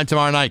great time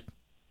tomorrow night.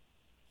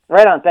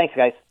 Right on. Thanks,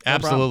 guys.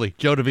 Absolutely.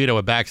 Joe DeVito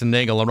at Bax and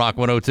Nagle on Rock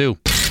 102.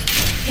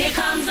 Here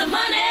comes the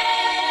money.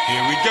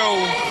 Here we go.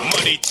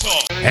 Money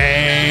talk.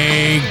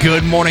 Hey,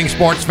 good morning,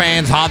 sports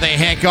fans. How the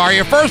heck are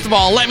you? First of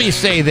all, let me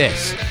say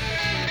this.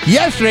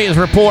 Yesterday it was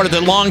reported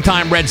that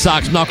longtime Red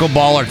Sox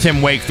knuckleballer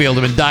Tim Wakefield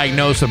had been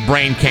diagnosed with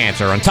brain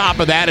cancer. On top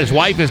of that, his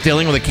wife is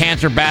dealing with a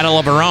cancer battle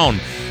of her own.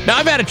 Now,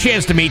 I've had a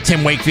chance to meet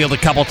Tim Wakefield a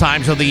couple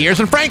times over the years,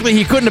 and frankly,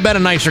 he couldn't have been a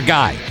nicer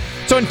guy.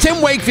 So when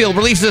Tim Wakefield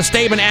releases a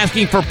statement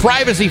asking for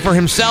privacy for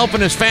himself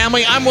and his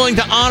family, I'm willing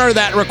to honor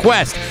that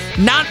request.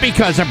 Not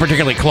because I'm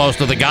particularly close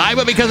to the guy,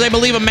 but because I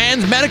believe a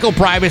man's medical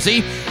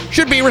privacy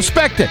should be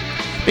respected.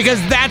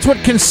 Because that's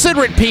what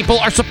considerate people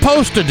are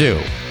supposed to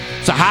do.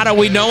 So how do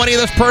we know any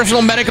of this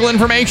personal medical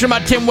information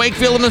about Tim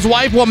Wakefield and his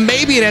wife? Well,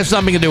 maybe it has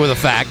something to do with the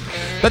fact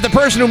that the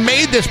person who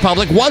made this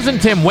public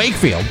wasn't Tim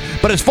Wakefield,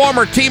 but his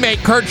former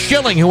teammate Kurt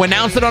Schilling, who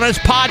announced it on his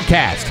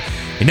podcast.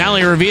 He not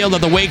only revealed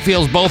that the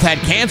Wakefields both had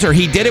cancer,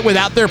 he did it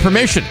without their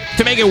permission.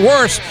 To make it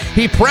worse,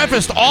 he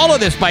prefaced all of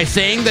this by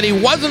saying that he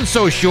wasn't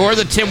so sure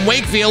that Tim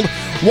Wakefield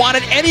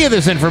wanted any of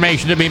this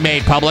information to be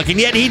made public, and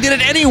yet he did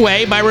it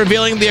anyway by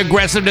revealing the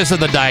aggressiveness of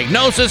the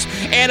diagnosis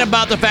and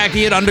about the fact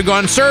he had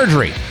undergone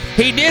surgery.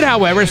 He did,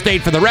 however,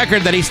 state for the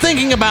record that he's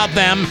thinking about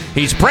them,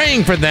 he's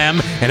praying for them,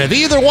 and if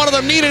either one of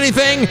them need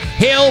anything,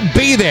 he'll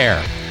be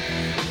there.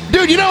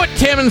 Dude, you know what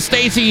Tim and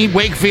Stacy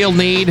Wakefield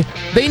need?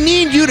 They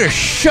need you to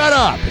shut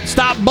up and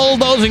stop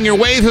bulldozing your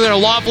way through their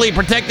lawfully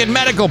protected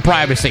medical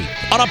privacy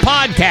on a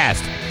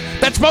podcast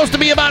that's supposed to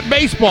be about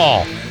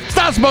baseball. It's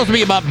not supposed to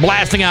be about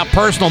blasting out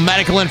personal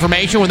medical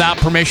information without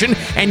permission,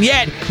 and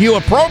yet you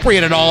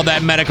appropriated all of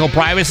that medical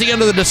privacy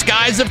under the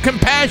disguise of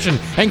compassion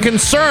and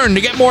concern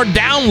to get more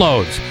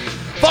downloads.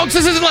 Folks,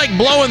 this isn't like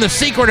blowing the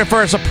secret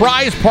for a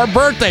surprise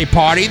birthday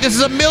party. This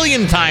is a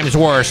million times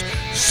worse.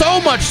 So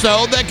much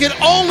so that can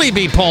only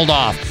be pulled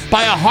off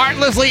by a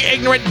heartlessly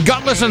ignorant,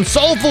 gutless, and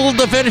soulful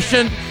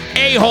deficient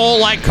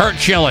a-hole like Kurt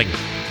Schilling.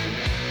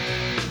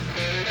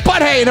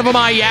 But hey, enough of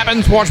my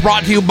yapping. Sports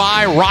brought to you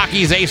by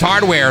Rocky's Ace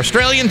Hardware,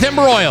 Australian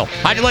Timber Oil.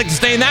 How'd you like to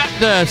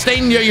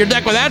stain your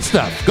deck with that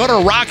stuff? Go to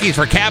Rocky's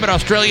for Cabot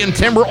Australian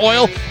Timber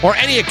Oil or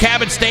any of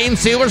Cabot stain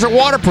sealers or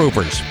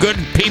waterproofers. Good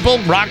people,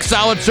 rock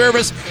solid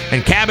service,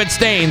 and Cabot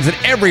stains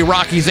at every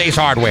Rocky's Ace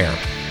Hardware.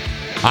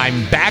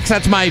 I'm Bax.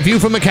 That's my view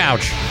from the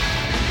couch.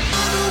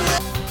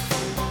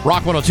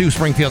 Rock 102,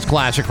 Springfield's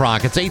Classic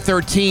Rock. It's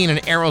 8:13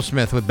 and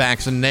Aerosmith with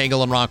Bax and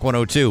Nagle on Rock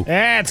 102.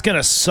 It's going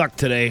to suck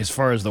today as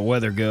far as the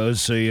weather goes,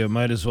 so you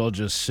might as well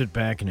just sit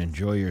back and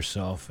enjoy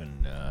yourself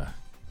and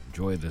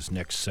enjoy this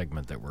next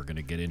segment that we're going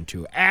to get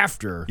into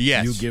after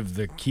you give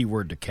the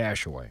keyword to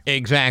cash away.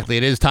 Exactly.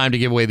 It is time to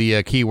give away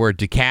the keyword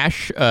to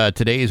cash.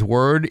 Today's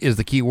word is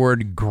the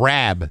keyword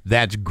grab.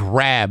 That's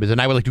grab.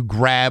 And I would like to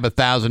grab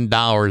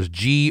 $1,000.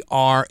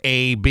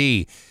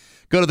 G-R-A-B.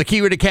 Go to the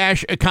Keyword to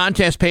Cash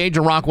contest page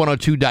on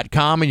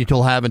rock102.com, and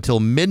you'll have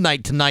until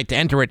midnight tonight to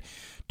enter it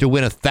to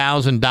win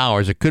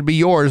 $1,000. It could be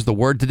yours. The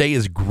word today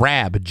is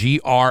grab,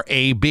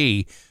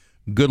 G-R-A-B.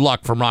 Good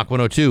luck from Rock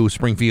 102,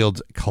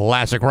 Springfield's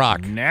Classic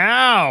Rock.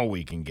 Now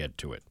we can get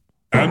to it.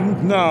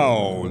 And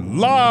now,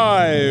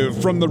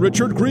 live from the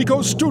Richard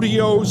Grieco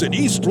Studios in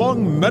East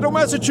Long Meadow,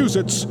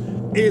 Massachusetts,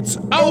 it's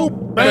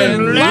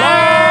Open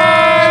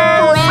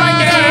Line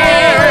Friday!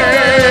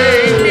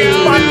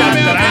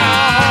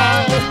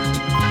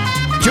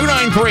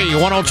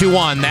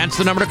 293-1021. That's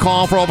the number to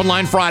call for Open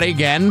Line Friday.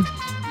 Again,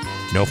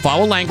 no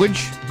foul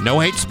language, no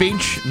hate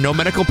speech, no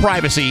medical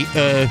privacy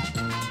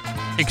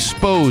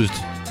exposed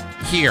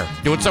here.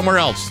 Do it somewhere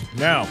else.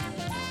 Now,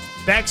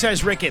 Bax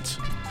has rickets.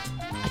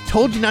 I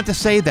told you not to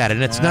say that,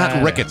 and it's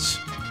not rickets.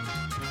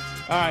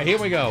 All right, here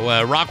we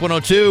go. Rock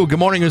 102. Good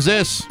morning. Who's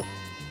this?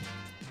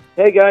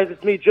 Hey, guys.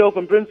 It's me, Joe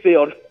from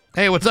Brimfield.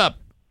 Hey, what's up?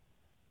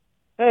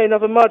 Hey,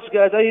 nothing much,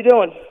 guys. How you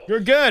doing? You're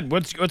good.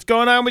 What's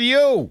going on with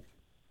you?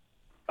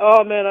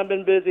 Oh, man, I've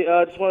been busy.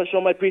 I just want to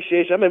show my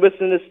appreciation. I've been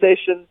listening to this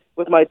station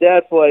with my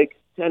dad for like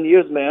 10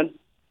 years, man.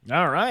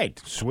 All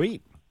right.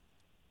 Sweet.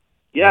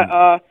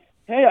 Yeah,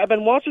 hey, I've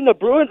been watching the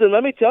Bruins, and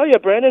let me tell you,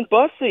 Brandon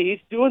Bussey, he's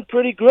doing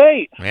pretty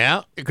great.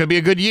 Yeah, it could be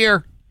a good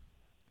year.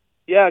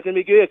 Yeah, it can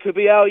be good. It could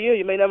be our year.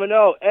 You may never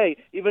know. Hey,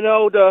 even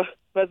though the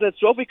President's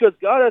Trophy could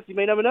got us, you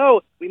may never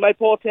know. We might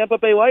pull Tampa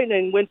Bay Lightning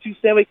and win 2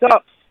 Stanley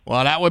Cups.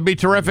 Well, that would be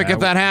terrific if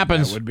that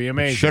happens. That would be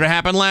amazing. Should have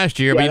happened last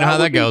year, but you know how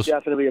that goes.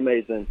 Definitely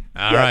amazing.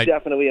 All right.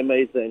 Definitely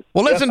amazing.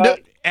 Well, listen,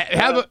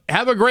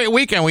 have a great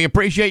weekend. We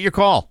appreciate your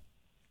call.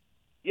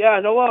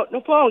 Yeah,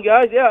 no problem,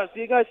 guys. Yeah,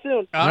 see you guys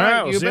soon. All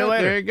right, we'll see you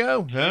later. There you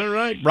go. All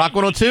right. Rock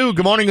 102.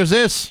 Good morning. Who's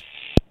this?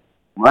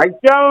 Mike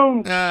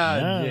Jones.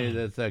 Gee,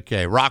 that's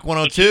okay. Rock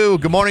 102.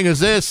 Good morning. Who's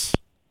this?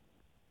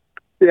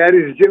 Yeah,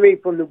 this is Jimmy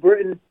from New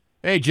Britain.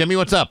 Hey, Jimmy.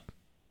 What's up?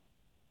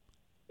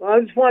 Well,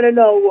 I just want to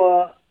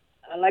know,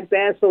 I'd like to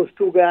ask those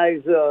two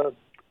guys,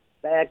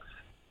 Bax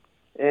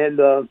and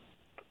the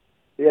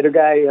other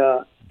guy,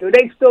 do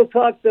they still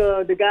talk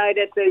to the guy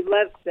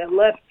that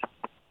left?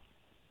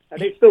 Are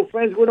they still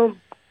friends with him?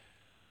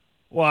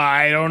 Well,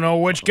 I don't know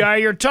which guy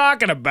you're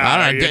talking about.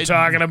 Are you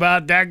talking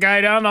about that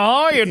guy down the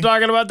hall? You're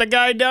talking about the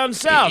guy down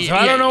south. So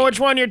I don't know which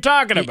one you're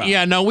talking about.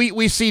 Yeah, no,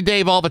 we see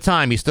Dave all the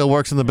time. He still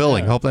works in the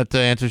building. Hope that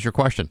answers your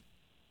question.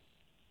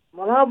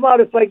 Well, how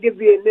about if I give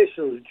the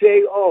initials,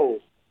 J.O.,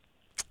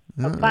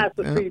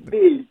 apostrophe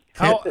B?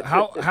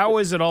 How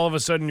is it all of a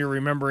sudden you're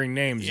remembering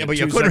names? Yeah, but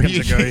 2 you couldn't-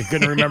 seconds ago you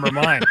couldn't remember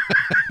mine.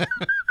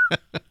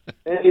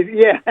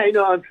 Yeah, I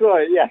know. I'm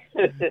sorry. Yeah.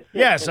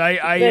 Yes,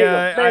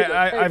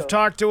 Nagle. I've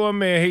talked to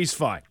him. He's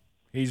fine.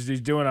 He's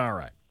doing all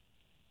right.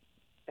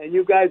 And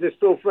you guys are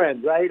still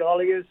friends, right?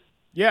 All of you?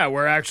 Yeah,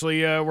 we're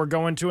actually we're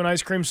going to an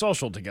ice cream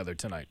social together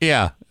tonight.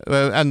 Yeah,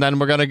 and then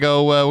we're gonna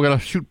go. We're gonna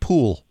shoot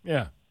pool.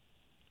 Yeah.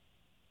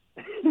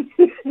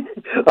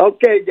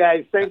 Okay,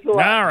 guys. Thanks a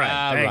lot. All right.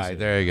 All Thanks. right.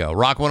 There you go.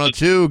 Rock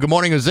 102. Good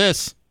morning. Who's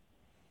this?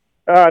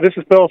 This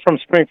is Bill from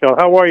Springfield.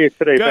 How are you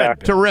today, Good.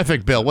 Bax?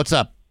 Terrific, Bill. What's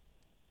up?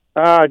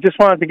 Just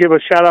wanted to give a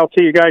shout-out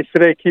to you guys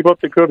today. Keep up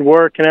the good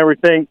work and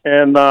everything.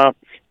 And,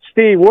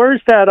 Steve,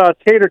 where's that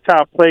tater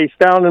tot place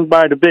down in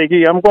by the Big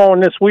E? I'm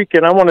going this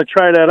weekend. I want to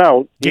try that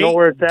out. You know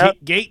where it's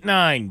at? Gate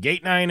 9.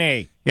 Gate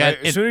 9A. Yeah,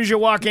 As soon as you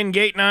walk in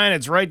Gate 9,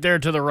 it's right there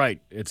to the right.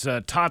 It's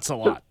Tots a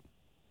lot.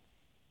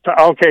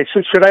 Okay,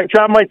 so should I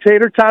drop my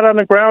tater tot on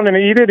the ground and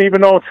eat it,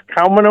 even though it's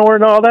cow manure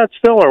and all that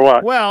still, or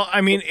what? Well, I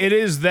mean, it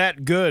is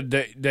that good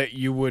that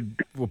you would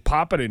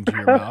pop it into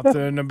your mouth,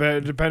 and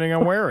depending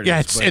on where it is.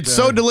 Yeah, it's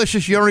so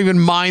delicious you don't even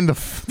mind the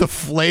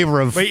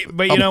flavor of,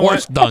 but you know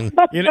horse what? dung.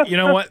 You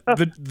know what?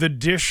 The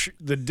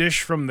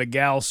dish from the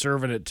gal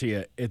serving it to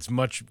you, it's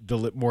much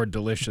more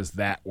delicious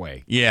that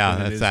way. Yeah,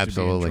 than it that's is to be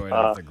absolutely. enjoyed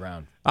off the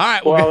ground. All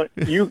right. Well,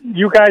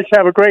 you guys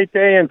have a great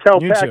day, and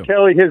tell You Pat too.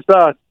 Kelly his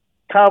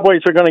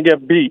Cowboys are going to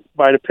get beat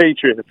by the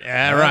Patriots.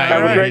 Yeah, right.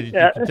 Have a right. great- You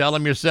can tell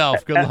him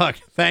yourself. Good luck.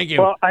 Thank you.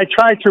 Well, I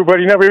tried to, but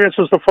he never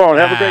answers the phone.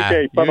 Have a great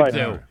day. You Bye-bye.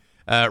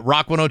 too.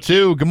 Rock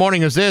 102. Good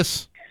morning. Who's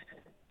this?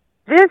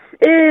 This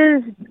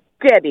is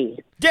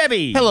Debbie.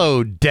 Debbie.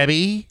 Hello,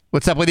 Debbie.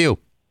 What's up with you?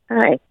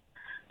 Hi.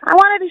 I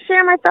wanted to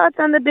share my thoughts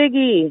on the Big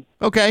E.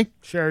 Okay.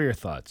 Share your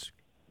thoughts.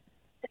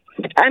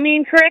 I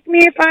mean, correct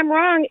me if I'm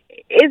wrong.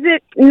 Is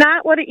it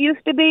not what it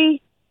used to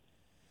be?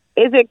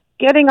 Is it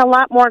getting a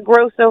lot more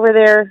gross over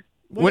there?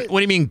 What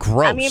do you mean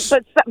gross? I mean,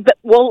 but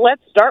well,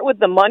 let's start with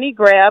the money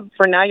grab.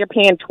 For now, you're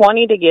paying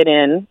 $20 to get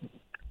in.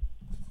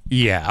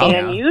 Yeah.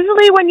 And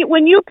usually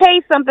when you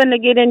pay something to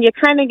get in, you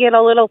kind of get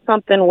a little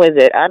something with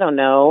it. I don't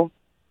know.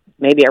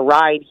 Maybe a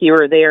ride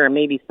here or there, or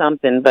maybe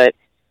something. But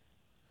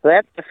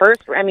that's the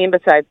first. I mean,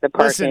 besides the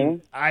parking.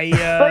 Listen, I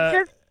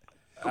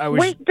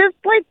just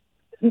like.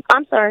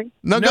 I'm sorry.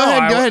 No, go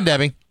ahead,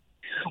 Debbie.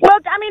 Well,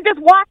 I mean, just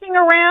walking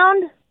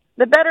around,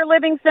 the Better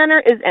Living Center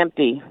is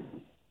empty.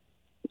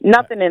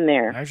 Nothing in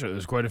there. Actually,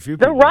 there's quite a few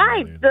The people.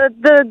 rides,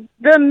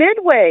 the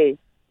Midway.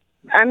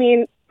 I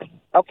mean,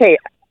 okay,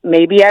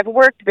 maybe I've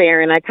worked there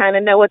and I kind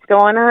of know what's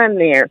going on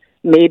there.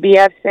 Maybe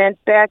I've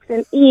sent back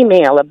an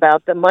email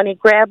about the money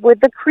grab with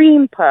the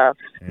cream puff.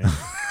 Yeah.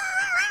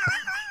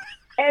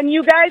 And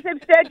you guys have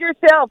said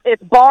yourself,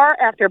 it's bar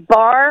after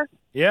bar.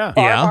 Yeah.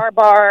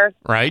 Bar.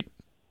 Right.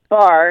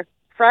 Bar.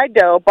 Fried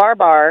dough,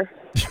 bar.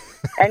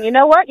 And you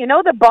know what? You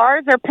know the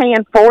bars are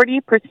paying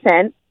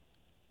 40%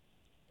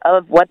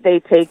 of what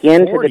they take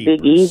into the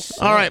Big E.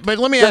 All right, but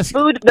let me ask.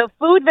 The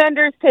food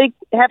vendors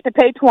have to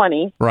pay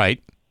 20.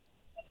 Right.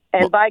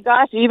 And by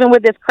gosh, even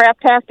with this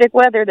craptastic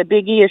weather, the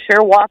Big E is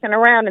sure walking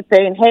around and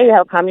saying, "Hey,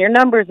 how come your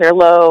numbers are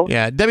low?"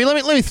 Yeah, Debbie,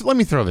 let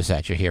me throw this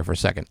at you here for a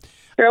second.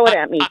 Throw it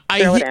at me.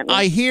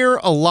 I hear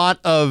a lot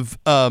of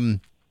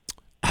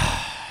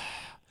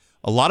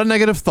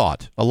negative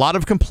thought, a lot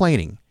of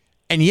complaining,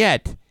 and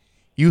yet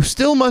you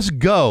still must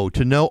go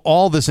to know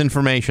all this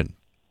information.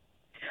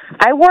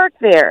 I work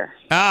there.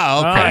 Oh,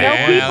 okay. I know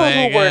people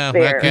who work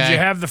there. Did you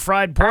have the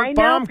fried pork I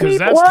bomb? know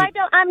people. Well,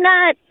 I'm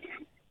not.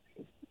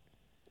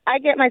 I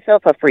get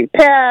myself a free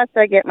pass.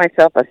 I get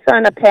myself a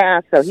son a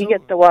pass, so he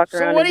gets to walk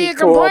around. So what and are you be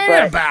cool, complaining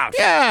but- about?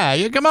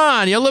 Yeah, come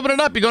on. You're living it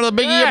up. You go to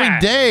the Biggie every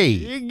day.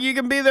 You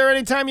can be there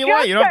anytime you Just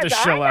want. You don't have to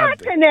 'cause shell I out.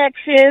 got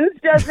connections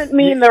doesn't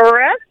mean the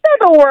rest of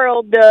the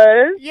world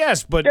does.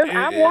 Yes, but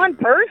I'm one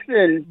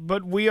person.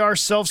 But we are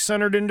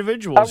self-centered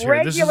individuals A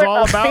here. This is regular,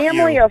 all a about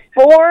family you. of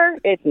four.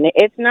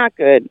 It's not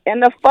good.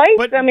 And the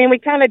fights. I mean, we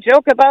kind of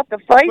joke about the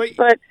fights,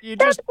 but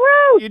that's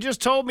gross. You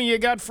just told me you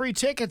got free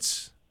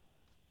tickets.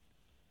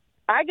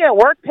 I get a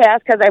work pass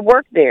because I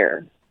work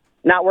there.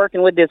 Not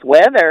working with this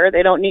weather.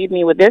 They don't need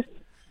me with this.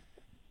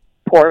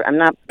 Poor. I'm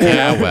not.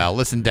 Well,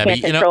 listen,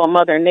 Debbie. Can't control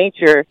Mother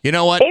Nature. You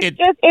know what? It's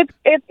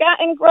it's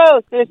gotten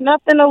gross. There's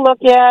nothing to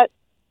look at.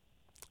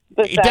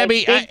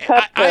 Debbie,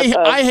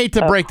 I hate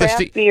to break this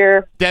to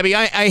you. Debbie,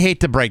 I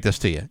hate to break this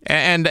to you,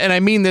 and I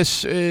mean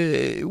this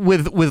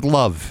with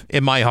love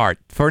in my heart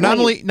for not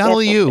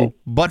only you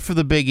but for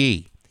the Big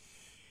E.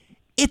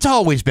 It's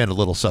always been a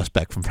little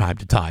suspect from time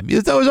to time.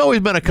 There's always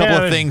been a couple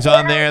of things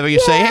on there where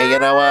you say, hey, you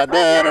know what?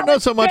 I don't know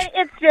so much.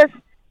 It's just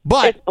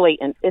it's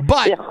blatant.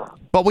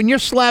 But when you're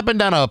slapping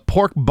down a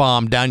pork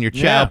bomb down your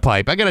chow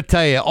pipe, I got to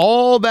tell you,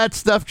 all that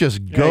stuff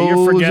just goes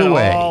you forget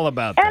away. all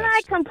about And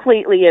I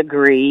completely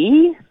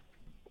agree.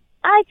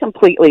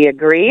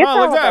 Well,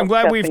 look, I'm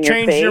glad we've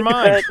changed your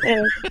mind.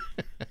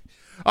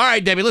 All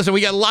right, Debbie, listen,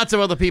 we got lots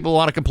of other people who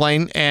want to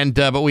complain, and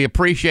but we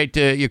appreciate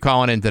you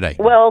calling in today.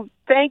 Well,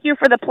 thank you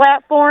for the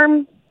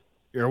platform.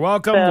 You're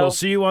welcome. We'll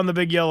see you on the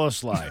big yellow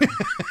slide.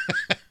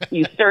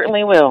 You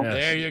certainly will.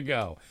 There you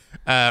go.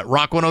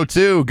 Rock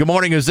 102, good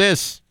morning. Who's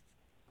this?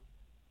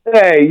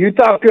 Hey, you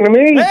talking to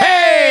me?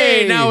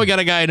 Hey! Now we got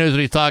a guy who knows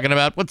what he's talking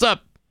about. What's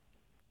up?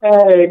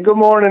 Hey, good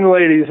morning,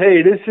 ladies.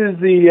 Hey, this is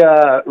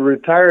the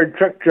retired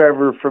truck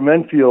driver from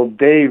Enfield,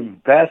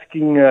 Dave,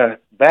 basking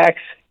Bax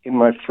in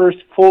my first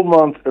full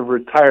month of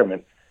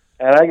retirement.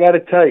 And I got to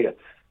tell you,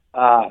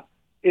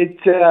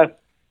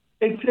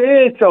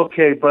 it's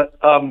okay, but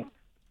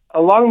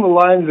along the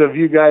lines of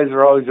you guys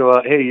are always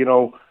about, hey, you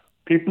know,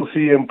 people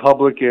see you in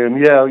public, and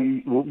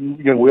you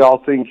know, we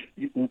all think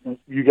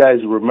you guys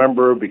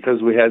remember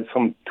because we had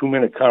some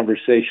 2-minute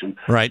conversation.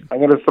 Right. I'm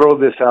going to throw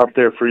this out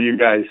there for you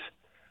guys.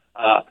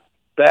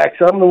 Bax,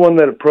 I'm the one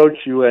that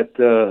approached you at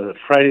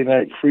Friday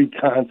night free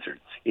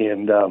concerts,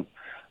 and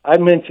I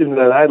mentioned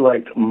that I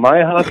liked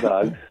my hot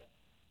dogs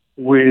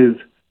with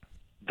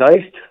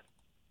diced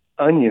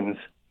onions,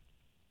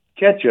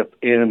 ketchup,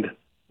 and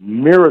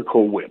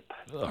Miracle Whip.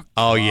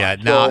 Oh, yeah.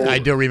 Now, I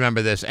do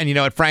remember this. And you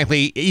know what?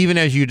 Frankly, even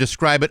as you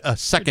describe it a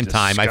second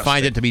time, I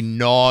find it to be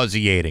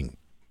nauseating.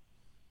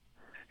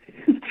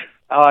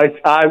 You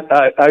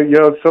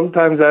know,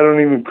 sometimes I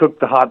don't even cook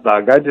the hot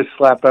dog. I just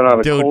slap it on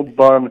a cold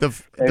bun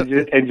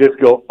and just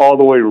go all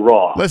the way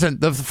raw. Listen,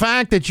 the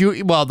fact that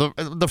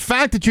the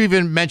fact that you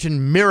even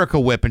mentioned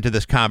Miracle Whip into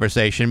this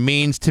conversation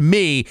means to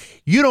me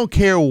you don't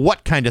care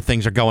what kind of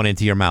things are going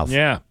into your mouth.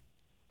 Yeah.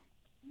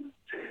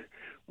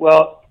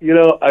 Well, you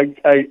know,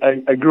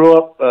 I grew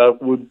up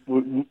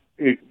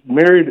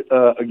married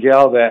a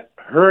gal that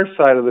her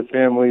side of the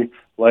family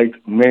liked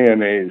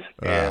mayonnaise,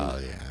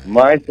 and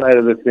my side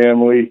of the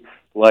family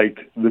liked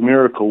the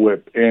Miracle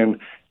Whip, and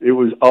it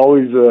was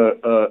always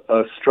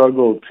a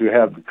struggle to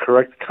have the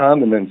correct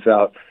condiments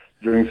out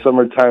during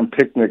summertime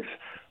picnics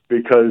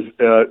because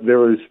there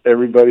was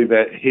everybody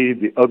that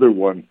hated the other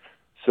one.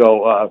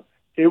 So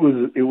it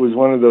was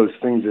one of those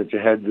things that you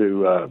had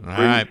to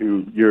bring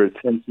to your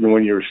attention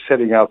when you were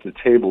setting out the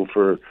table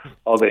for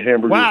all the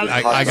hamburgers. Wow,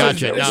 I got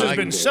you. This has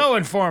been so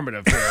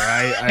informative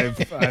here.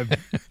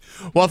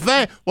 Well,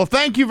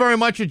 thank you very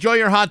much. Enjoy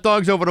your hot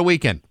dogs over the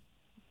weekend.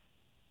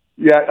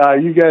 Yeah,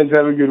 you guys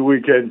have a good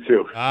weekend,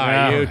 too. All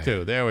right, you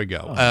too. There we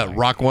go.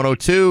 Rock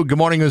 102, good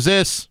morning. Who's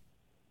this?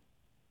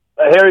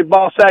 Harry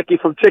Balsacki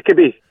from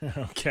Chicopee.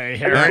 Okay, I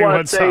Harry, just want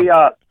what's to say,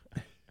 up?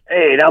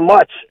 hey, not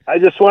much. I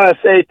just want to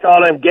say to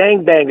all them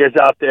gangbangers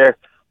out there,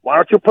 why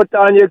don't you put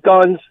down your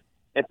guns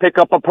and pick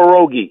up a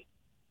pierogi?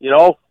 You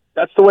know,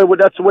 that's the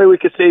way we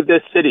could save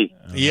this city.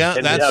 Yeah,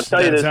 and, that's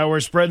how we're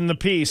spreading the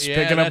peace,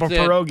 picking up a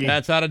pierogi.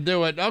 That's how to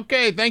do it.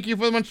 Okay, thank you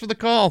very much for the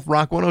call.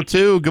 Rock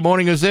 102, good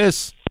morning. Who's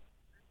this?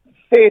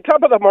 Hey,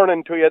 top of the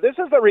morning to you. This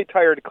is the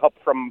retired cop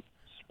from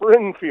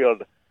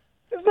Springfield.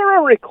 Is there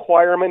a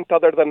requirement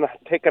other than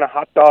taking a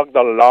hot dog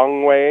the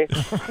long way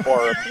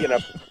or,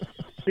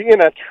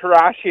 being a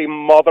trashy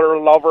mother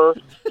lover,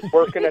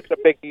 working at the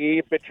Big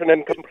E, bitching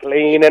and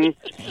complaining?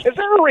 Is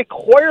there a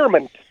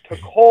requirement to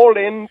call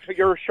in to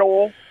your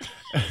show?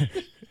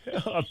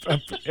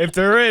 If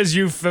there is,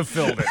 you've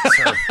fulfilled it,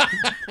 sir.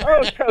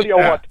 I'll tell you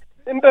what.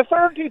 In the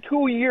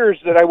 32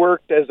 years that I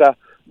worked as a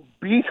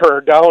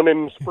beater down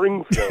in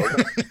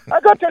Springfield,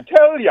 I got to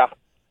tell you,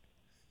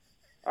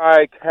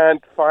 I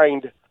can't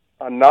find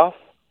enough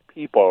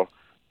people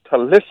to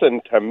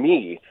listen to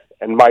me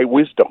and my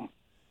wisdom.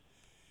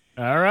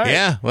 All right.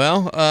 Yeah,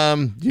 well,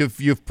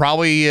 you've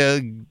probably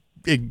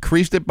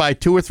increased it by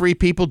 2 or 3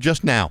 people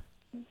just now.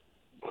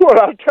 Well,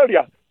 I'll tell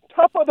you,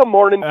 top of the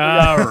morning.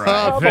 All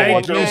right.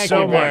 Thank you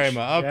so very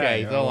much.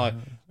 Okay, Yeah, so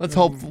let's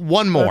hope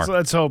one more.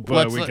 Let's hope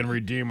we can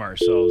redeem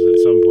ourselves at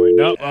some point.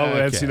 No,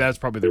 let's see. That's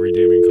probably the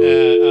redeeming call.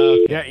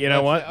 Okay. Yeah, you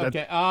know what?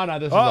 Okay. Oh, no,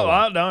 this is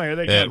no, here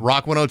they go.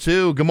 Rock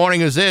 102. Good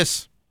morning. Who's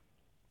this?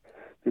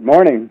 Good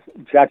morning.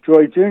 Jack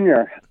Joy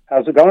Jr.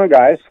 How's it going,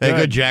 guys? Hey,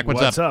 good, Jack.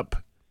 What's up?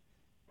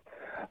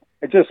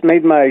 I just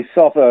made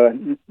myself a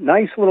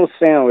nice little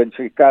sandwich.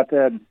 It got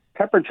the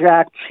pepper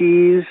jack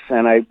cheese,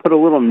 and I put a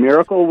little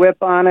Miracle Whip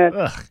on it.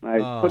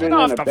 I put it in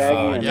a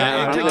bag.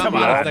 Come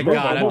on.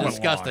 God, I'm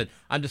disgusted.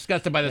 I'm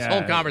disgusted by this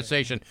whole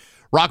conversation.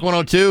 Rock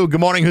 102. Good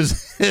morning.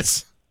 Who's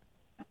this?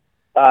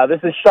 This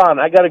is Sean.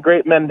 I got a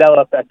great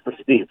Mandela effect for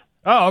Steve.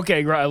 Oh,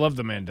 okay. I love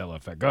the Mandela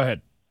effect. Go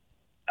ahead.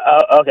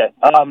 Okay.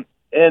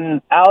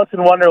 In Alice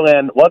in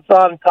Wonderland, what's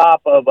on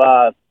top of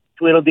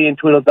Tweedledee and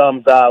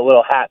Tweedledum's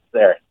little hats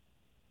there?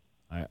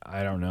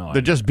 I don't know.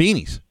 They're just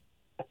beanies.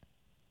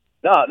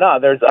 No.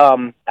 There's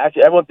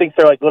actually everyone thinks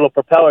they're like little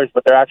propellers,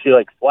 but they're actually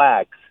like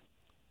flags.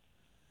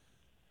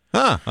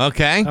 Huh.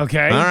 Okay.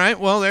 Okay. All right.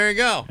 Well, there you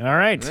go. All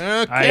right.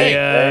 Okay.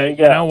 There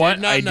you know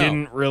what? I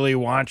didn't really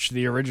watch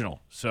the original,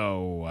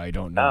 so I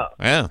don't know.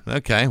 Yeah.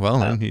 Okay. Well,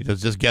 then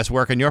it's just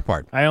guesswork on your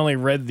part. I only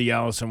read the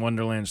Alice in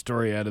Wonderland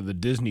story out of the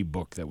Disney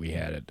book that we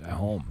had at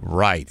home.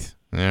 Right.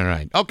 All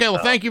right. Okay.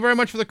 Well, thank you very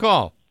much for the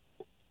call.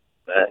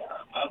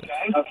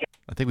 Okay.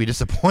 I think we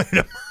disappointed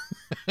him.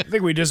 I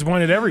think we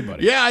disappointed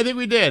everybody. Yeah, I think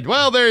we did.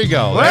 Well, there you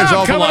go. Well, There's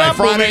Open Line up,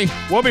 Friday.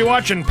 We'll be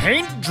watching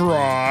paint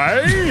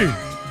dry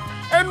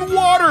and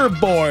water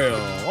boil.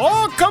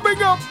 All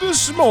coming up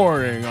this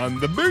morning on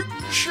The Big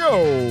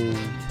Show.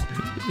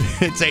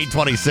 It's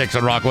 8:26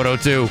 on Rock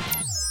 102.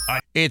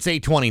 It's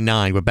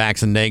 8:29 with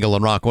Bax and Nagle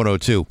on Rock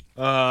 102.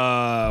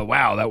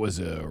 Wow, that was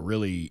a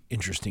really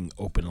interesting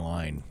open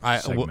line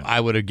segment. I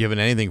would have given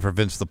anything for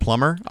Vince the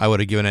Plumber. I would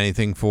have given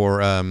anything for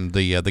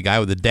the guy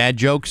with the dad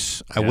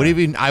jokes. I would have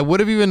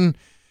even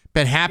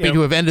been happy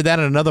to have ended that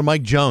on another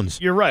Mike Jones.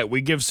 You're right.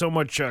 We give so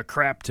much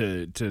crap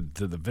to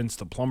the Vince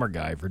the Plumber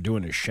guy for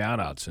doing his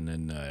shout-outs, and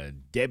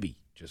then Debbie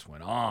just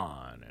went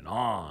on and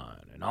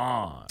on and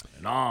on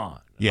and on.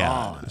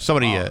 Yeah,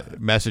 somebody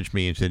messaged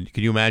me and said,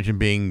 "Can you imagine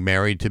being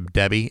married to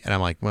Debbie?" And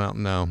I'm like, "Well,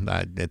 no.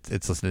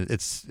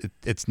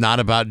 It's not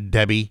about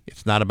Debbie.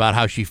 It's not about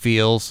how she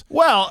feels."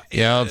 Well,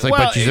 it's like,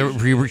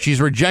 but she's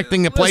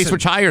rejecting a place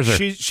which hires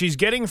her. She's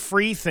getting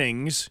free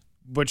things,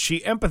 but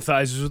she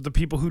empathizes with the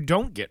people who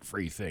don't get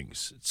free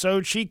things.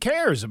 So she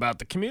cares about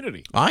the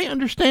community. I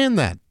understand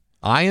that.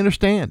 I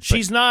understand.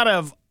 She's not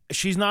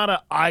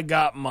a I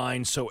got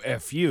mine, so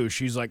F you.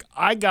 She's like,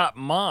 I got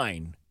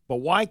mine. But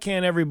why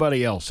can't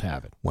everybody else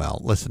have it? Well,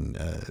 listen,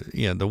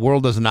 the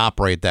world doesn't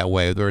operate that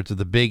way, whether it's at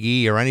the Big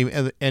E or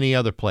any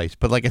other place.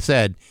 But like I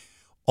said,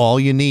 all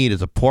you need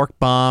is a pork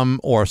bomb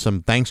or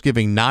some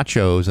Thanksgiving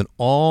nachos, and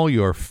all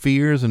your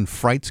fears and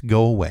frights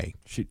go away.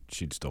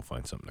 She'd still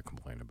find something to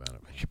complain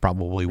about. She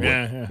probably would.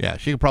 Yeah.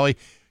 She could probably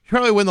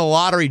win the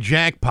lottery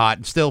jackpot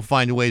and still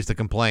find ways to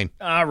complain.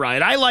 All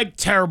right, I like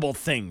terrible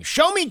things.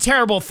 Show me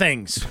terrible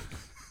things.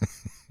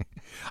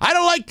 I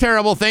don't like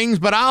terrible things,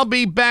 but I'll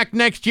be back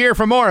next year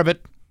for more of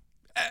it.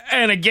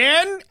 And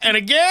again, and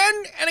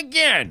again, and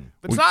again.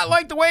 It's not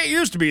like the way it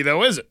used to be,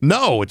 though, is it?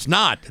 No, it's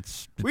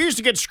not. We used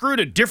to get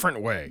screwed a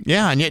different way.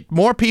 Yeah, and yet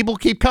more people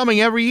keep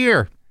coming every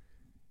year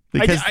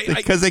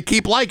because they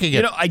keep liking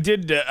it.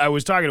 I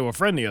was talking to a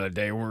friend the other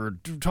day, and we were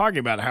talking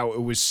about how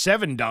it was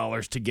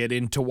 $7 to get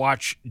in to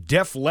watch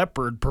Def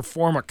Leppard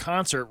perform a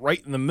concert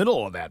right in the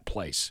middle of that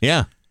place.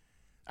 Yeah.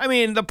 I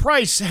mean, the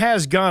price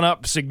has gone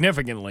up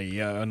significantly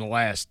in the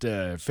last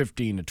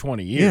 15 to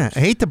 20 years. Yeah, I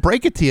hate to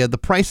break it to you, the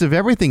price of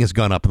everything has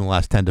gone up in the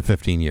last 10 to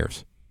 15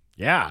 years.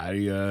 Yeah,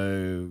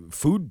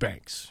 food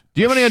banks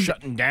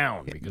shutting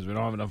down because we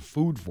don't have enough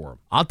food for them.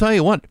 I'll tell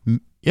you what.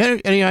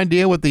 Any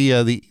idea what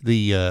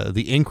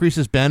the increase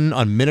has been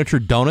on miniature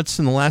donuts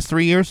in the last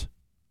 3 years?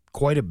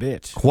 Quite a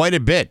bit. Quite a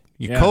bit.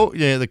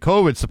 The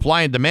COVID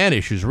supply and demand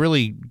issues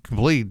really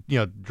completely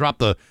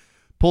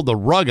pulled the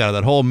rug out of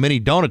that whole mini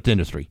donut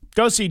industry.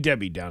 Go see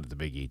Debbie down at the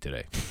Big E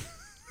today.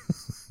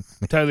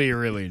 Tell her you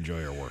really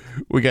enjoy her work.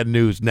 We got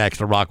news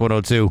next on Rock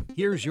 102.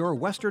 Here's your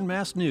Western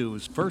Mass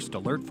News First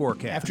Alert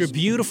Forecast. After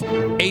beautiful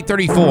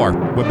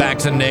 8:34 with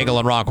Bax and Nagle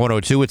on Rock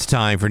 102. It's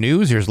time for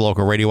news. Here's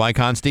local radio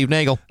icon Steve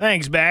Nagle.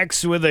 Thanks,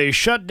 Bax. With a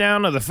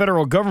shutdown of the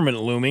federal government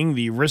looming,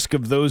 the risk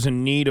of those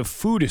in need of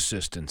food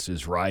assistance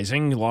is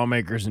rising.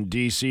 Lawmakers in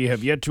D.C.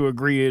 have yet to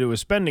agree to a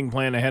spending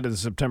plan ahead of the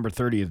September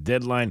 30th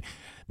deadline.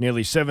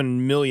 Nearly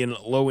 7 million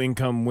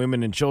low-income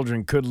women and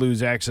children could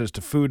lose access to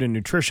food and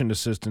nutrition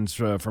assistance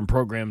from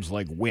programs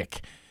like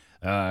WIC.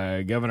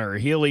 Governor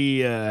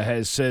Healy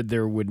has said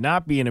there would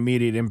not be an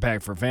immediate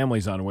impact for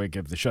families on WIC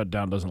if the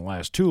shutdown doesn't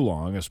last too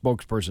long. A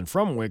spokesperson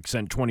from WIC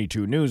sent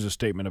 22 News a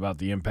statement about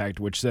the impact,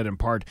 which said in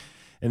part,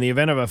 in the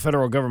event of a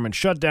federal government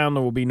shutdown,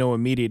 there will be no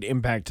immediate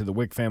impact to the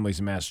WIC families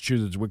in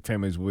Massachusetts. WIC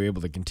families will be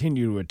able to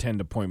continue to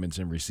attend appointments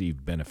and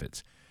receive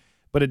benefits.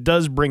 But it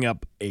does bring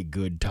up a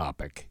good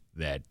topic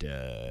that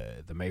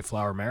the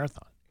Mayflower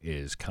Marathon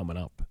is coming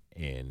up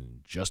in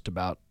just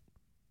about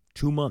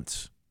 2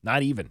 months.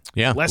 Not even.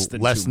 Yeah, less than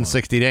 2 less than months.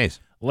 60 days.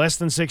 Less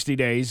than 60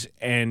 days,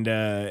 and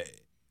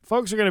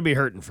folks are going to be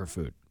hurting for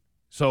food.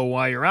 So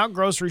while you're out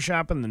grocery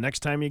shopping, the next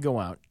time you go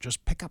out,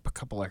 just pick up a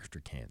couple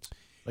extra cans,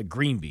 like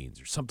green beans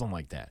or something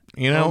like that.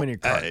 You Throw know, 'em in your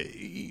cart.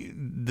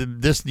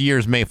 this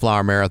year's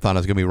Mayflower Marathon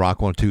is going to be Rock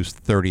 102's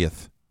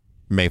 30th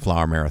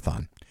Mayflower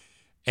Marathon.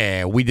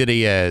 And we did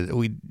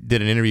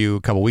an interview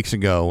a couple weeks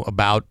ago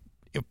about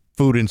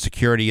food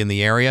insecurity in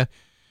the area.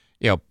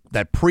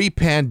 That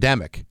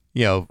pre-pandemic,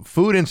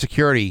 food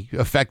insecurity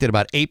affected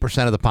about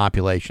 8% of the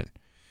population.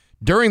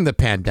 During the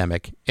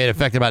pandemic, it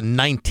affected about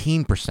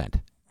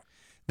 19%.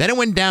 Then it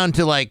went down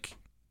to like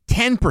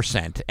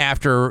 10%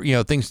 after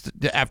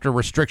after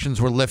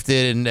restrictions were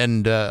lifted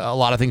and a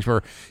lot of things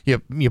were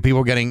people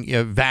were getting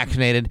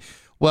vaccinated.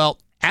 Well,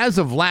 as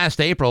of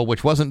last April,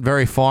 which wasn't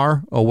very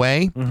far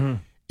away,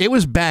 it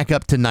was back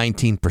up to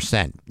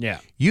 19%. Yeah.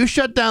 You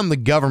shut down the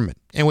government,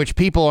 in which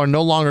people are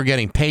no longer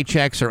getting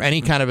paychecks or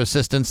any kind of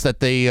assistance that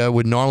they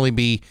would normally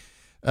be,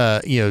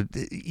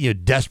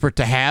 desperate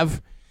to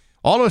have.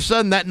 All of a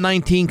sudden, that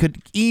 19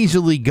 could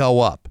easily go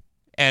up.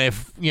 And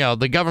if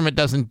the government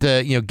doesn't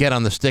get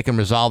on the stick and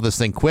resolve this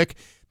thing quick,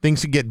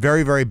 things could get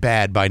very, very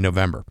bad by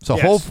November. So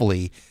Yes.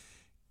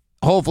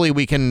 hopefully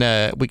we can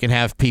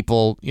have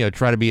people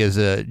try to be as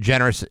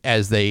generous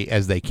as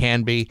they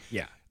can be.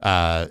 Yeah.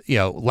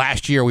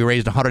 Last year we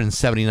raised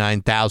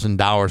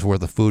 $179,000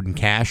 worth of food in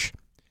cash,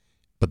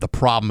 but the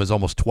problem is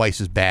almost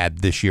twice as bad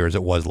this year as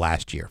it was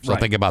last year. So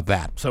Right. think about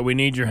that. So we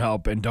need your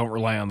help, and don't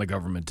rely on the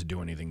government to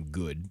do anything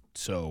good.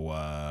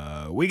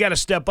 So we got to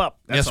step up.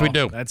 That's Yes, we all.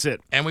 do. That's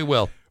it. And we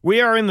will. We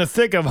are in the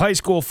thick of high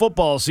school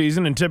football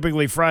season, and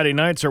typically Friday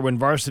nights are when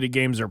varsity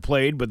games are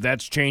played, but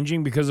that's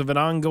changing because of an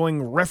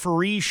ongoing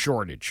referee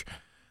shortage.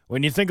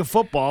 When you think of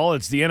football,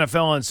 it's the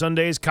NFL on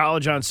Sundays,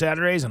 college on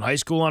Saturdays, and high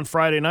school on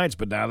Friday nights,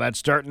 but now that's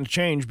starting to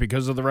change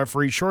because of the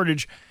referee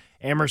shortage.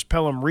 Amherst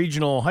Pelham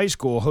Regional High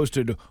School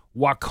hosted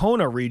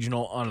Wacona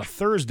Regional on a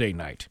Thursday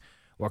night.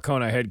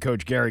 Wacona head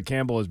coach Gary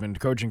Campbell has been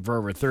coaching for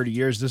over 30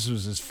 years. This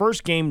was his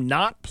first game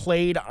not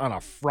played on a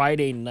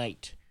Friday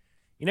night.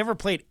 He never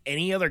played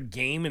any other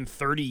game in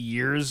 30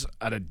 years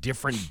at a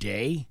different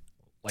day,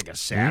 like a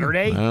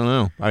Saturday. I don't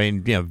know. I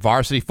mean,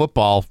 varsity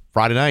football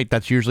Friday night.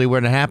 That's usually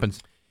when it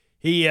happens.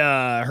 He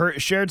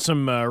shared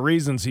some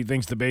reasons he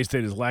thinks the Bay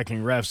State is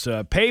lacking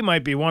refs. Pay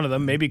might be one of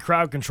them. Maybe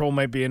crowd control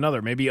might be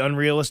another. Maybe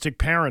unrealistic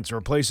parents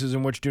or places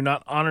in which do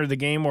not honor the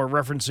game or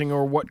referencing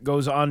or what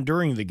goes on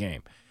during the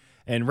game.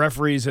 And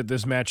referees at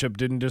this matchup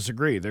didn't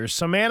disagree. There's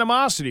some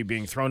animosity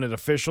being thrown at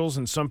officials,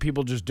 and some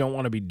people just don't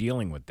want to be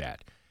dealing with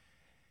that.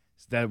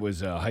 That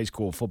was high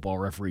school football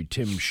referee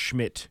Tim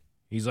Schmidt.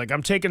 He's like,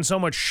 I'm taking so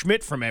much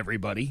Schmidt from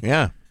everybody.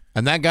 Yeah.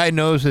 And that guy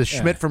knows his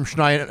Schmidt from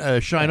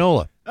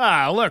Shinola.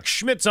 Ah, look,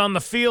 Schmidt's on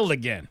the field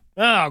again.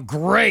 Oh,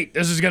 great.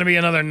 This is going to be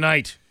another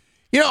night.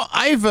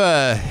 I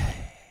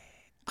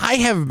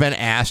have been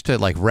asked to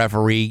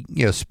referee,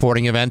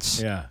 sporting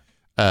events. Yeah.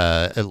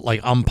 Like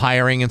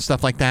umpiring and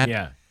stuff like that.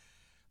 Yeah.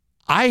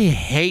 I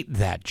hate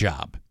that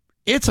job.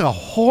 It's a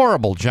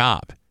horrible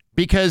job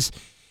because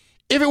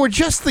if it were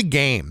just the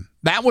game,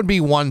 that would be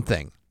one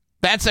thing.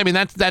 That's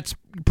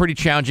pretty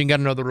challenging. You got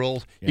to know the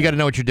rules. Yeah. You got to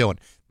know what you're doing.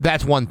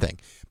 That's one thing.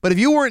 But if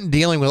you weren't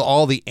dealing with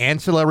all the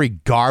ancillary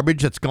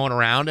garbage that's going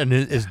around and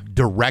is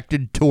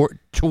directed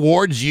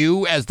towards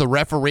you as the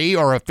referee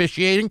or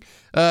officiating,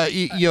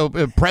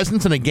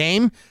 presence in a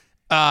game,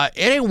 it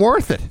ain't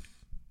worth it.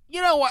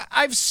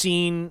 I've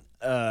seen,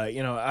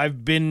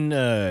 I've been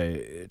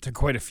to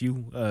quite a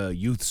few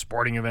youth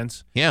sporting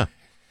events. Yeah.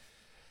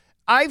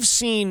 I've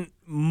seen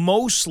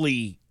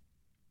mostly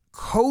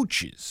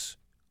coaches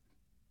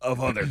of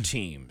other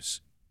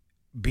teams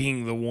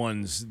being the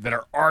ones that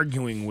are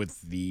arguing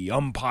with the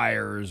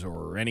umpires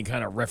or any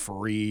kind of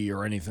referee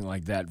or anything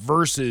like that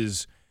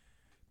versus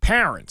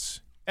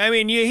parents. I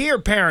mean, you hear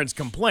parents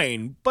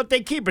complain, but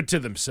they keep it to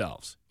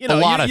themselves. A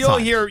lot of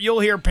times. You'll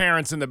hear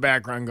parents in the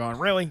background going,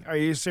 "Really? Are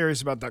you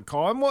serious about that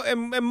call?"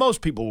 And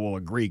most people will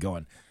agree,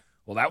 going,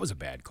 "Well, that was a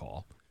bad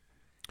call."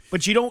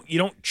 But you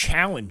don't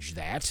challenge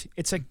that.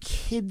 It's a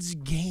kid's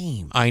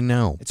game. I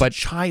know, It's a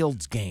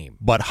child's game.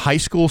 But high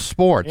school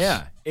sports,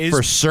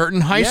 for certain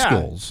high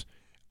schools,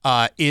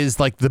 is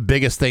like the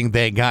biggest thing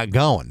they got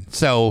going.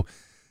 So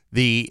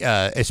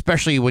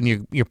especially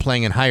when you're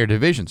playing in higher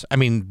divisions, I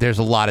mean, there's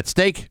a lot at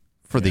stake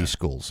for these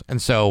schools, and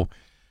so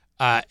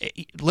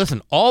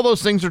listen, all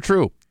those things are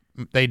true.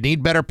 They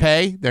need better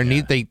pay.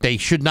 They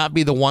should not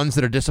be the ones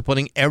that are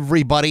disciplining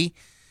everybody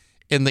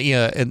in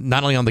the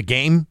not only on the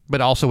game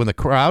but also in the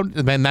crowd.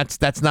 Man,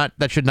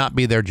 that should not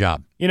be their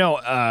job.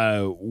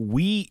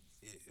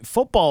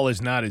 Football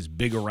is not as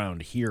big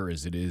around here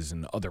as it is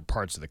in other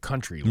parts of the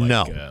country,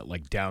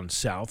 like down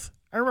south.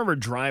 I remember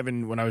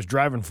when I was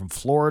driving from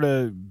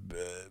Florida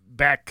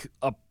back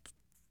up.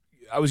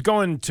 I was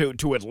going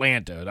to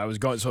Atlanta, and I was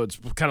going, so it's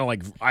kind of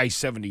like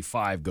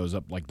I-75 goes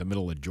up like the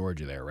middle of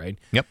Georgia there, right?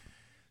 Yep.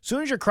 As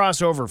soon as you cross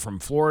over from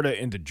Florida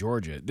into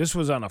Georgia, this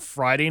was on a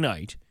Friday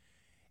night,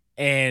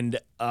 and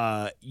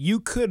you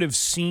could have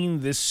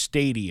seen this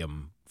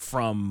stadium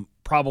from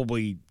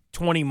probably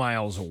 20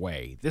 miles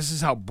away. This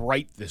is how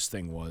bright this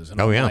thing was.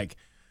 And Oh, I'm yeah. like,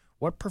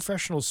 what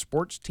professional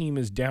sports team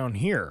is down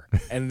here?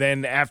 And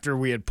then after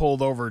we had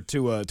pulled over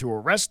to a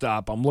rest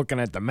stop, I'm looking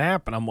at the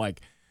map, and I'm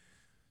like,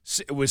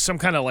 it was some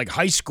kind of like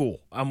high school.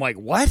 I'm like,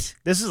 what?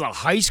 This is a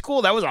high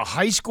school? That was a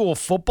high school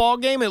football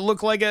game? It would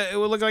look like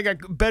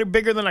a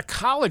bigger than a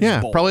college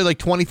bowl. Probably like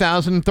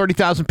 20,000,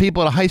 30,000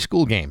 people at a high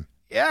school game.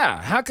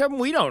 Yeah, how come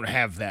we don't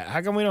have that?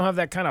 How come we don't have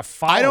that kind of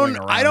following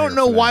around I don't here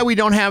know for why that? we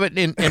don't have it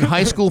in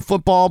high school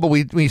football, but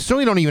we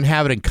certainly don't even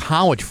have it in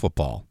college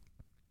football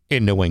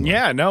in New England.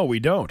 Yeah, no, we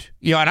don't.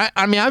 You know, and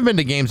I mean, I've been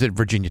to games at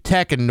Virginia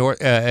Tech and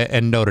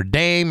Notre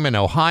Dame and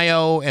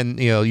Ohio and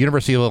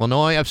University of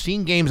Illinois. I've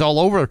seen games all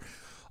over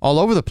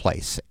the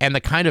place, and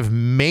the kind of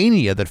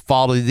mania that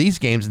followed these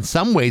games in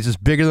some ways is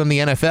bigger than the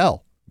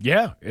NFL.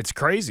 Yeah, it's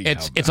crazy.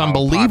 It's how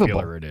unbelievable.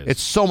 popular it is.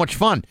 It's so much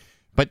fun,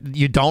 but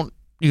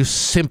you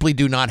simply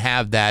do not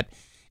have that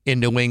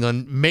in New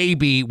England.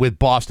 Maybe with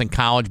Boston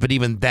College, but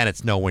even then,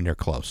 it's nowhere near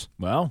close.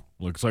 Well,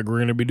 looks like we're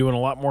going to be doing a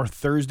lot more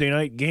Thursday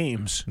night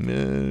games.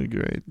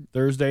 Great.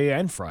 Thursday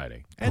and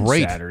Friday and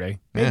Great. Saturday,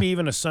 maybe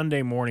even a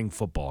Sunday morning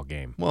football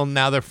game. Well,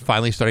 now they're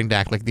finally starting to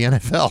act like the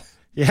NFL.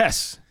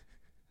 Yes.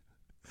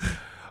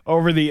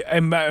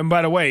 And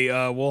by the way,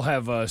 we'll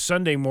have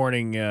Sunday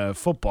morning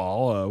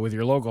football with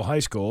your local high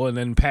school, and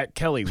then Pat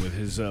Kelly with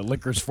his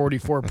Liquors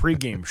 44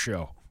 pregame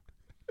show.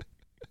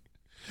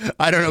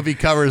 I don't know if he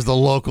covers the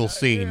local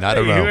scene. I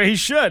don't know. He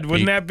should.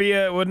 Wouldn't that be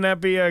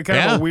a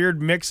kind of a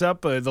weird mix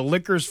up? The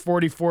Liquors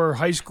 44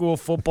 high school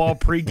football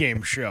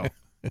pregame show.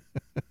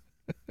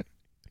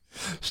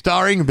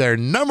 Starring their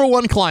number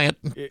one client,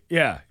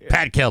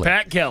 Pat Kelly.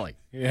 Pat Kelly.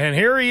 And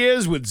here he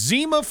is with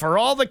Zima for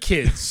all the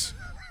kids.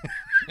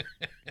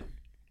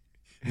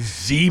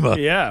 Zima.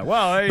 Yeah,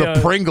 well, the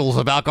Pringles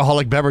of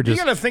alcoholic beverages.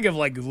 You got to think of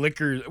like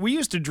liquor. We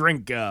used to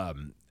drink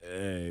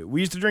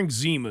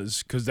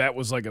Zimas because that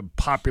was like a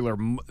popular.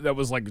 That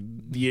was like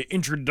the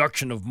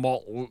introduction of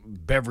malt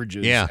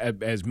beverages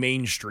as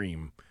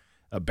mainstream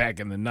back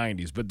in the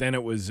 90s. But then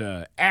it was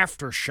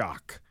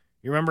Aftershock.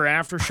 You remember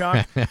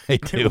Aftershock? I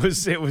do.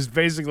 It was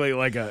basically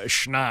like a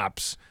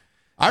schnapps.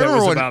 I There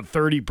remember was when- about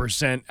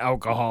 30%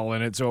 alcohol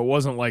in it, so it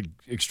wasn't like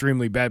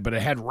extremely bad, but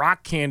it had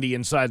rock candy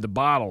inside the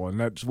bottle, and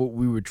that's what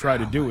we would try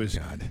to do is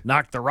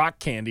knock the rock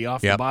candy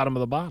off the bottom of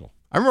the bottle.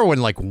 I remember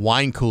when like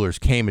wine coolers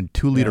came in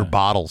 2-liter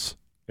bottles.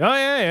 Oh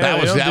yeah.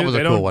 That was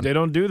a cool one. They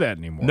don't do that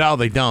anymore. No,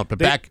 they don't. But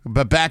back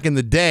in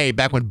the day,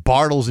 back when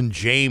Bartles and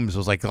James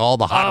was like all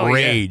the hot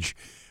rage,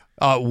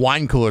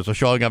 wine coolers were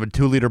showing up in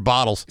 2-liter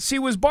bottles. See,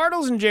 was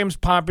Bartles and James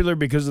popular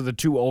because of the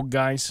two old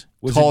guys?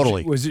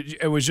 Totally.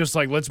 It was just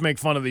like, let's make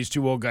fun of these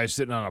two old guys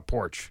sitting on a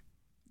porch.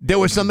 There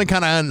was something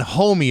kind of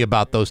unhomey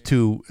about those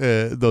two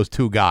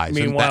guys.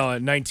 Meanwhile,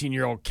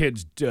 19-year-old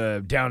kids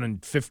down in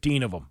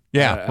 15 of them.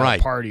 Yeah, right. At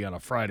a party on a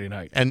Friday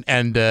night. And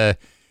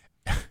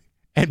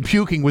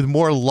puking with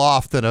more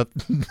loft than a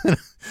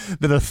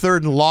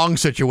third and long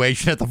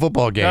situation at the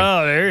football game.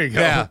 Oh, there you go.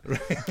 Yeah.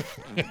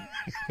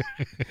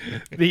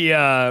 We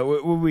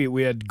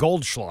had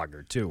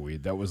Goldschlager too.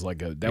 That was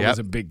was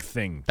a big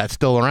thing. That's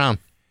still around.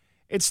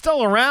 It's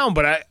still around,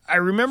 but I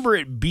remember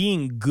it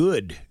being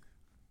good.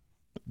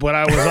 But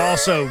I was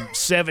also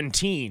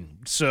 17,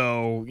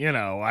 so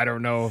I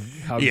don't know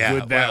how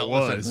good that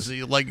was.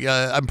 Listen,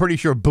 I'm pretty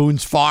sure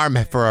Boone's Farm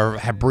for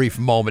a brief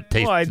moment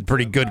tasted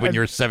pretty good when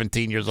you're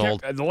 17 years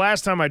old. The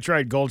last time I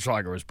tried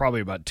Goldschlager was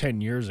probably about 10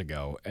 years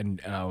ago,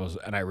 and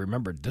I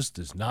remembered this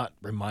does not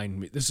remind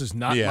me. This is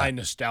not my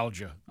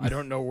nostalgia. I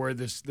don't know where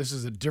this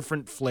is a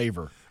different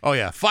flavor. Oh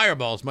yeah,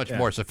 Fireball is much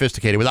more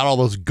sophisticated without all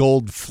those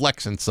gold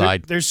flecks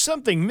inside. There's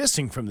something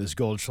missing from this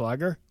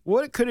Goldschlager.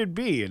 What could it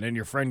be? And then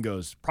your friend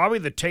goes, probably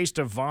the taste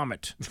of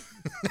vomit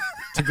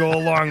to go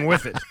along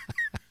with it.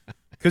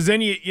 Because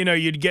then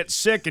you'd get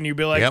sick and you'd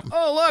be like,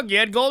 oh look, you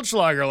had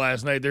Goldschlager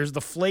last night. There's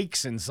the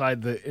flakes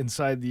inside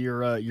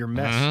your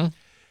mess.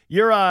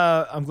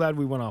 Mm-hmm. I'm glad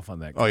we went off on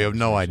that. Oh, you have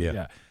no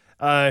idea.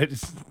 Yeah.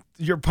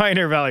 Your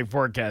Pioneer Valley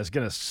forecast is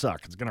gonna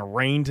suck. It's gonna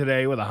rain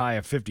today with a high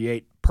of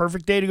 58.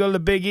 Perfect day to go to the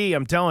Big E.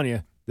 I'm telling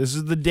you, this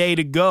is the day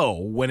to go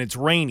when it's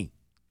rainy.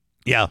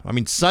 Yeah, I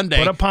mean Sunday.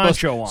 Put a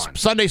poncho on.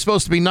 Sunday's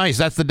supposed to be nice.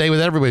 That's the day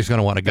when everybody's going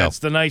to want to go. That's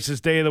the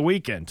nicest day of the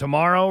weekend.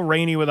 Tomorrow,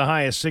 rainy with a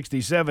high of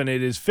 67.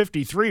 It is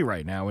 53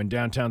 right now in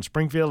downtown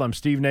Springfield. I'm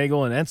Steve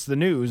Nagle, and that's the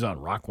news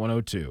on Rock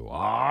 102.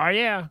 Oh,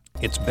 yeah.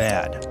 It's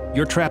bad.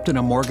 You're trapped in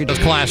a mortgage. It's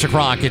classic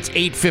rock. It's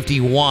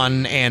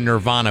 8:51 and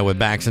Nirvana with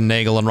Bax and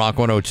Nagle on Rock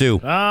 102.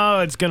 Oh,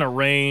 it's going to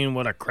rain.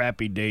 What a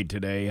crappy day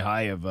today.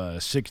 High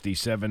of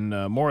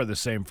 67. More of the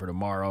same for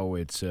tomorrow.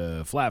 It's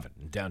Flavin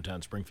in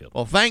downtown Springfield.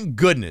 Well, thank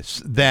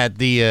goodness that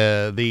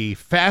the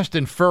Fast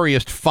and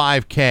Furious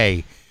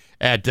 5K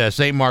at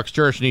St. Mark's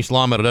Church in East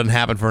Longmeadow doesn't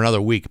happen for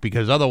another week,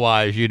 because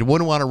otherwise you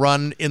wouldn't want to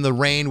run in the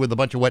rain with a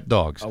bunch of wet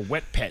dogs. A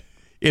wet pet.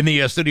 In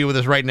the studio with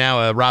us right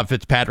now, Rob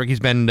Fitzpatrick.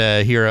 He's been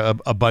here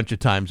a bunch of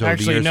times over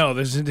the years. No,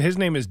 his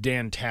name is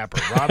Dan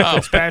Tapper. Rob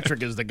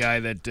Fitzpatrick is the guy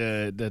that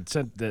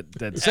sent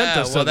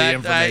us the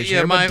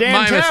information. my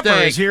Dan Tapper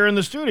mistake. is here in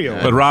the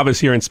studio. But Rob is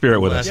here in spirit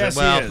with us. Yes,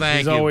 well, he is.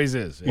 thank He you. always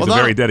is. He's a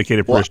very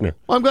dedicated parishioner.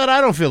 Well, I'm glad I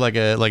don't feel like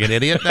an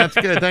idiot. That's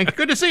good. Thank you.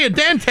 Good to see you.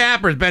 Dan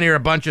Tapper's been here a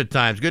bunch of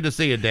times. Good to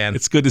see you, Dan.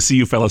 It's good to see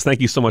you, fellas. Thank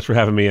you so much for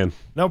having me in.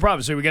 No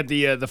problem. So we got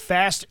the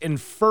Fast and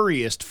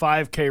Furriest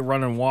 5K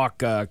run and walk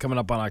coming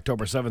up on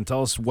October 7th.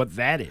 Tell us what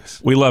that is.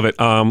 We love it.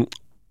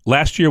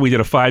 Last year we did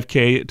a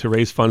 5K to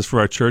raise funds for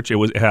our church.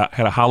 It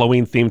had a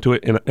Halloween theme to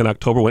it in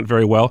October. Went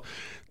very well.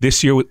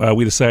 This year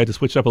we decided to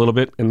switch up a little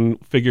bit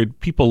and figured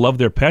people love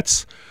their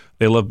pets.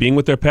 They love being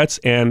with their pets.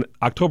 And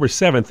October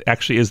 7th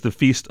actually is the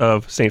feast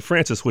of St.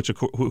 Francis, which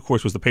who of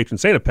course was the patron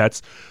saint of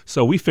pets.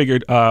 So we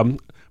figured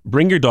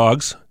bring your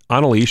dogs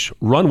on a leash,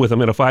 run with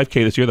them in a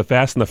 5K this year, the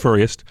Fast and the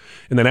Furriest.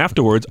 And then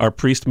afterwards, our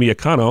priest, Mia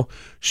Cano,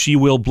 she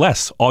will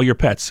bless all your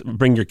pets.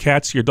 Bring your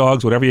cats, your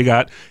dogs, whatever you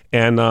got,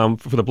 and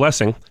for the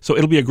blessing. So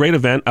it'll be a great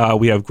event.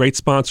 We have great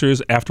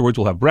sponsors. Afterwards,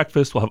 we'll have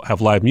breakfast. We'll have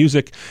live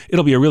music.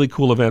 It'll be a really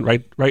cool event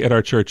right at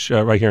our church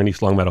right here in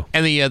East Longmeadow.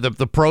 And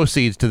the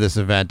proceeds to this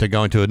event are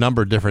going to a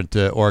number of different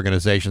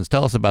organizations.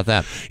 Tell us about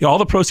that. Yeah, all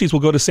the proceeds will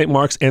go to St.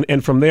 Mark's,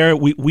 and from there,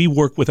 we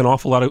work with an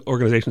awful lot of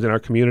organizations in our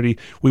community.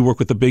 We work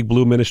with the Big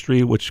Blue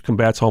Ministry, which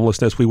combats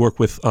homelessness. We work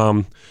with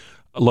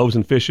Loaves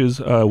and Fishes.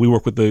 We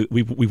work with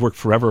we've worked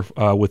forever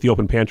with the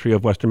Open Pantry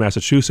of Western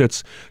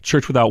Massachusetts.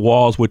 Church Without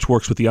Walls, which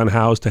works with the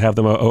unhoused to have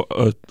them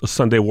a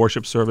Sunday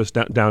worship service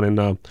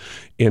down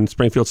in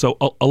Springfield. So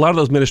a lot of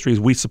those ministries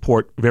we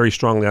support very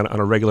strongly on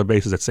a regular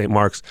basis at St.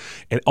 Mark's,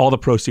 and all the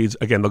proceeds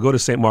again they'll go to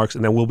St. Mark's,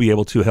 and then we'll be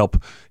able to help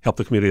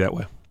the community that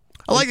way.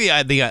 I like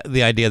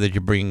the idea that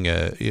you bring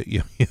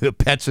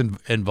pets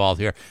involved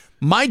here.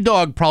 My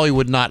dog probably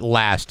would not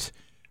last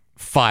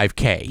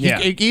 5K. Yeah.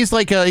 He's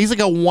like a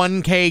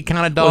 1K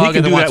kind of dog. Well, he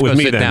can and do that with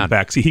me sit then, down.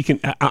 Bax. See, he can.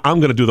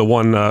 I'm going to do the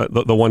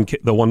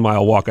 1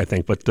 mile walk, I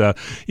think. But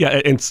yeah,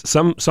 and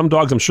some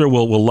dogs I'm sure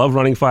will love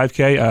running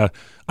 5K.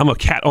 I'm a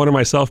cat owner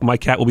myself. My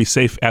cat will be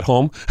safe at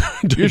home.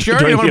 You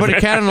sure you don't want to put a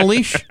cat on a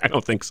leash? I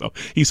don't think so.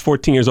 He's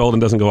 14 years old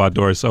and doesn't go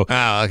outdoors. So,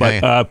 okay.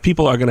 But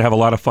people are going to have a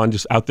lot of fun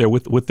just out there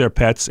with their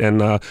pets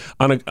and on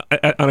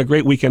a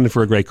great weekend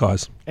for a great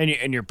cause.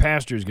 And your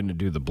pastor is going to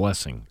do the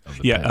blessing of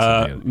the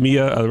pets.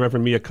 Mia,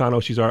 Reverend Mia Cano,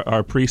 she's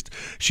our priest.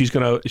 She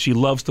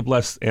loves to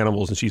bless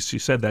animals, and she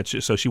said that.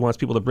 So she wants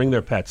people to bring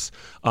their pets.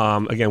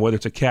 Again, whether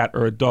it's a cat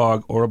or a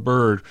dog or a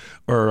bird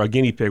or a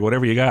guinea pig,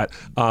 whatever you got.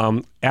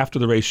 After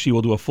the race, she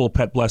will do a full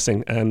pet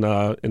blessing,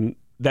 and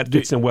that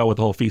fits in well with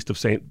the whole feast of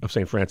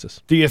Saint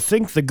Francis. Do you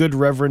think the good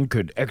Reverend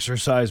could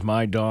exercise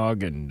my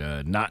dog and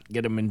not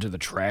get him into the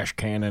trash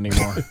can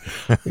anymore?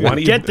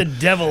 Get the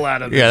devil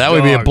out of this that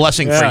would be a dog.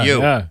 blessing for you.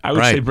 Yeah. I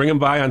would say bring him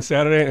by on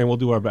Saturday, and we'll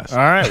do our best. All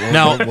right,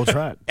 we'll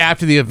try it.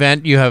 After the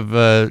event, you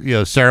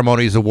have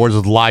ceremonies, awards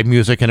with live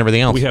music, and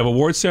everything else. We have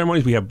award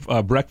ceremonies. We have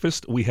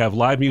breakfast. We have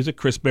live music.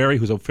 Chris Berry,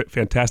 who's a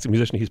fantastic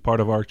musician, he's part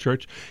of our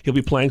church. He'll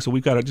be playing. So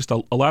we've got just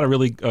a lot of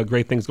really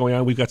great things going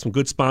on. We've got some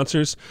good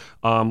sponsors,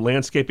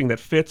 landscaping that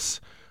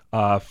fits,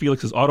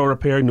 Felix's Auto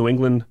Repair, New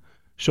England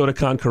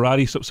Shotokan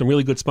Karate, so some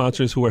really good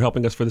sponsors who are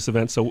helping us for this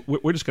event. So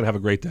we're just going to have a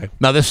great day.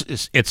 Now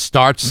it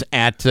starts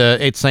at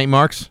St.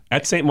 Mark's?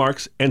 At St.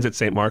 Mark's, ends at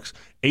St. Mark's,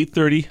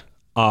 8:30,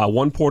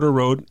 1 Porter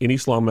Road in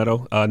East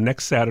Longmeadow,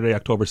 next Saturday,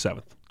 October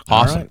 7th.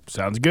 Awesome. All right.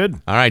 Sounds good.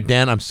 All right,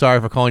 Dan, I'm sorry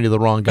for calling you the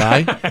wrong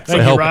guy. Thank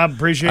you, Rob.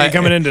 Appreciate you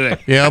coming in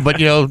today. But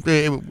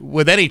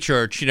with any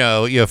church,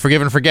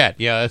 forgive and forget.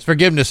 Yeah,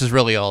 forgiveness is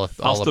really all.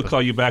 I'll still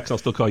call you back, so I'll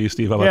still call you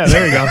Steve. How about Yeah,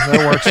 there you go.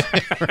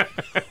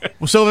 That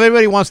works. So if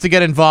anybody wants to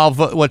get involved,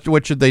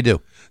 what should they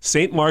do?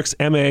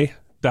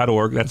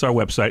 stmarksma.org. That's our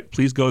website.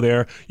 Please go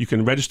there. You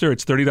can register.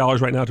 It's $30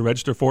 right now to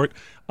register for it,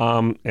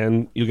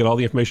 and you'll get all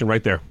the information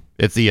right there.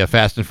 It's the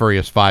Fast and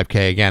Furious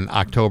 5K, again,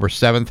 October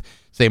 7th,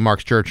 St.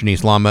 Mark's Church in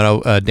East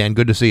Longmeadow. Dan,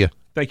 good to see you.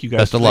 Thank you, guys.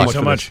 Best of luck. Thanks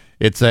so much.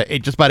 It's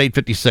just about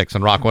 8:56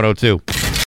 on Rock 102.